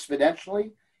growing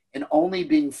exponentially and only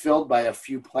being filled by a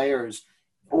few players,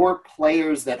 or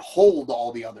players that hold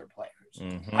all the other players.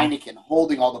 Heineken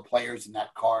holding all the players in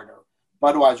that card, or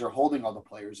Budweiser holding all the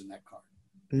players in that card.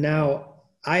 Now,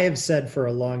 I have said for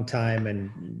a long time,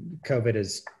 and COVID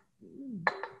has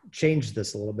changed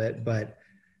this a little bit, but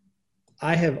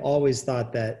I have always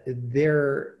thought that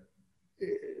there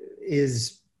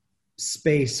is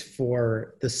space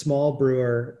for the small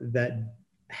brewer that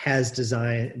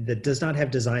does not have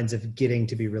designs of getting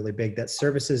to be really big, that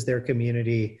services their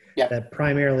community, that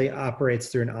primarily operates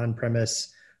through an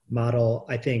on-premise model.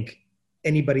 I think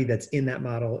anybody that's in that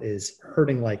model is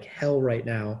hurting like hell right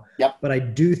now. But I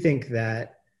do think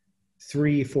that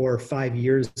 3, 4, 5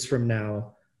 years from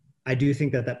now, I do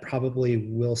think that probably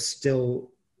will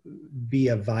still be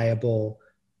a viable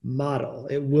model.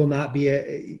 It will not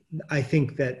be I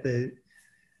think that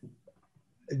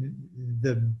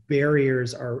the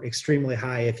barriers are extremely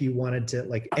high. If you wanted to,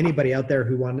 like, anybody out there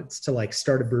who wants to like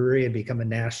start a brewery and become a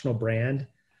national brand.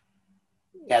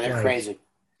 Yeah, they're crazy.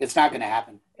 It's not going to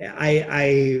happen.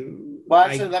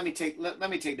 Let me take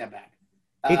that back.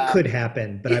 It could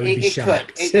happen, but I would be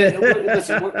shocked.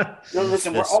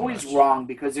 Listen, we're always wrong,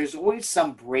 because there's always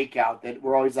some breakout that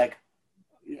we're always like,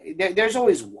 there's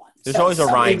always one. There's always a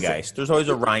Rheingeist. There's always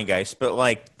a Rheingeist, but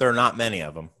like there are not many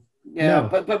of them. Yeah, no.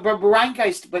 but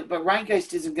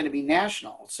Rheingeist isn't going to be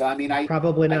national. So I mean,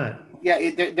 probably not.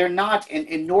 They're not,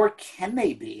 and nor can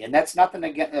they be. And that's nothing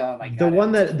against. Oh my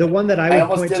God, the one that I would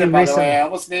almost point did to it, by recently. the way. I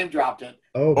almost name dropped it.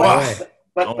 Oh boy!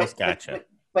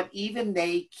 But even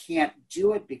they can't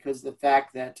do it because of the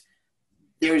fact that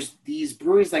there's these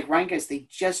breweries like Rheingeist. They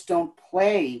just don't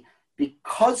play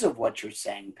because of what you're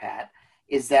saying, Pat.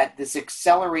 Is that this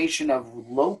acceleration of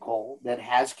local that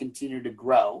has continued to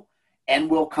grow and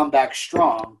will come back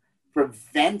strong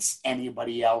prevents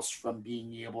anybody else from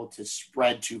being able to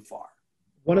spread too far.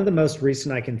 One of the most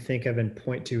recent I can think of and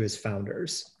point to is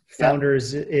Founders.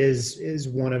 Founders is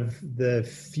one of the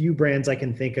few brands I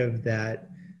can think of that,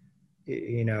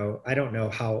 you know, I don't know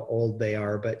how old they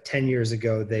are, but 10 years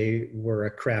ago they were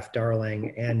a craft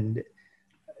darling, and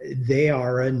they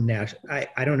are a national.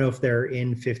 I don't know if they're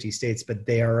in 50 states, but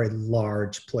they are a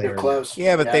large player. They're close.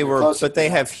 Yeah, but they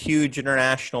have huge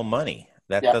international money.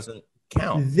 That doesn't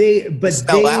count.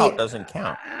 Out doesn't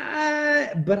count.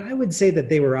 But I would say that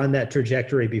they were on that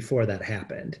trajectory before that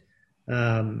happened. But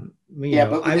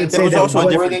I would say there was also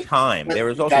a different time. There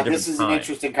was also this is an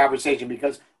interesting conversation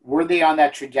because were they on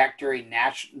that trajectory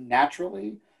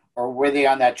naturally, or were they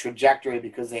on that trajectory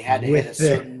because they had to hit a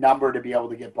certain number to be able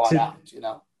to get bought out? You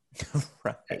know,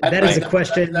 right. That is a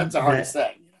question. That's the hardest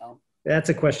thing. You know, that's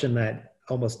a question that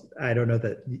I don't know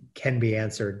that can be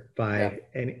answered by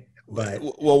any. But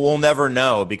we'll never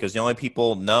know because the only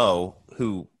people know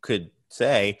who could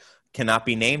say cannot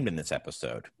be named in this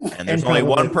episode, and there's only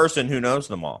one person who knows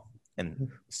them all,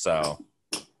 and so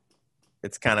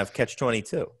it's kind of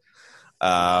catch-22.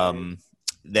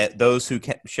 That those who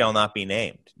shall not be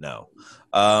named know.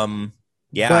 But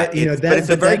it's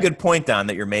a very good point, Don,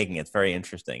 that you're making. It's very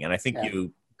interesting, and I think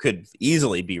you could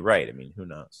easily be right. I mean, who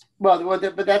knows? Well,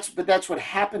 but that's what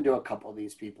happened to a couple of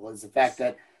these people is the fact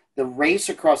that the race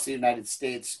across the United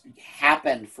States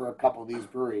happened for a couple of these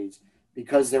breweries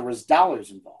because there was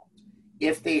dollars involved.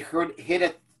 If they hit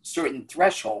a certain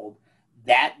threshold,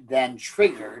 that then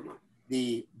triggered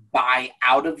the buy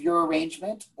out of your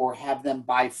arrangement or have them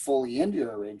buy fully into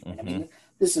your arrangement. Mm-hmm. I mean,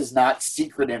 this is not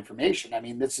secret information. I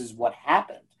mean, this is what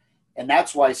happened. And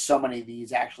that's why so many of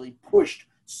these actually pushed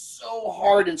so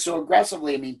hard and so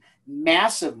aggressively. I mean,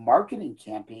 massive marketing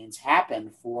campaigns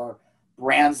happen for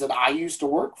brands that I used to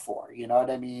work for, you know what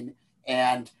I mean?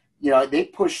 And, you know, they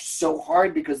pushed so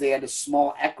hard because they had a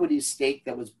small equity stake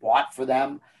that was bought for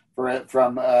them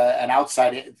from an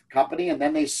outside company. And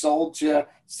then they sold to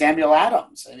Samuel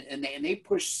Adams and they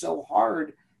pushed so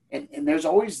hard. And there's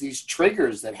always these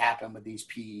triggers that happen with these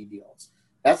PE deals.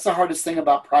 That's the hardest thing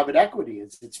about private equity.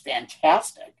 It's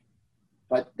fantastic,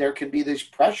 but there can be these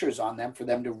pressures on them for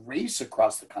them to race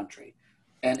across the country.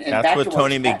 And that's what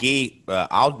Tony McGee,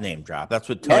 I'll name drop. That's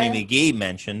what Tony McGee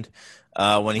mentioned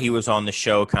when he was on the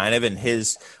show, kind of in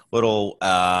his little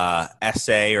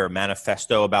essay or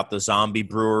manifesto about the zombie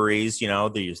breweries. You know,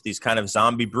 these kind of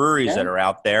zombie breweries that are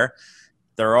out there.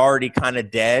 They're already kind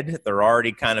of dead. They're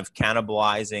already kind of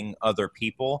cannibalizing other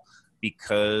people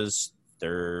because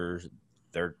they're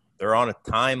on a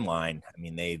timeline. I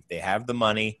mean, they have the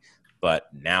money.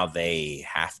 But now they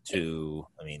have to,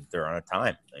 I mean, they're on a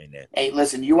time. I mean, hey,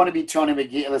 listen, you want to be Tony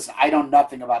McGee? Listen, I know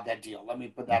nothing about that deal. Let me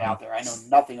put that out there. I know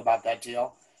nothing about that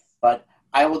deal. But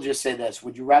I will just say this.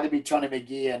 Would you rather be Tony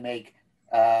McGee and make,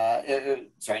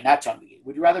 not Tony McGee.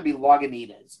 Would you rather be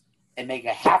Lagunitas and make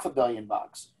 $500 million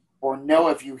or know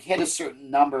if you hit a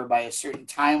certain number by a certain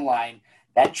timeline,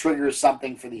 that triggers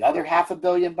something for the other $500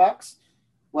 million?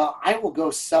 Well, I will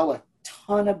go sell a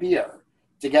ton of beer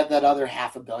to get that other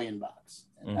 $500 million.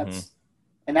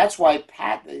 And that's why,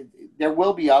 Pat, there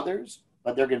will be others,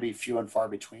 but they're going to be few and far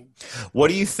between. What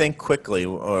do you think quickly,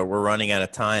 we're running out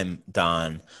of time,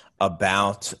 Don,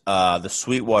 about the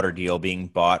Sweetwater deal being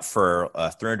bought for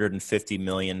 $350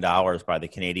 million by the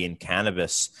Canadian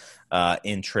cannabis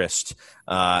interest,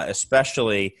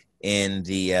 especially in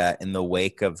the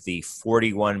wake of the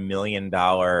 $41 million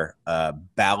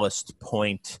Ballast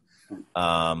Point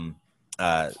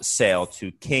sale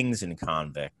to Kings and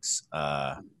Convicts.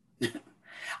 I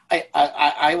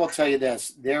will tell you this.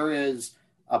 There is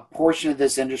a portion of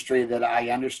this industry that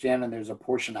I understand and there's a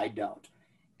portion I don't.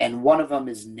 And one of them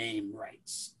is name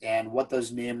rights and what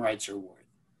those name rights are worth.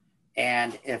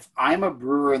 And if I'm a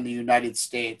brewer in the United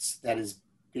States that has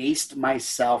based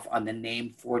myself on the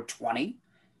name 420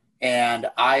 and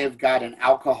I have got an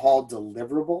alcohol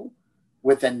deliverable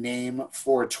with a name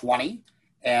 420,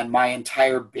 and my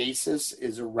entire basis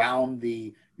is around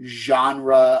the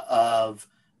genre of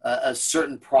a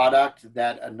certain product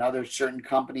that another certain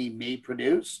company may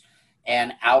produce,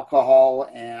 and alcohol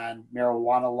and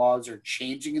marijuana laws are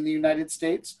changing in the United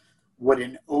States, would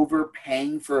an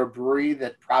overpaying for a brewery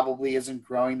that probably isn't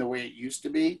growing the way it used to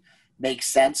be make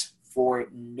sense for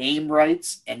name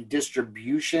rights and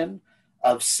distribution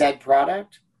of said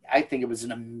product? I think it was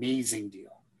an amazing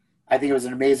deal. I think it was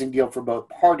an amazing deal for both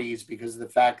parties because of the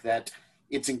fact that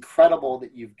it's incredible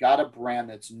that you've got a brand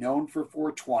that's known for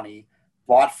 420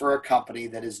 bought for a company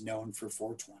that is known for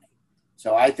 420.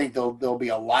 So I think there'll be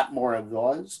a lot more of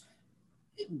those.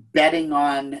 Betting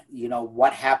on,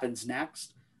 what happens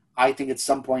next, I think at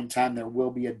some point in time there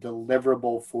will be a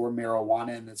deliverable for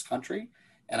marijuana in this country.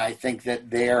 And I think that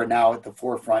they are now at the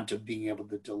forefront of being able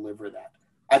to deliver that.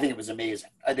 I think it was amazing.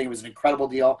 I think it was an incredible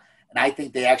deal. And I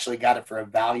think they actually got it for a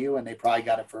value, and they probably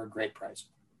got it for a great price.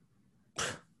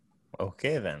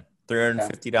 Okay, then.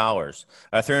 $350,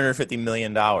 $350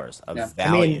 million of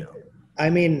value.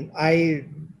 I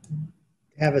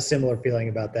have a similar feeling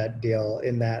about that deal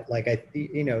in that,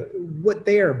 what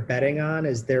they are betting on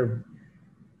is they're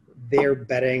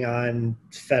betting on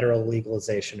federal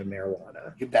legalization of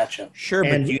marijuana. You betcha. Sure,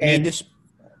 but you need to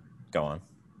go on.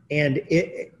 And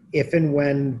if and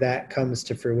when that comes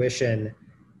to fruition,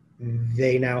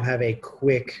 they now have a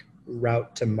quick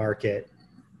route to market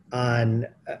on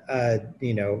a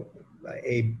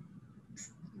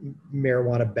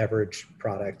marijuana beverage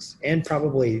products and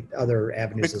probably other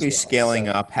avenues Quickly as well. Scaling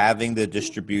up, having the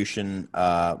distribution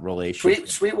relationship.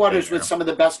 Sweetwater's with some of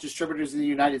the best distributors in the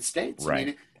United States. Right. I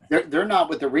mean, they're not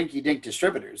with the rinky-dink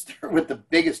distributors. They're with the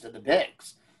biggest of the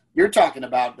bigs. You're talking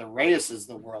about the Reyes's of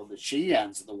the world, the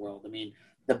Sheehan's of the world. I mean,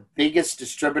 the biggest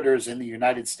distributors in the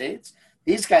United States.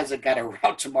 These guys have got a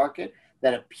route to market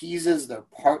that appeases their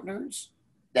partners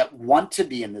that want to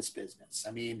be in this business.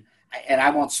 I mean, and I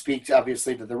won't speak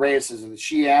obviously to the Reyes's or the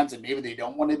Sheehan's, and maybe they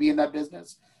don't want to be in that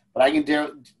business, but I can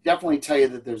definitely tell you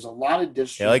that there's a lot of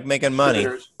They like making money.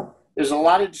 There's a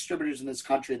lot of distributors in this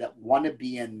country that want to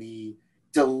be in the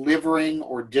delivering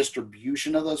or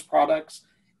distribution of those products.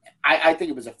 I think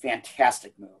it was a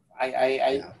fantastic move.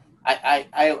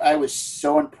 I was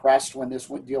so impressed when this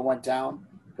deal went down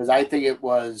because I think it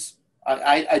was.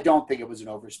 I don't think it was an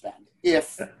overspend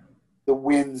if the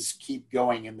winds keep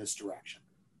going in this direction.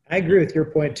 I agree with your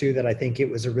point too, that I think it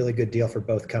was a really good deal for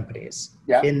both companies.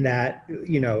 Yeah. In that,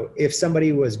 if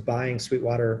somebody was buying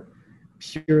Sweetwater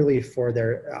purely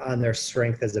on their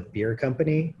strength as a beer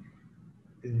company,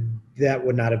 that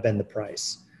would not have been the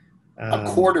price. A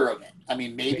quarter of it. I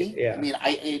mean, maybe. Yeah. I mean,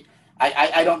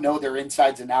 I don't know their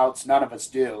insides and outs. None of us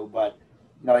do. But,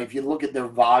 if you look at their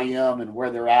volume and where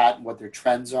they're at and what their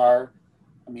trends are,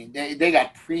 I mean, they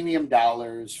got premium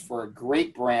dollars for a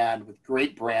great brand with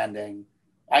great branding.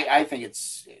 I think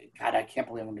it's, God, I can't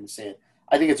believe I'm going to say it.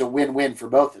 I think it's a win-win for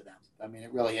both of them. I mean,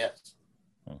 it really is.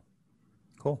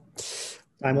 Cool.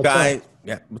 Time will tell.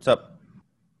 Yeah, what's up?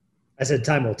 I said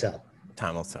time will tell.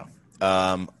 Time will tell.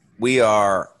 We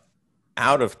are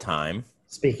out of time.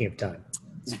 Speaking of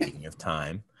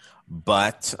time.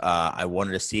 But I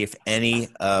wanted to see if any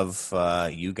of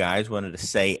you guys wanted to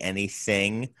say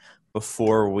anything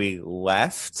before we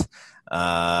left.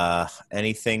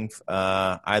 Anything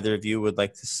either of you would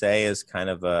like to say as kind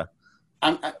of a...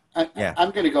 I'm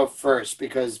going to go first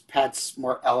because Pat's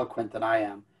more eloquent than I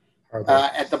am.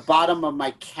 At the bottom of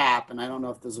my cap, and I don't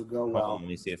know if this will go well. Let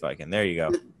me see if I can. There you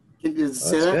go. Can you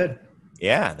see that? Good.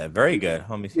 Yeah, that's very good.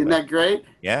 Let me see. Isn't that great?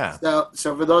 Yeah.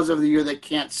 So for those of you that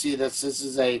can't see this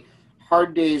is a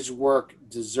hard day's work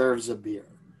deserves a beer.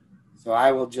 So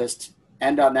I will just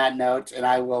end on that note, and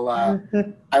I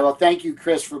will thank you,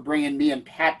 Chris, for bringing me and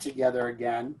Pat together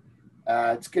again.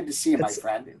 It's good to see you, my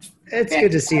friend. It's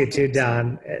good to see you too,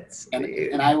 Don.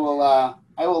 And I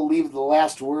will leave the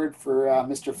last word for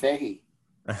Mr. Fahey.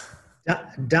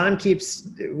 Don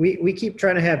we keep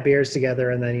trying to have beers together,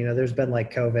 and then there's been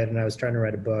like COVID, and I was trying to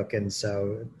write a book, and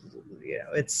so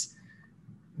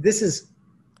this is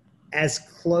as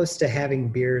close to having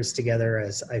beers together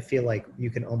as I feel like you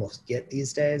can almost get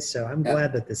these days. So I'm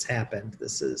glad that this happened.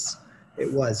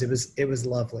 It was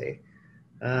lovely.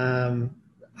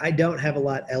 I don't have a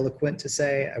lot eloquent to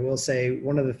say. I will say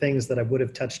one of the things that I would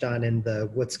have touched on in the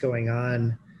what's going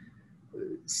on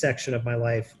section of my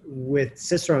life with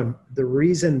Cicerone, the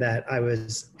reason that I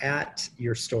was at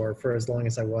your store for as long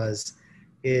as I was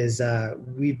is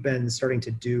we've been starting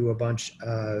to do a bunch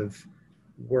of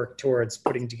work towards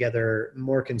putting together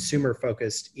more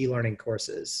consumer-focused e-learning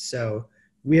courses. So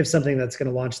we have something that's going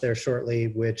to launch there shortly,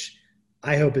 which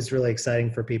I hope is really exciting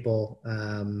for people.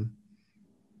 One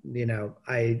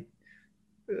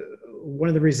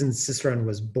of the reasons Cicerone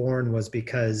was born was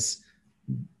because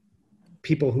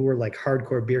people who were like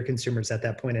hardcore beer consumers at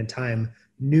that point in time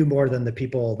knew more than the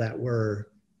people that were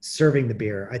serving the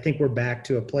beer. I think we're back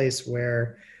to a place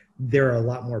where there are a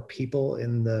lot more people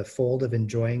in the fold of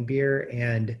enjoying beer,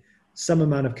 and some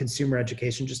amount of consumer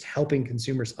education, just helping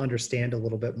consumers understand a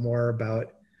little bit more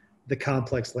about the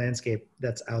complex landscape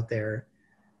that's out there,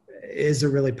 is a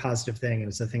really positive thing. And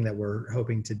it's a thing that we're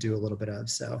hoping to do a little bit of.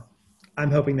 So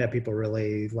I'm hoping that people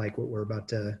really like what we're about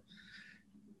to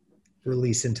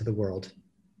release into the world.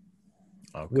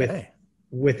 Okay.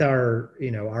 With our,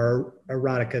 our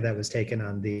erotica that was taken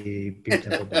on the Beer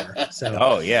Temple bar. So,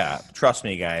 oh yeah, trust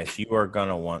me, guys, you are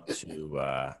gonna want to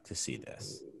see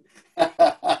this.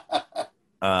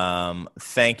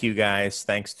 Thank you, guys.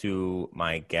 Thanks to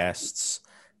my guests,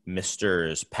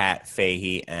 Misters Pat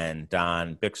Fahey and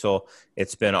Donn Bichsel.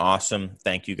 It's been awesome.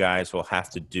 Thank you, guys. We'll have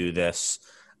to do this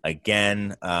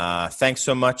again. Thanks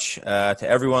so much to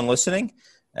everyone listening.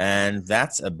 And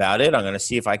that's about it. I'm going to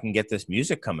see if I can get this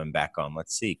music coming back on.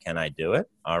 Let's see. Can I do it?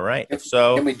 All right. If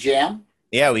so, can we jam?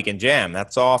 Yeah, we can jam.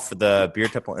 That's all for the Beer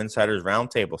Temple Insiders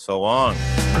Roundtable. So long.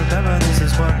 Remember, this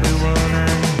is what we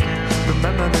wanted.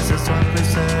 Remember, this is what we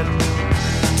said.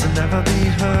 To never be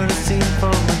heard or seen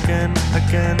from again.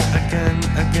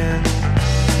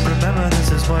 Remember,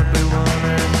 this is what we wanted.